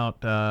come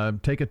out,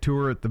 take a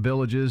tour at the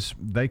Villages,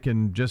 they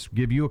can just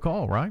give you a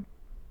call, right?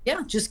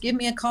 Yeah, just give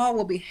me a call.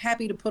 We'll be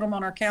happy to put them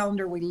on our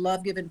calendar. We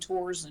love giving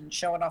tours and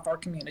showing off our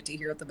community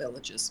here at the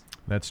Villages.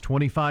 That's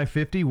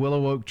 2550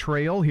 Willow Oak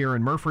Trail here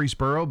in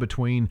Murfreesboro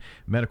between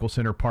Medical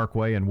Center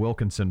Parkway and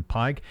Wilkinson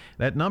Pike.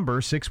 That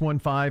number,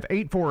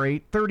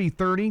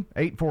 615-848-3030,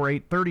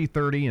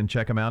 848-3030, and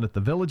check them out at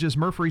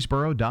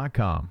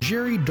thevillagesmurfreesboro.com.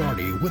 Jerry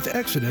Darty with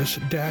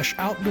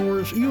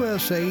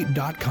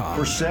Exodus-OutdoorsUSA.com.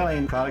 We're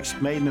selling products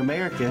made in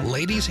America.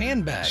 Ladies'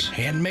 handbags,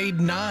 handmade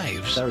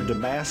knives. They're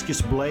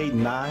Damascus blade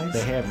knives.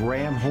 They have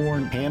ram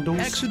horn handles.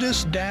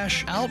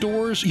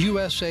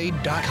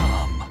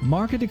 Exodus-OutdoorsUSA.com.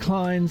 Market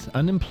declines,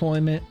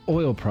 unemployment,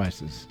 oil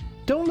prices.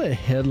 Don't let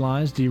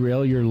headlines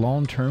derail your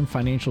long-term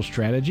financial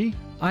strategy.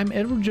 I'm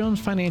Edward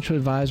Jones financial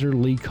advisor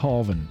Lee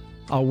Colvin.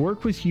 I'll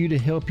work with you to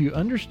help you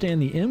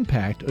understand the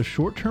impact of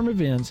short-term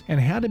events and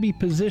how to be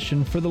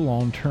positioned for the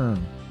long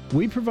term.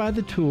 We provide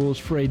the tools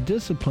for a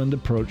disciplined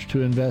approach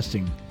to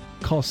investing.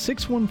 Call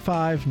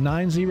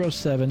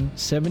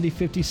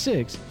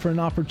 615-907-7056 for an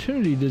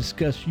opportunity to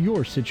discuss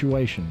your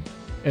situation.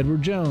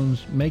 Edward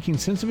Jones, Making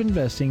Sense of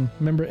Investing,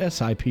 member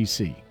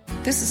SIPC.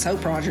 This is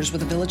Hope Rogers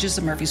with the Villages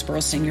of Murfreesboro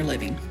Senior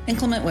Living.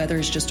 Inclement weather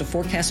is just a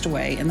forecast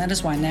away, and that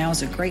is why now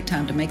is a great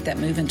time to make that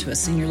move into a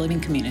senior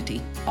living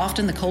community.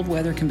 Often the cold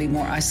weather can be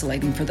more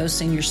isolating for those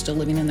seniors still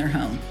living in their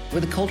home.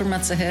 With the colder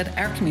months ahead,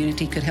 our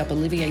community could help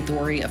alleviate the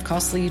worry of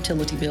costly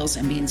utility bills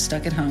and being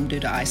stuck at home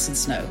due to ice and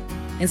snow.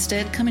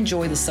 Instead, come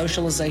enjoy the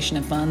socialization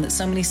and fun that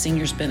so many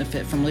seniors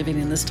benefit from living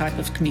in this type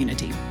of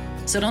community.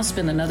 So don't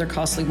spend another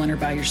costly winter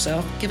by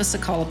yourself. Give us a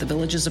call at the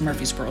Villages of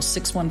Murfreesboro,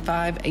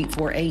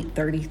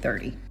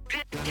 615-848-3030.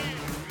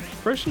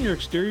 Freshen your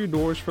exterior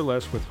doors for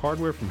less with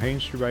hardware from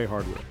Haynes True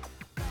Hardware.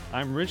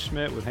 I'm Rich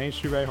Smith with Haynes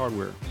True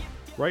Hardware.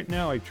 Right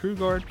now, a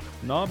TrueGuard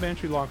knob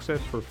entry lock set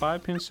for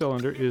 5-pin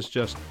cylinder is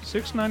just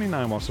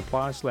 $6.99 while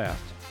supplies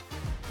last.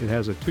 It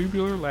has a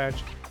tubular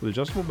latch with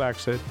adjustable back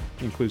set,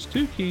 includes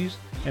 2 keys,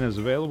 and is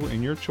available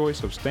in your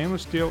choice of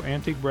stainless steel,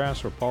 antique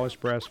brass, or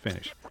polished brass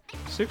finish.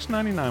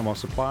 $6.99 while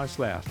supplies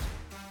last.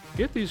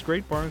 Get these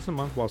great bargains a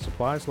month while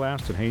supplies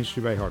last at Haynes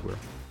True Hardware,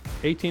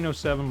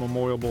 1807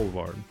 Memorial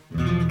Boulevard.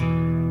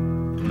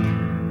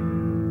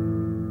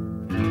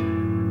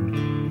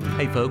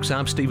 Hey folks,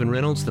 I'm Stephen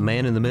Reynolds, the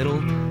man in the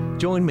middle.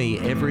 Join me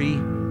every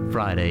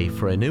Friday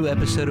for a new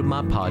episode of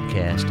my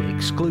podcast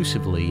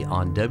exclusively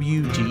on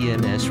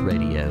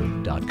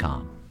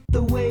WGNSradio.com.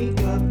 The Wake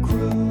Up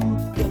Crew,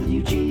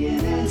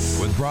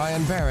 WGNS. With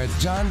Brian Barrett,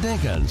 John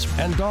Dinkins,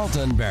 and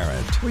Dalton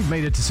Barrett. We've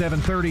made it to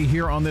 7:30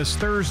 here on this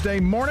Thursday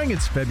morning.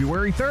 It's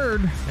February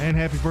 3rd. And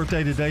happy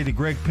birthday today to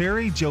Greg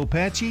Perry, Joe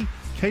Patchy,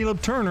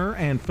 Caleb Turner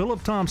and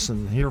Philip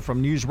Thompson here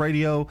from News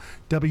Radio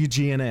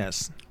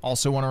WGNS.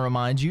 Also want to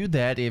remind you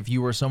that if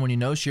you or someone you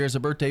know shares a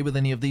birthday with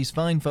any of these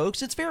fine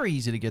folks, it's very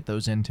easy to get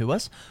those into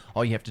us.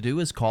 All you have to do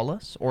is call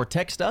us or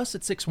text us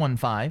at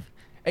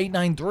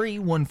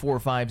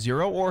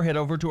 615-893-1450 or head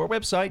over to our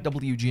website,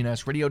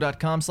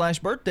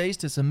 wgnsradio.com/birthdays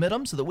to submit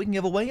them so that we can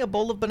give away a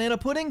bowl of banana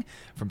pudding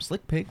from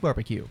Slick Pig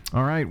Barbecue.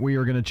 All right, we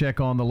are going to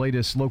check on the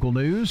latest local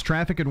news,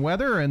 traffic, and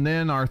weather, and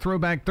then our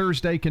Throwback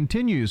Thursday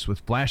continues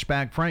with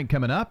Flashback Frank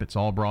coming up. It's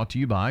all brought to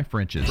you by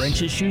French's.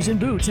 French's Shoes and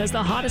Boots has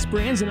the hottest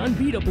brands and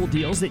unbeatable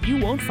deals that you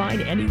won't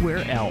find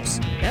anywhere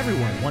else.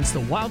 Everyone wants the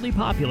wildly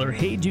popular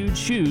Hey Dude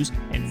shoes,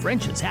 and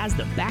French's has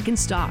them back in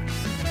stock.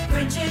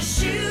 French's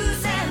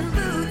Shoes and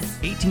Boots.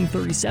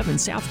 1837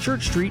 South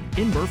Church Street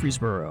in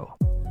Murfreesboro.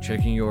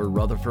 Checking your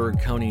Rutherford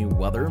County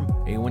weather.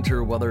 A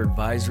winter weather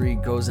advisory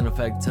goes in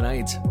effect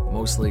tonight.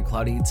 Mostly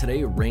cloudy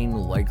today, rain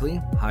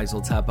likely. Highs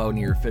will top out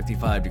near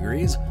 55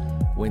 degrees.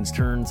 Winds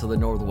turn to the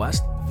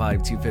northwest,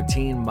 5 to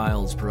 15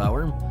 miles per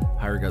hour.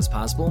 Higher gusts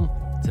possible.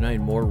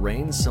 Tonight, more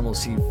rain. Some will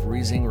see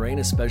freezing rain,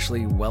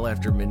 especially well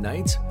after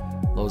midnight.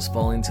 Lows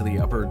falling to the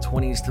upper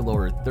 20s to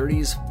lower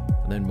 30s.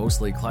 And then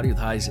mostly cloudy with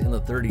highs in the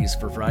 30s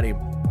for Friday.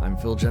 I'm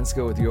Phil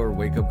Jensko with your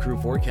Wake Up Crew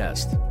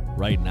forecast.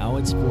 Right now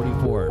it's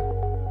 44.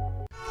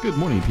 Good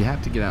morning. If you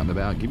have to get out and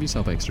about, give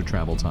yourself extra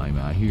travel time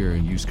out here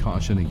and use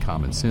caution and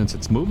common sense.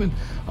 It's moving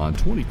on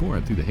 24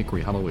 and through the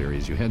Hickory Hollow area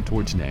as you head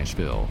towards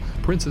Nashville.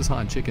 Princess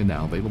Hot Chicken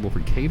now available for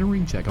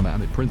catering. Check them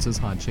out at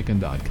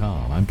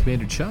princesshotchicken.com. I'm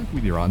Commander Chuck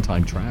with your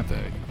on-time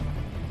traffic.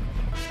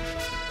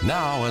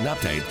 Now an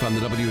update from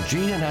the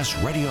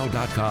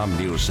WGNSradio.com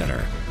News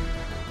Center.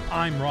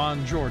 I'm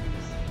Ron Jordan.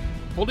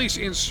 Police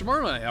in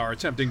Smyrna are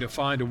attempting to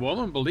find a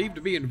woman believed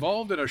to be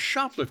involved in a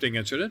shoplifting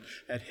incident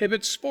at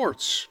Hibbett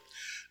Sports.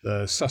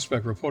 The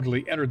suspect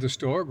reportedly entered the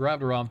store,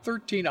 grabbed around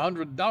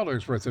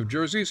 $1,300 worth of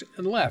jerseys,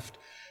 and left.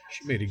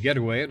 She made a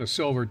getaway in a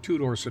silver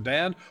two-door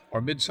sedan or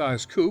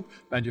mid-sized coupe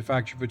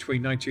manufactured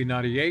between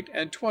 1998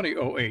 and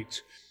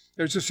 2008.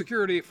 There's a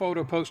security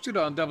photo posted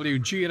on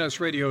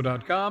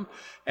WGNSradio.com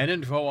and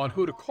info on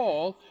who to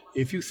call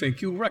if you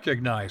think you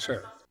recognize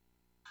her.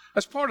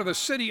 As part of the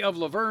City of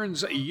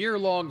Laverne's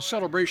year-long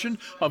celebration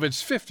of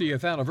its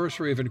 50th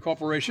anniversary of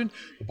incorporation,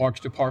 the Parks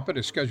Department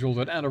has scheduled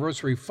an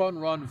anniversary Fun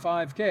Run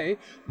 5K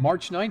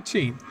March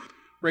 19th.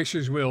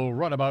 Racers will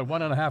run about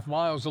 1.5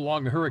 miles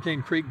along the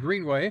Hurricane Creek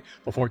Greenway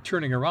before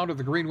turning around to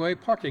the Greenway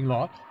parking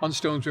lot on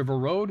Stones River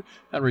Road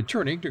and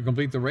returning to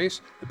complete the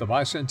race at the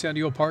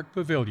Bicentennial Park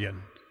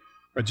Pavilion.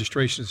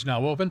 Registration is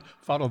now open.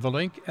 Follow the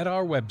link at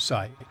our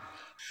website.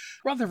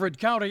 Rutherford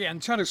County and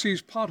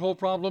Tennessee's pothole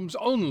problems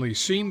only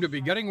seem to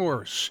be getting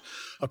worse.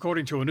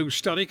 According to a new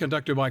study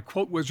conducted by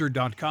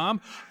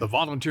QuoteWizard.com, the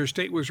volunteer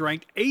state was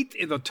ranked 8th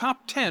in the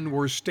top 10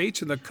 worst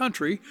states in the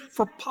country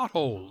for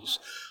potholes.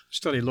 The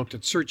study looked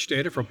at search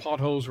data for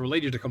potholes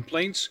related to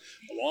complaints,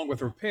 along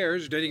with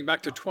repairs dating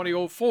back to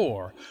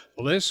 2004.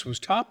 The list was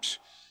topped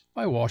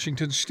by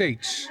Washington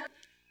State.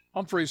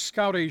 Humphreys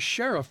County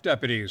Sheriff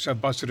deputies have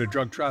busted a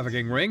drug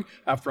trafficking ring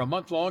after a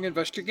month-long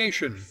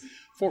investigation.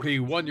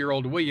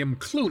 41-year-old William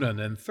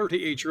Clunan and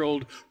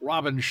 38-year-old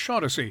Robin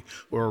Shaughnessy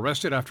were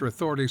arrested after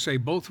authorities say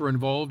both were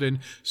involved in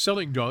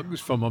selling drugs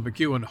from a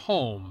McEwen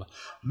home.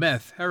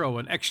 Meth,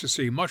 heroin,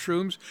 ecstasy,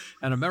 mushrooms,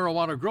 and a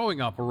marijuana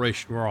growing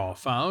operation were all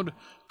found.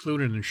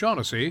 Clunan and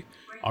Shaughnessy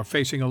are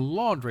facing a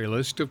laundry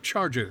list of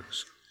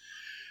charges.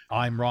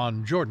 I'm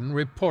Ron Jordan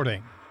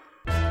reporting.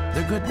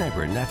 The Good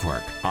Neighbor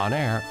Network, on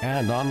air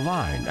and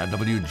online at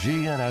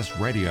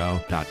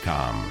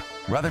WGNSradio.com.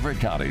 Rutherford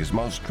County's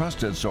most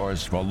trusted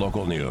source for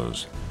local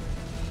news.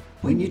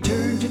 When you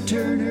turn to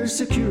Turner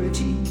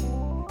Security,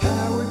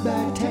 powered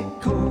by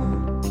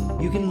TechCore,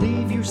 you can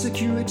leave your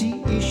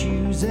security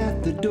issues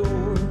at the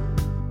door.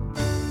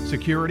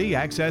 Security,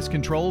 access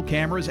control,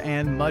 cameras,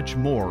 and much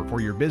more for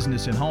your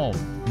business and home.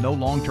 No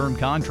long-term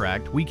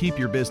contract. We keep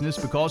your business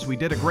because we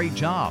did a great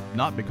job,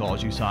 not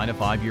because you signed a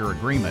 5-year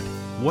agreement.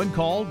 One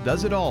call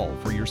does it all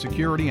for your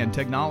security and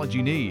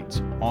technology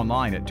needs.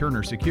 Online at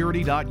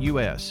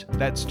turnersecurity.us.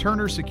 That's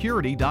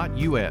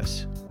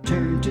turnersecurity.us.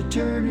 Turn to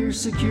Turner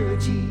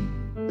Security.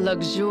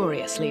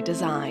 Luxuriously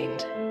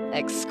designed,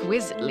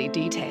 exquisitely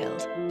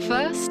detailed,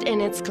 first in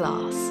its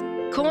class,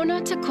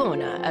 corner to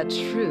corner, a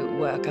true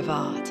work of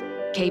art.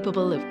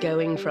 Capable of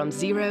going from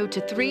 $0 to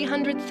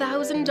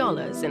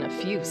 $300,000 in a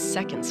few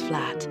seconds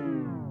flat.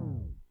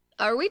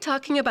 Are we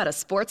talking about a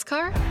sports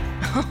car?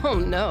 Oh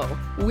no,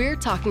 we're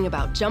talking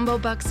about Jumbo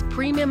Bucks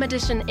Premium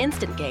Edition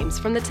instant games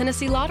from the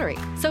Tennessee Lottery.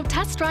 So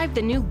test drive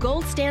the new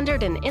gold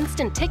standard and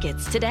instant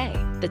tickets today.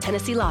 The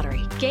Tennessee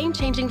Lottery,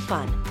 game-changing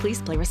fun.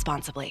 Please play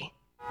responsibly.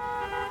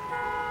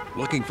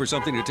 Looking for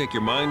something to take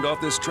your mind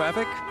off this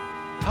traffic?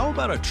 How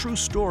about a true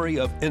story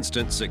of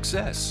instant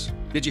success?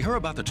 Did you hear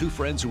about the two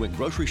friends who went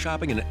grocery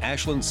shopping in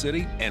Ashland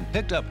City and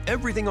picked up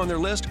everything on their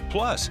list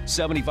plus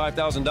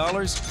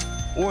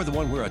 $75,000? Or the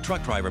one where a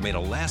truck driver made a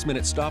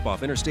last-minute stop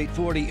off Interstate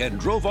 40 and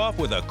drove off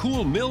with a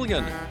cool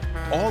 $1,000,000.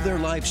 All their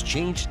lives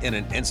changed in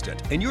an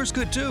instant, and yours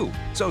could too.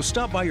 So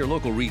stop by your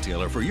local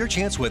retailer for your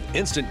chance with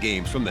instant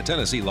games from the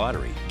Tennessee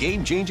Lottery.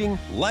 Game-changing,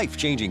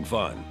 life-changing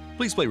fun.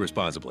 Please play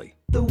responsibly.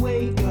 The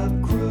Wake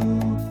Up Crew,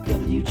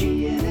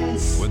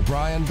 WGNS. With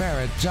Brian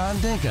Barrett, John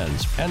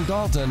Dinkins, and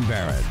Dalton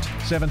Barrett.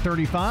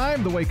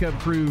 7:35, the Wake Up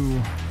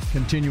Crew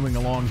continuing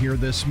along here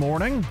this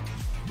morning.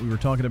 We were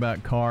talking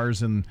about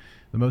cars and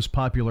the most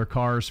popular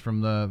cars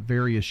from the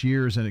various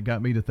years, and it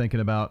got me to thinking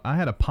about, I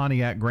had a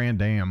Pontiac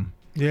Grand Am.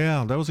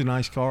 Yeah, that was a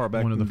nice car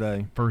back in the day. One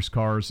of the first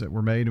cars that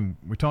were made, and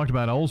we talked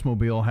about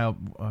Oldsmobile, how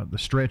the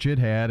stretch it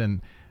had,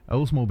 and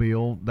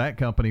Oldsmobile, that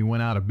company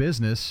went out of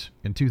business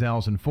in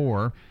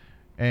 2004,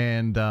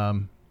 and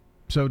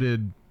so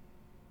did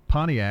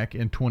Pontiac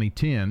in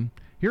 2010.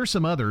 Here's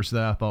some others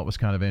that I thought was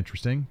kind of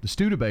interesting. The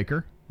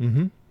Studebaker.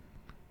 Mm-hmm.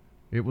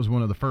 It was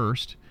one of the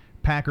first.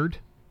 Packard.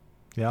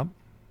 Yeah.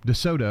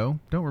 DeSoto.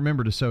 Don't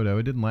remember DeSoto.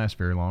 It didn't last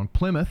very long.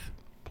 Plymouth,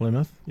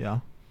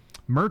 yeah.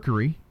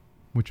 Mercury,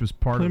 which was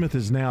part Plymouth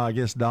of... is now, I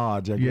guess,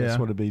 Dodge. I guess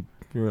would it be,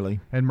 really.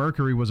 And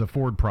Mercury was a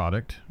Ford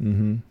product.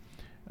 Mm-hmm.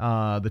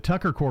 The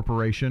Tucker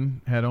Corporation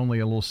had only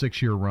a little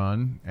 6-year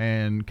run,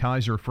 and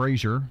Kaiser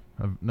Frazer,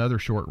 another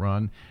short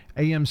run.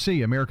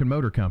 AMC, American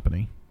Motor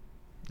Company.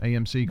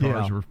 AMC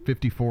cars were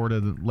 54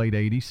 to the late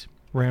 80s.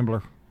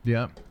 Rambler.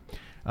 Yeah.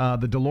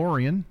 The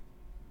DeLorean,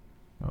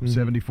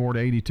 74 to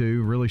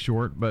 82, really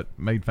short, but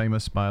made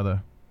famous by the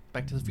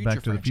Back to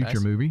the Future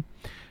movie.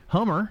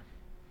 Hummer,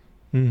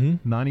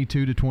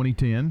 92 to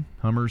 2010.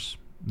 Hummer's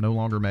no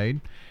longer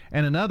made.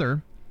 And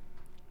another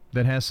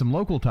that has some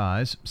local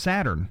ties,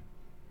 Saturn.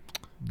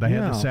 They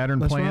have the Saturn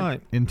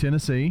plant in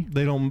Tennessee.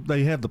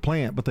 They have the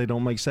plant, but they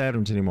don't make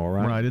Saturns anymore,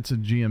 right? Right. It's a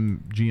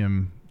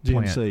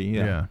GMC,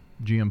 yeah.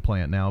 GM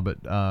plant now. But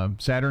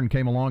Saturn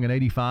came along in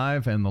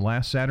 85, and the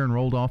last Saturn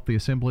rolled off the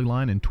assembly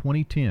line in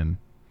 2010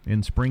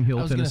 in Spring Hill,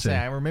 Tennessee. I was going to say,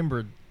 I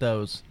remembered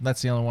those.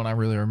 That's the only one I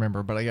really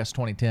remember, but I guess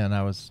 2010,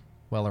 I was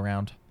well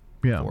around.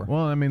 Yeah.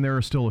 Well, I mean, there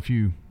are still a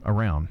few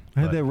around.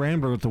 I had that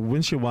Rambler with the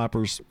windshield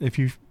wipers. If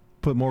you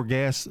put more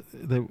gas,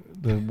 the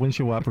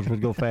windshield wipers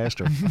would go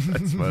faster.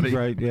 That's funny.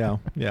 Right, yeah.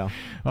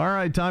 All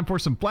right, time for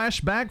some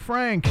Flashback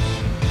Frank.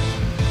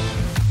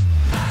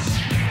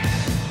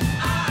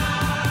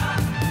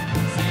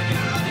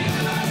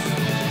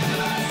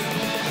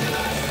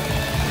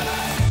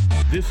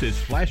 This is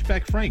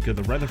Flashback Frank of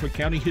the Rutherford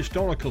County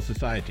Historical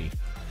Society.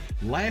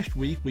 Last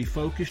week we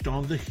focused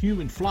on the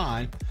human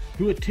fly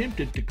who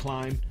attempted to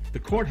climb the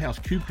courthouse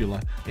cupola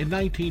in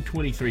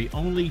 1923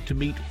 only to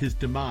meet his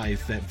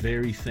demise that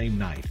very same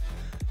night.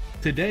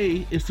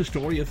 Today is the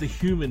story of the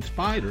human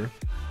spider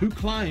who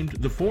climbed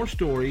the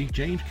 4-story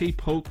James K.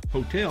 Polk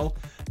Hotel,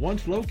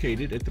 once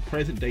located at the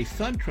present-day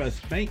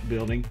SunTrust Bank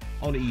building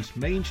on East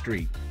Main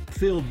Street,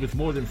 filled with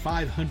more than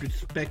 500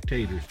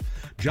 spectators.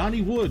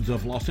 Johnny Woods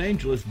of Los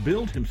Angeles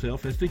billed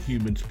himself as the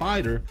human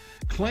spider,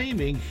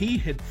 claiming he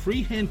had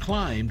freehand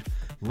climbed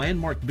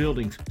landmark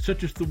buildings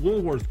such as the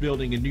Woolworth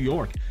Building in New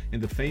York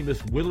and the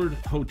famous Willard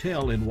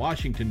Hotel in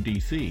Washington,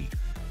 D.C.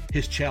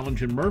 His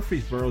challenge in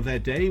Murfreesboro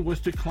that day was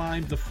to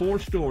climb the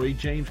 4-story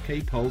James K.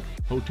 Polk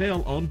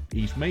Hotel on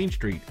East Main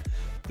Street.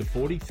 The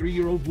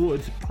 43-year-old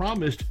Woods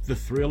promised the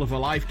thrill of a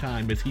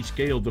lifetime as he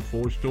scaled the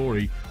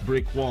 4-story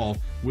brick wall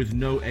with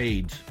no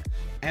aids.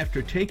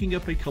 After taking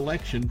up a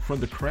collection from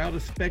the crowd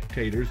of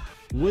spectators,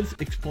 Woods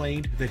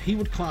explained that he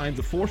would climb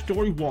the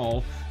 4-story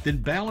wall, then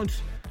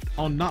balance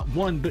on not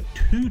one but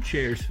 2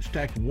 chairs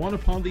stacked one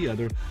upon the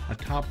other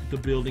atop the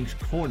building's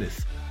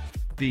cornice.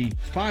 The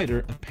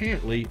spider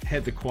apparently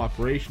had the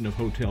cooperation of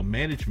hotel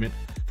management,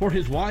 for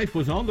his wife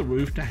was on the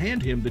roof to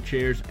hand him the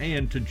chairs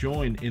and to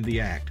join in the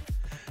act.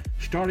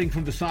 Starting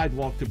from the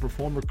sidewalk, the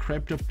performer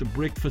crept up the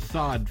brick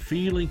facade,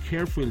 feeling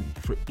carefully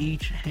for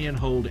each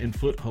handhold and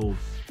foothold.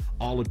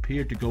 All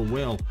appeared to go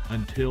well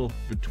until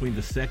between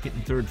the 2nd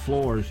and 3rd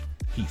floors,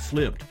 he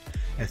slipped.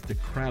 As the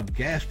crowd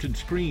gasped and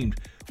screamed,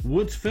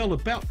 Woods fell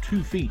about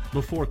 2 feet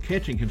before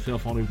catching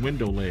himself on a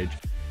window ledge.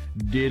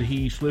 Did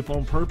he slip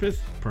on purpose?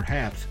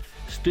 Perhaps.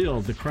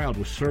 Still, the crowd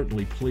was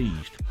certainly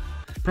pleased.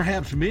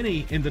 Perhaps many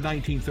in the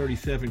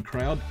 1937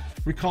 crowd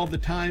recall the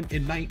time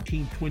in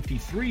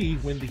 1923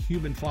 when the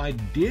human fly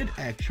did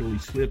actually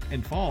slip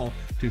and fall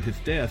to his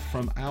death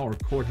from our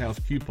courthouse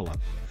cupola.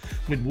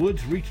 When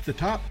Woods reached the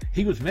top,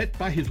 he was met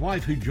by his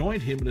wife, who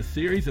joined him in a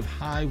series of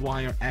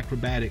high-wire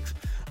acrobatics.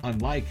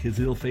 Unlike his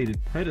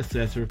ill-fated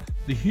predecessor,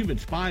 the human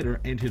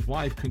spider and his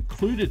wife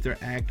concluded their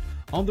act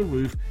on the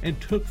roof and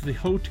took the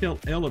hotel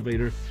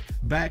elevator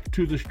back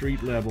to the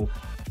street level.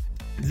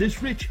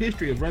 This rich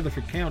history of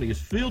Rutherford County is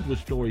filled with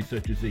stories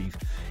such as these.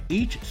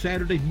 Each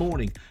Saturday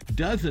morning,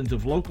 dozens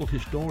of local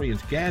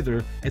historians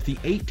gather at the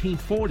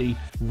 1840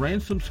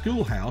 Ransom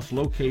Schoolhouse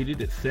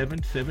located at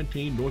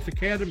 717 North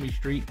Academy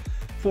Street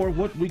for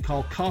what we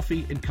call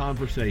coffee and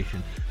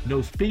conversation.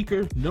 No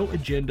speaker, no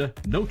agenda,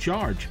 no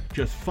charge,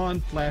 just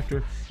fun,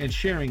 laughter, and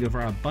sharing of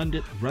our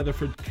abundant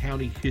Rutherford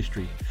County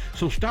history.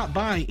 So stop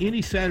by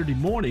any Saturday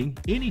morning,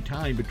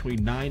 anytime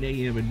between 9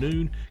 a.m. and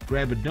noon,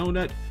 grab a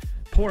donut,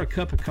 pour a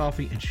cup of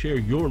coffee, and share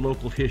your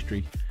local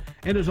history.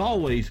 And as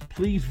always,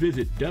 please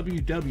visit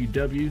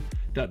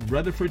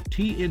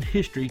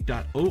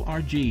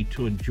www.rutherfordtnhistory.org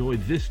to enjoy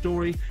this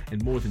story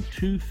and more than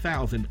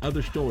 2,000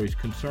 other stories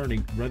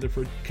concerning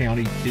Rutherford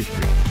County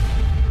history.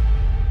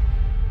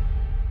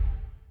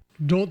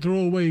 Don't throw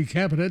away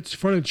cabinets,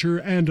 furniture,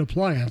 and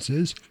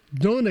appliances.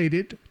 Donate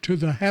it to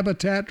the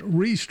Habitat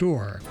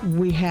Restore.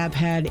 We have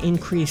had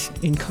increase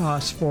in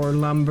costs for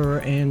lumber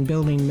and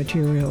building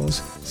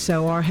materials,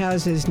 so our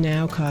houses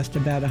now cost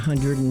about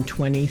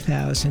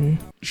 $120,000.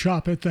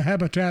 Shop at the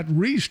Habitat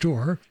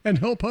Restore and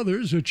help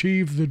others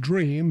achieve the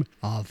dream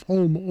of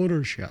home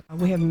ownership.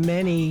 We have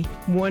many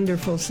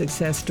wonderful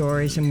success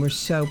stories, and we're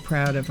so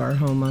proud of our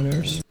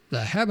homeowners.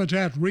 The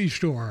Habitat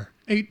Restore,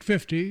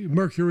 850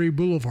 Mercury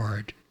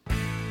Boulevard.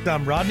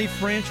 I'm Rodney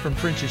French from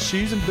French's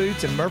Shoes and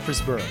Boots in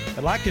Murfreesboro.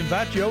 I'd like to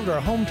invite you over to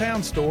our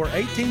hometown store,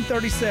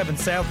 1837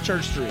 South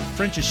Church Street.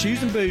 French's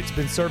Shoes and Boots have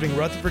been serving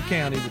Rutherford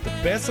County with the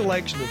best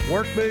selection of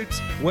work boots,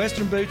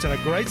 western boots, and a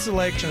great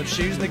selection of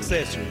shoes and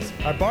accessories.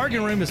 Our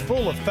bargain room is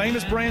full of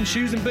famous brand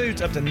shoes and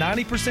boots up to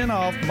 90%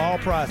 off mall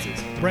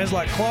prices. Brands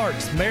like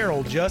Clark's,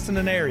 Merrill, Justin,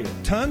 and Ariel.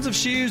 Tons of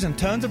shoes and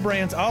tons of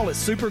brands, all at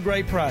super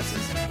great prices.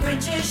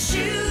 French's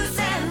Shoes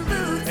and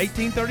Boots.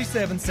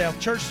 1837 South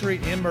Church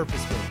Street in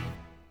Murfreesboro.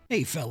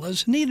 Hey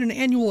fellas, need an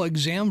annual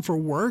exam for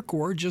work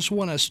or just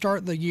want to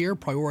start the year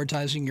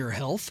prioritizing your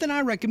health? Then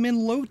I recommend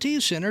Low T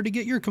Center to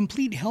get your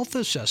complete health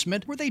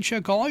assessment where they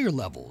check all your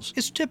levels.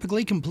 It's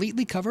typically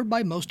completely covered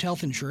by most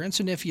health insurance,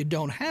 and if you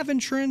don't have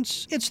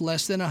insurance, it's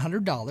less than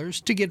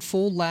 $100 to get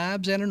full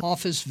labs and an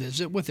office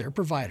visit with their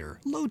provider.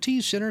 Low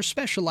T Center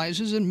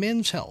specializes in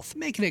men's health,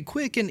 making it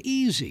quick and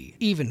easy,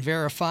 even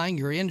verifying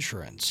your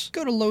insurance.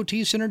 Go to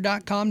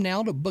lowtcenter.com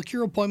now to book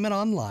your appointment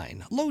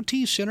online. Low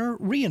T Center,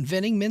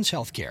 reinventing men's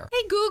healthcare.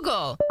 Hey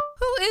Google,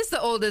 who is the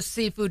oldest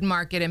seafood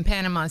market in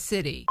Panama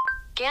City?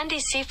 Gandy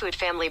Seafood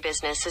Family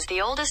Business is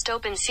the oldest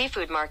open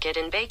seafood market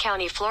in Bay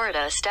County,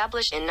 Florida,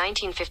 established in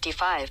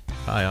 1955.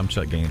 Hi, I'm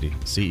Chuck Gandy,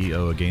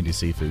 CEO of Gandy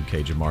Seafood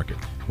Cajun Market.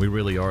 We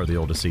really are the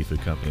oldest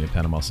seafood company in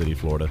Panama City,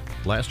 Florida.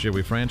 Last year,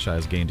 we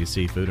franchised Gandy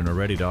Seafood and are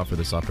ready to offer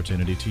this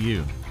opportunity to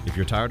you. If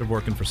you're tired of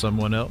working for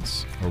someone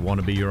else, or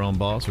want to be your own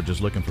boss, or just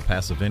looking for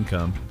passive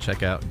income,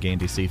 check out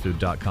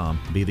GandySeafood.com.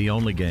 Be the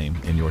only game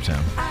in your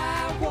town.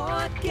 I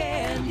want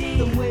Gandy.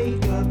 The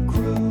Wake Up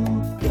Crew,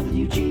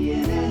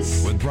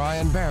 WGNS. With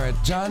Brian Barrett,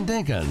 John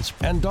Dinkins,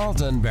 and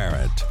Dalton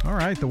Barrett. All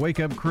right, the Wake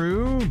Up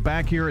Crew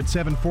back here at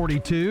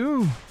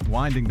 7:42,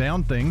 winding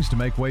down things to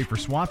make way for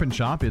Swap and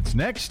Shop. It's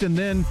next, and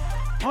then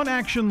on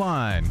Action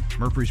Line,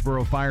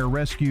 Murfreesboro Fire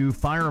Rescue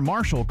Fire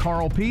Marshal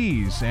Carl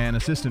Pease and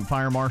Assistant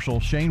Fire Marshal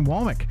Shane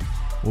Womack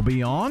will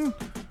be on.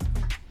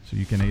 So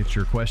you can get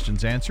your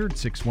questions answered.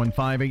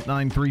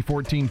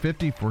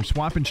 615-893-1450 for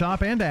Swap and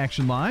Shop and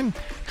Action Line.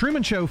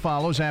 Truman Show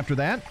follows after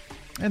that.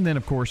 And then,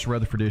 of course,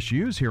 Rutherford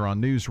Issues here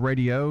on News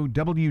Radio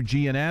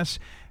WGNS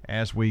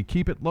as we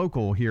keep it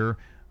local here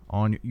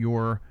on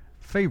your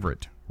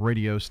favorite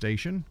radio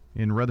station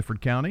in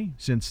Rutherford County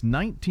since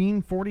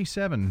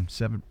 1947,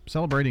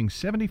 celebrating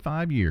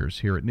 75 years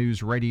here at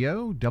News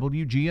Radio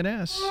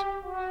WGNS.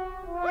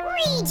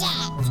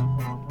 Reject.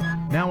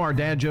 Now our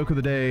dad joke of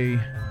the day,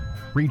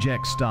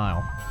 reject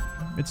style.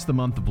 It's the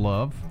month of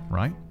love,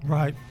 right?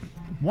 Right.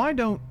 Why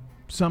don't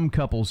some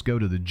couples go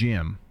to the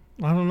gym?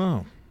 I don't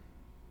know.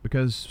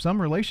 Because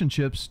some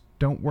relationships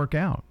don't work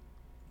out.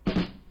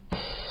 Reject.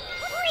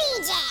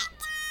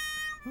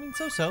 I mean,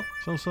 so-so.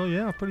 So-so,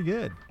 yeah, pretty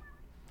good.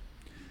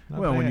 Not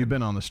well, when bad. you've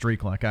been on the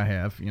streak like I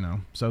have, you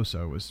know,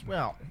 so-so is...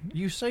 Well,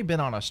 you say been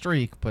on a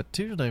streak, but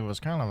Tuesday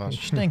was kind of a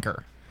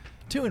stinker.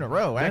 2 in a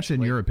row, That's actually.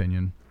 in your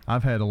opinion.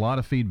 I've had a lot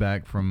of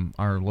feedback from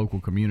our local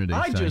community.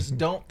 I saying, just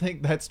don't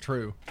think that's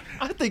true.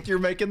 I think you're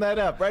making that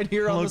up right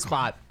here on the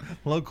spot.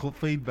 Local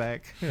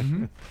feedback.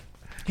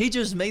 He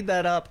just made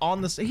that up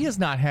on the... He has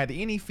not had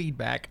any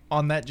feedback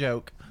on that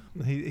joke.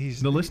 The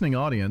listening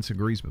audience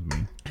agrees with me.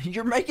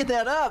 You're making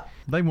that up.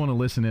 They want to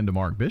listen into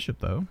Mark Bishop,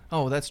 though.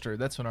 Oh, that's true.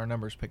 That's when our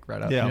numbers pick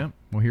right up. Yeah.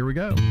 Well, here we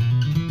go.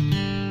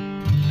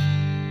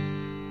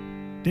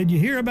 Did you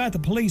hear about the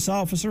police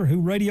officer who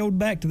radioed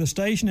back to the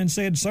station and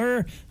said,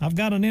 "Sir, I've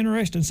got an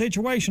interesting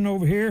situation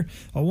over here.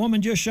 A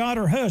woman just shot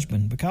her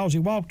husband because he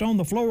walked on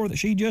the floor that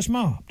she just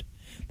mopped."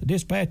 The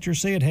dispatcher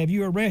said, "Have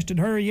you arrested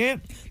her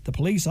yet?" The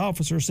police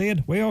officer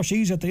said, "Well,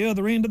 she's at the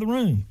other end of the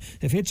room.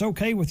 If it's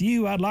okay with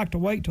you, I'd like to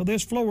wait till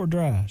this floor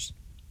dries."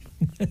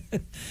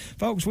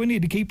 Folks, we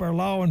need to keep our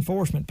law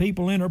enforcement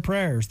people in our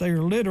prayers. They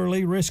are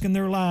literally risking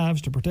their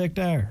lives to protect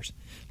ours.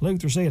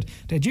 Luther said,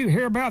 "Did you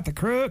hear about the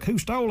crook who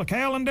stole a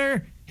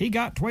calendar? He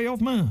got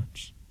 12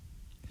 months.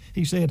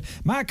 He said,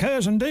 "My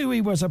cousin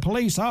Dewey was a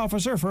police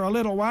officer for a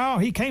little while.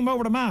 He came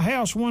over to my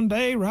house one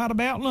day right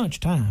about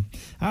lunchtime.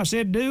 I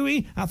said,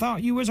 'Dewey, I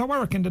thought you was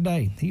a-working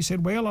today.' He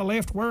said, 'Well, I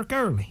left work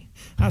early.'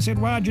 I said,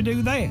 'Why'd you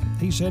do that?'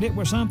 He said, 'It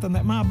was something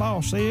that my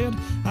boss said.'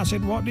 I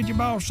said, 'What did your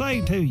boss say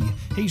to you?'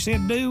 He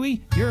said,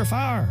 'Dewey, you're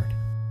fired.'"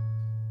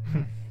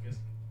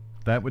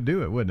 That would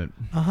do it, wouldn't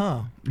it?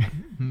 Uh-huh.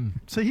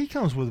 See, he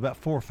comes with about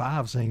 4 or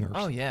 5 zingers.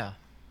 Oh, yeah.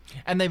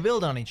 And they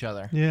build on each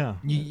other. Yeah.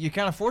 You're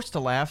kind of forced to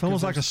laugh. It's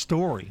almost like a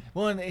story.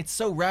 Well, and it's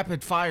so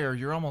rapid fire,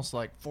 you're almost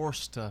like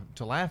forced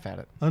to laugh at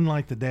it.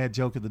 Unlike the dad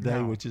joke of the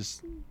day, which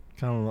is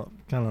kind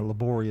of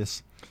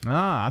laborious.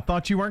 I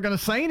thought you weren't going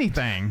to say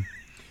anything.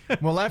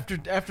 Well, after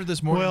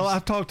this morning. Well,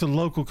 I've talked to the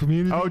local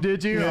community. Oh,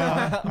 did you?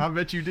 Yeah. I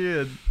bet you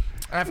did.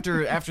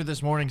 After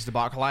this morning's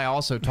debacle, I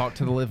also talked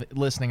to the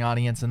listening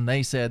audience, and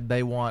they said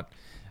they want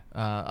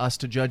us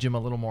to judge him a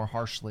little more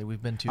harshly.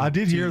 We've been too. I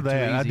did hear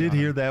that. I did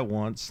hear him. that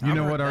once. You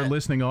know what our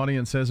listening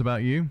audience says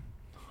about you?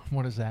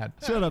 What is that?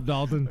 Shut up,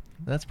 Dalton.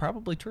 That's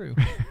probably true.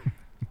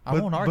 I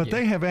won't argue. But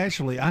I have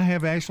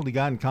actually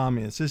gotten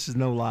comments. This is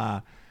no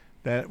lie,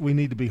 that we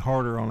need to be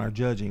harder on our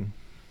judging.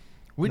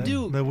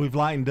 That we've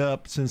lightened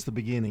up since the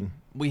beginning.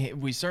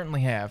 We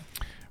certainly have.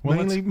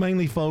 Well,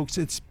 mainly, folks,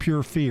 it's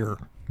pure fear.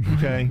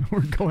 Okay,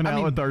 we're going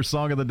out with our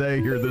song of the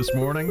day here this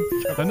morning.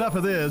 Enough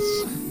of this.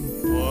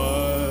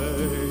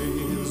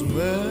 Wise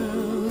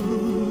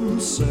men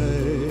say.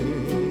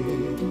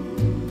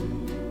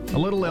 A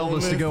little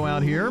Elvis to go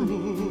out here.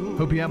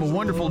 Hope you have a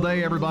wonderful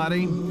day,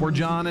 everybody. For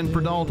John and for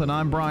Dalton,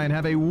 I'm Brian.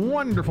 Have a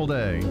wonderful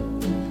day.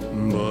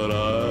 But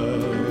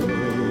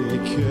I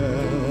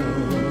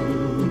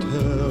can't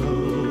help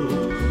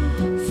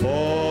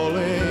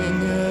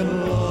falling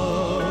in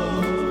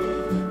love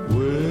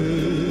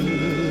with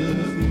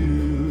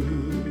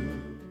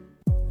you.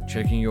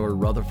 Checking your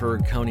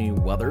Rutherford County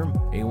weather.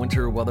 A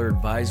winter weather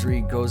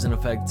advisory goes in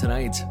effect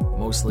tonight.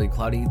 Mostly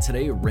cloudy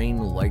today, rain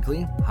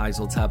likely. Highs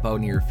will top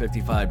out near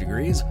 55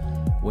 degrees.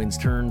 Winds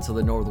turn to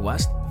the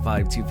northwest,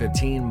 5 to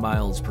 15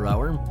 miles per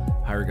hour.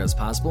 Higher gusts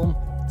possible.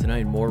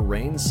 Tonight, more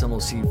rain. Some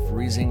will see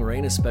freezing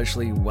rain,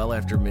 especially well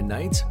after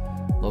midnight.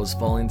 Lows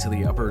falling to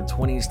the upper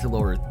 20s to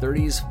lower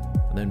 30s.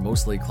 And then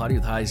mostly cloudy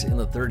with highs in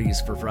the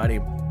 30s for Friday.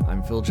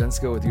 I'm Phil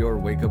Jensko with your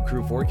Wake Up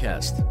Crew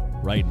forecast.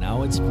 Right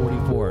now, it's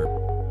 44.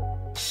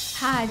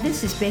 Hi,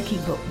 this is Becky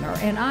Bookner,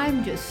 and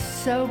I'm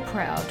just so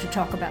proud to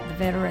talk about the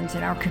veterans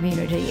in our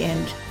community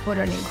and what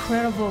an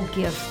incredible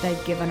gift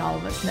they've given all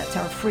of us, and that's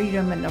our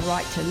freedom and the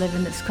right to live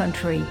in this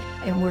country,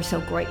 and we're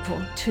so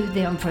grateful to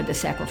them for the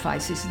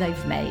sacrifices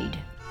they've made.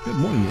 Good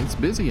morning. It's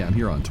busy out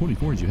here on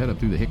 24 as you head up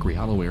through the Hickory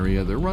Hollow area. They're running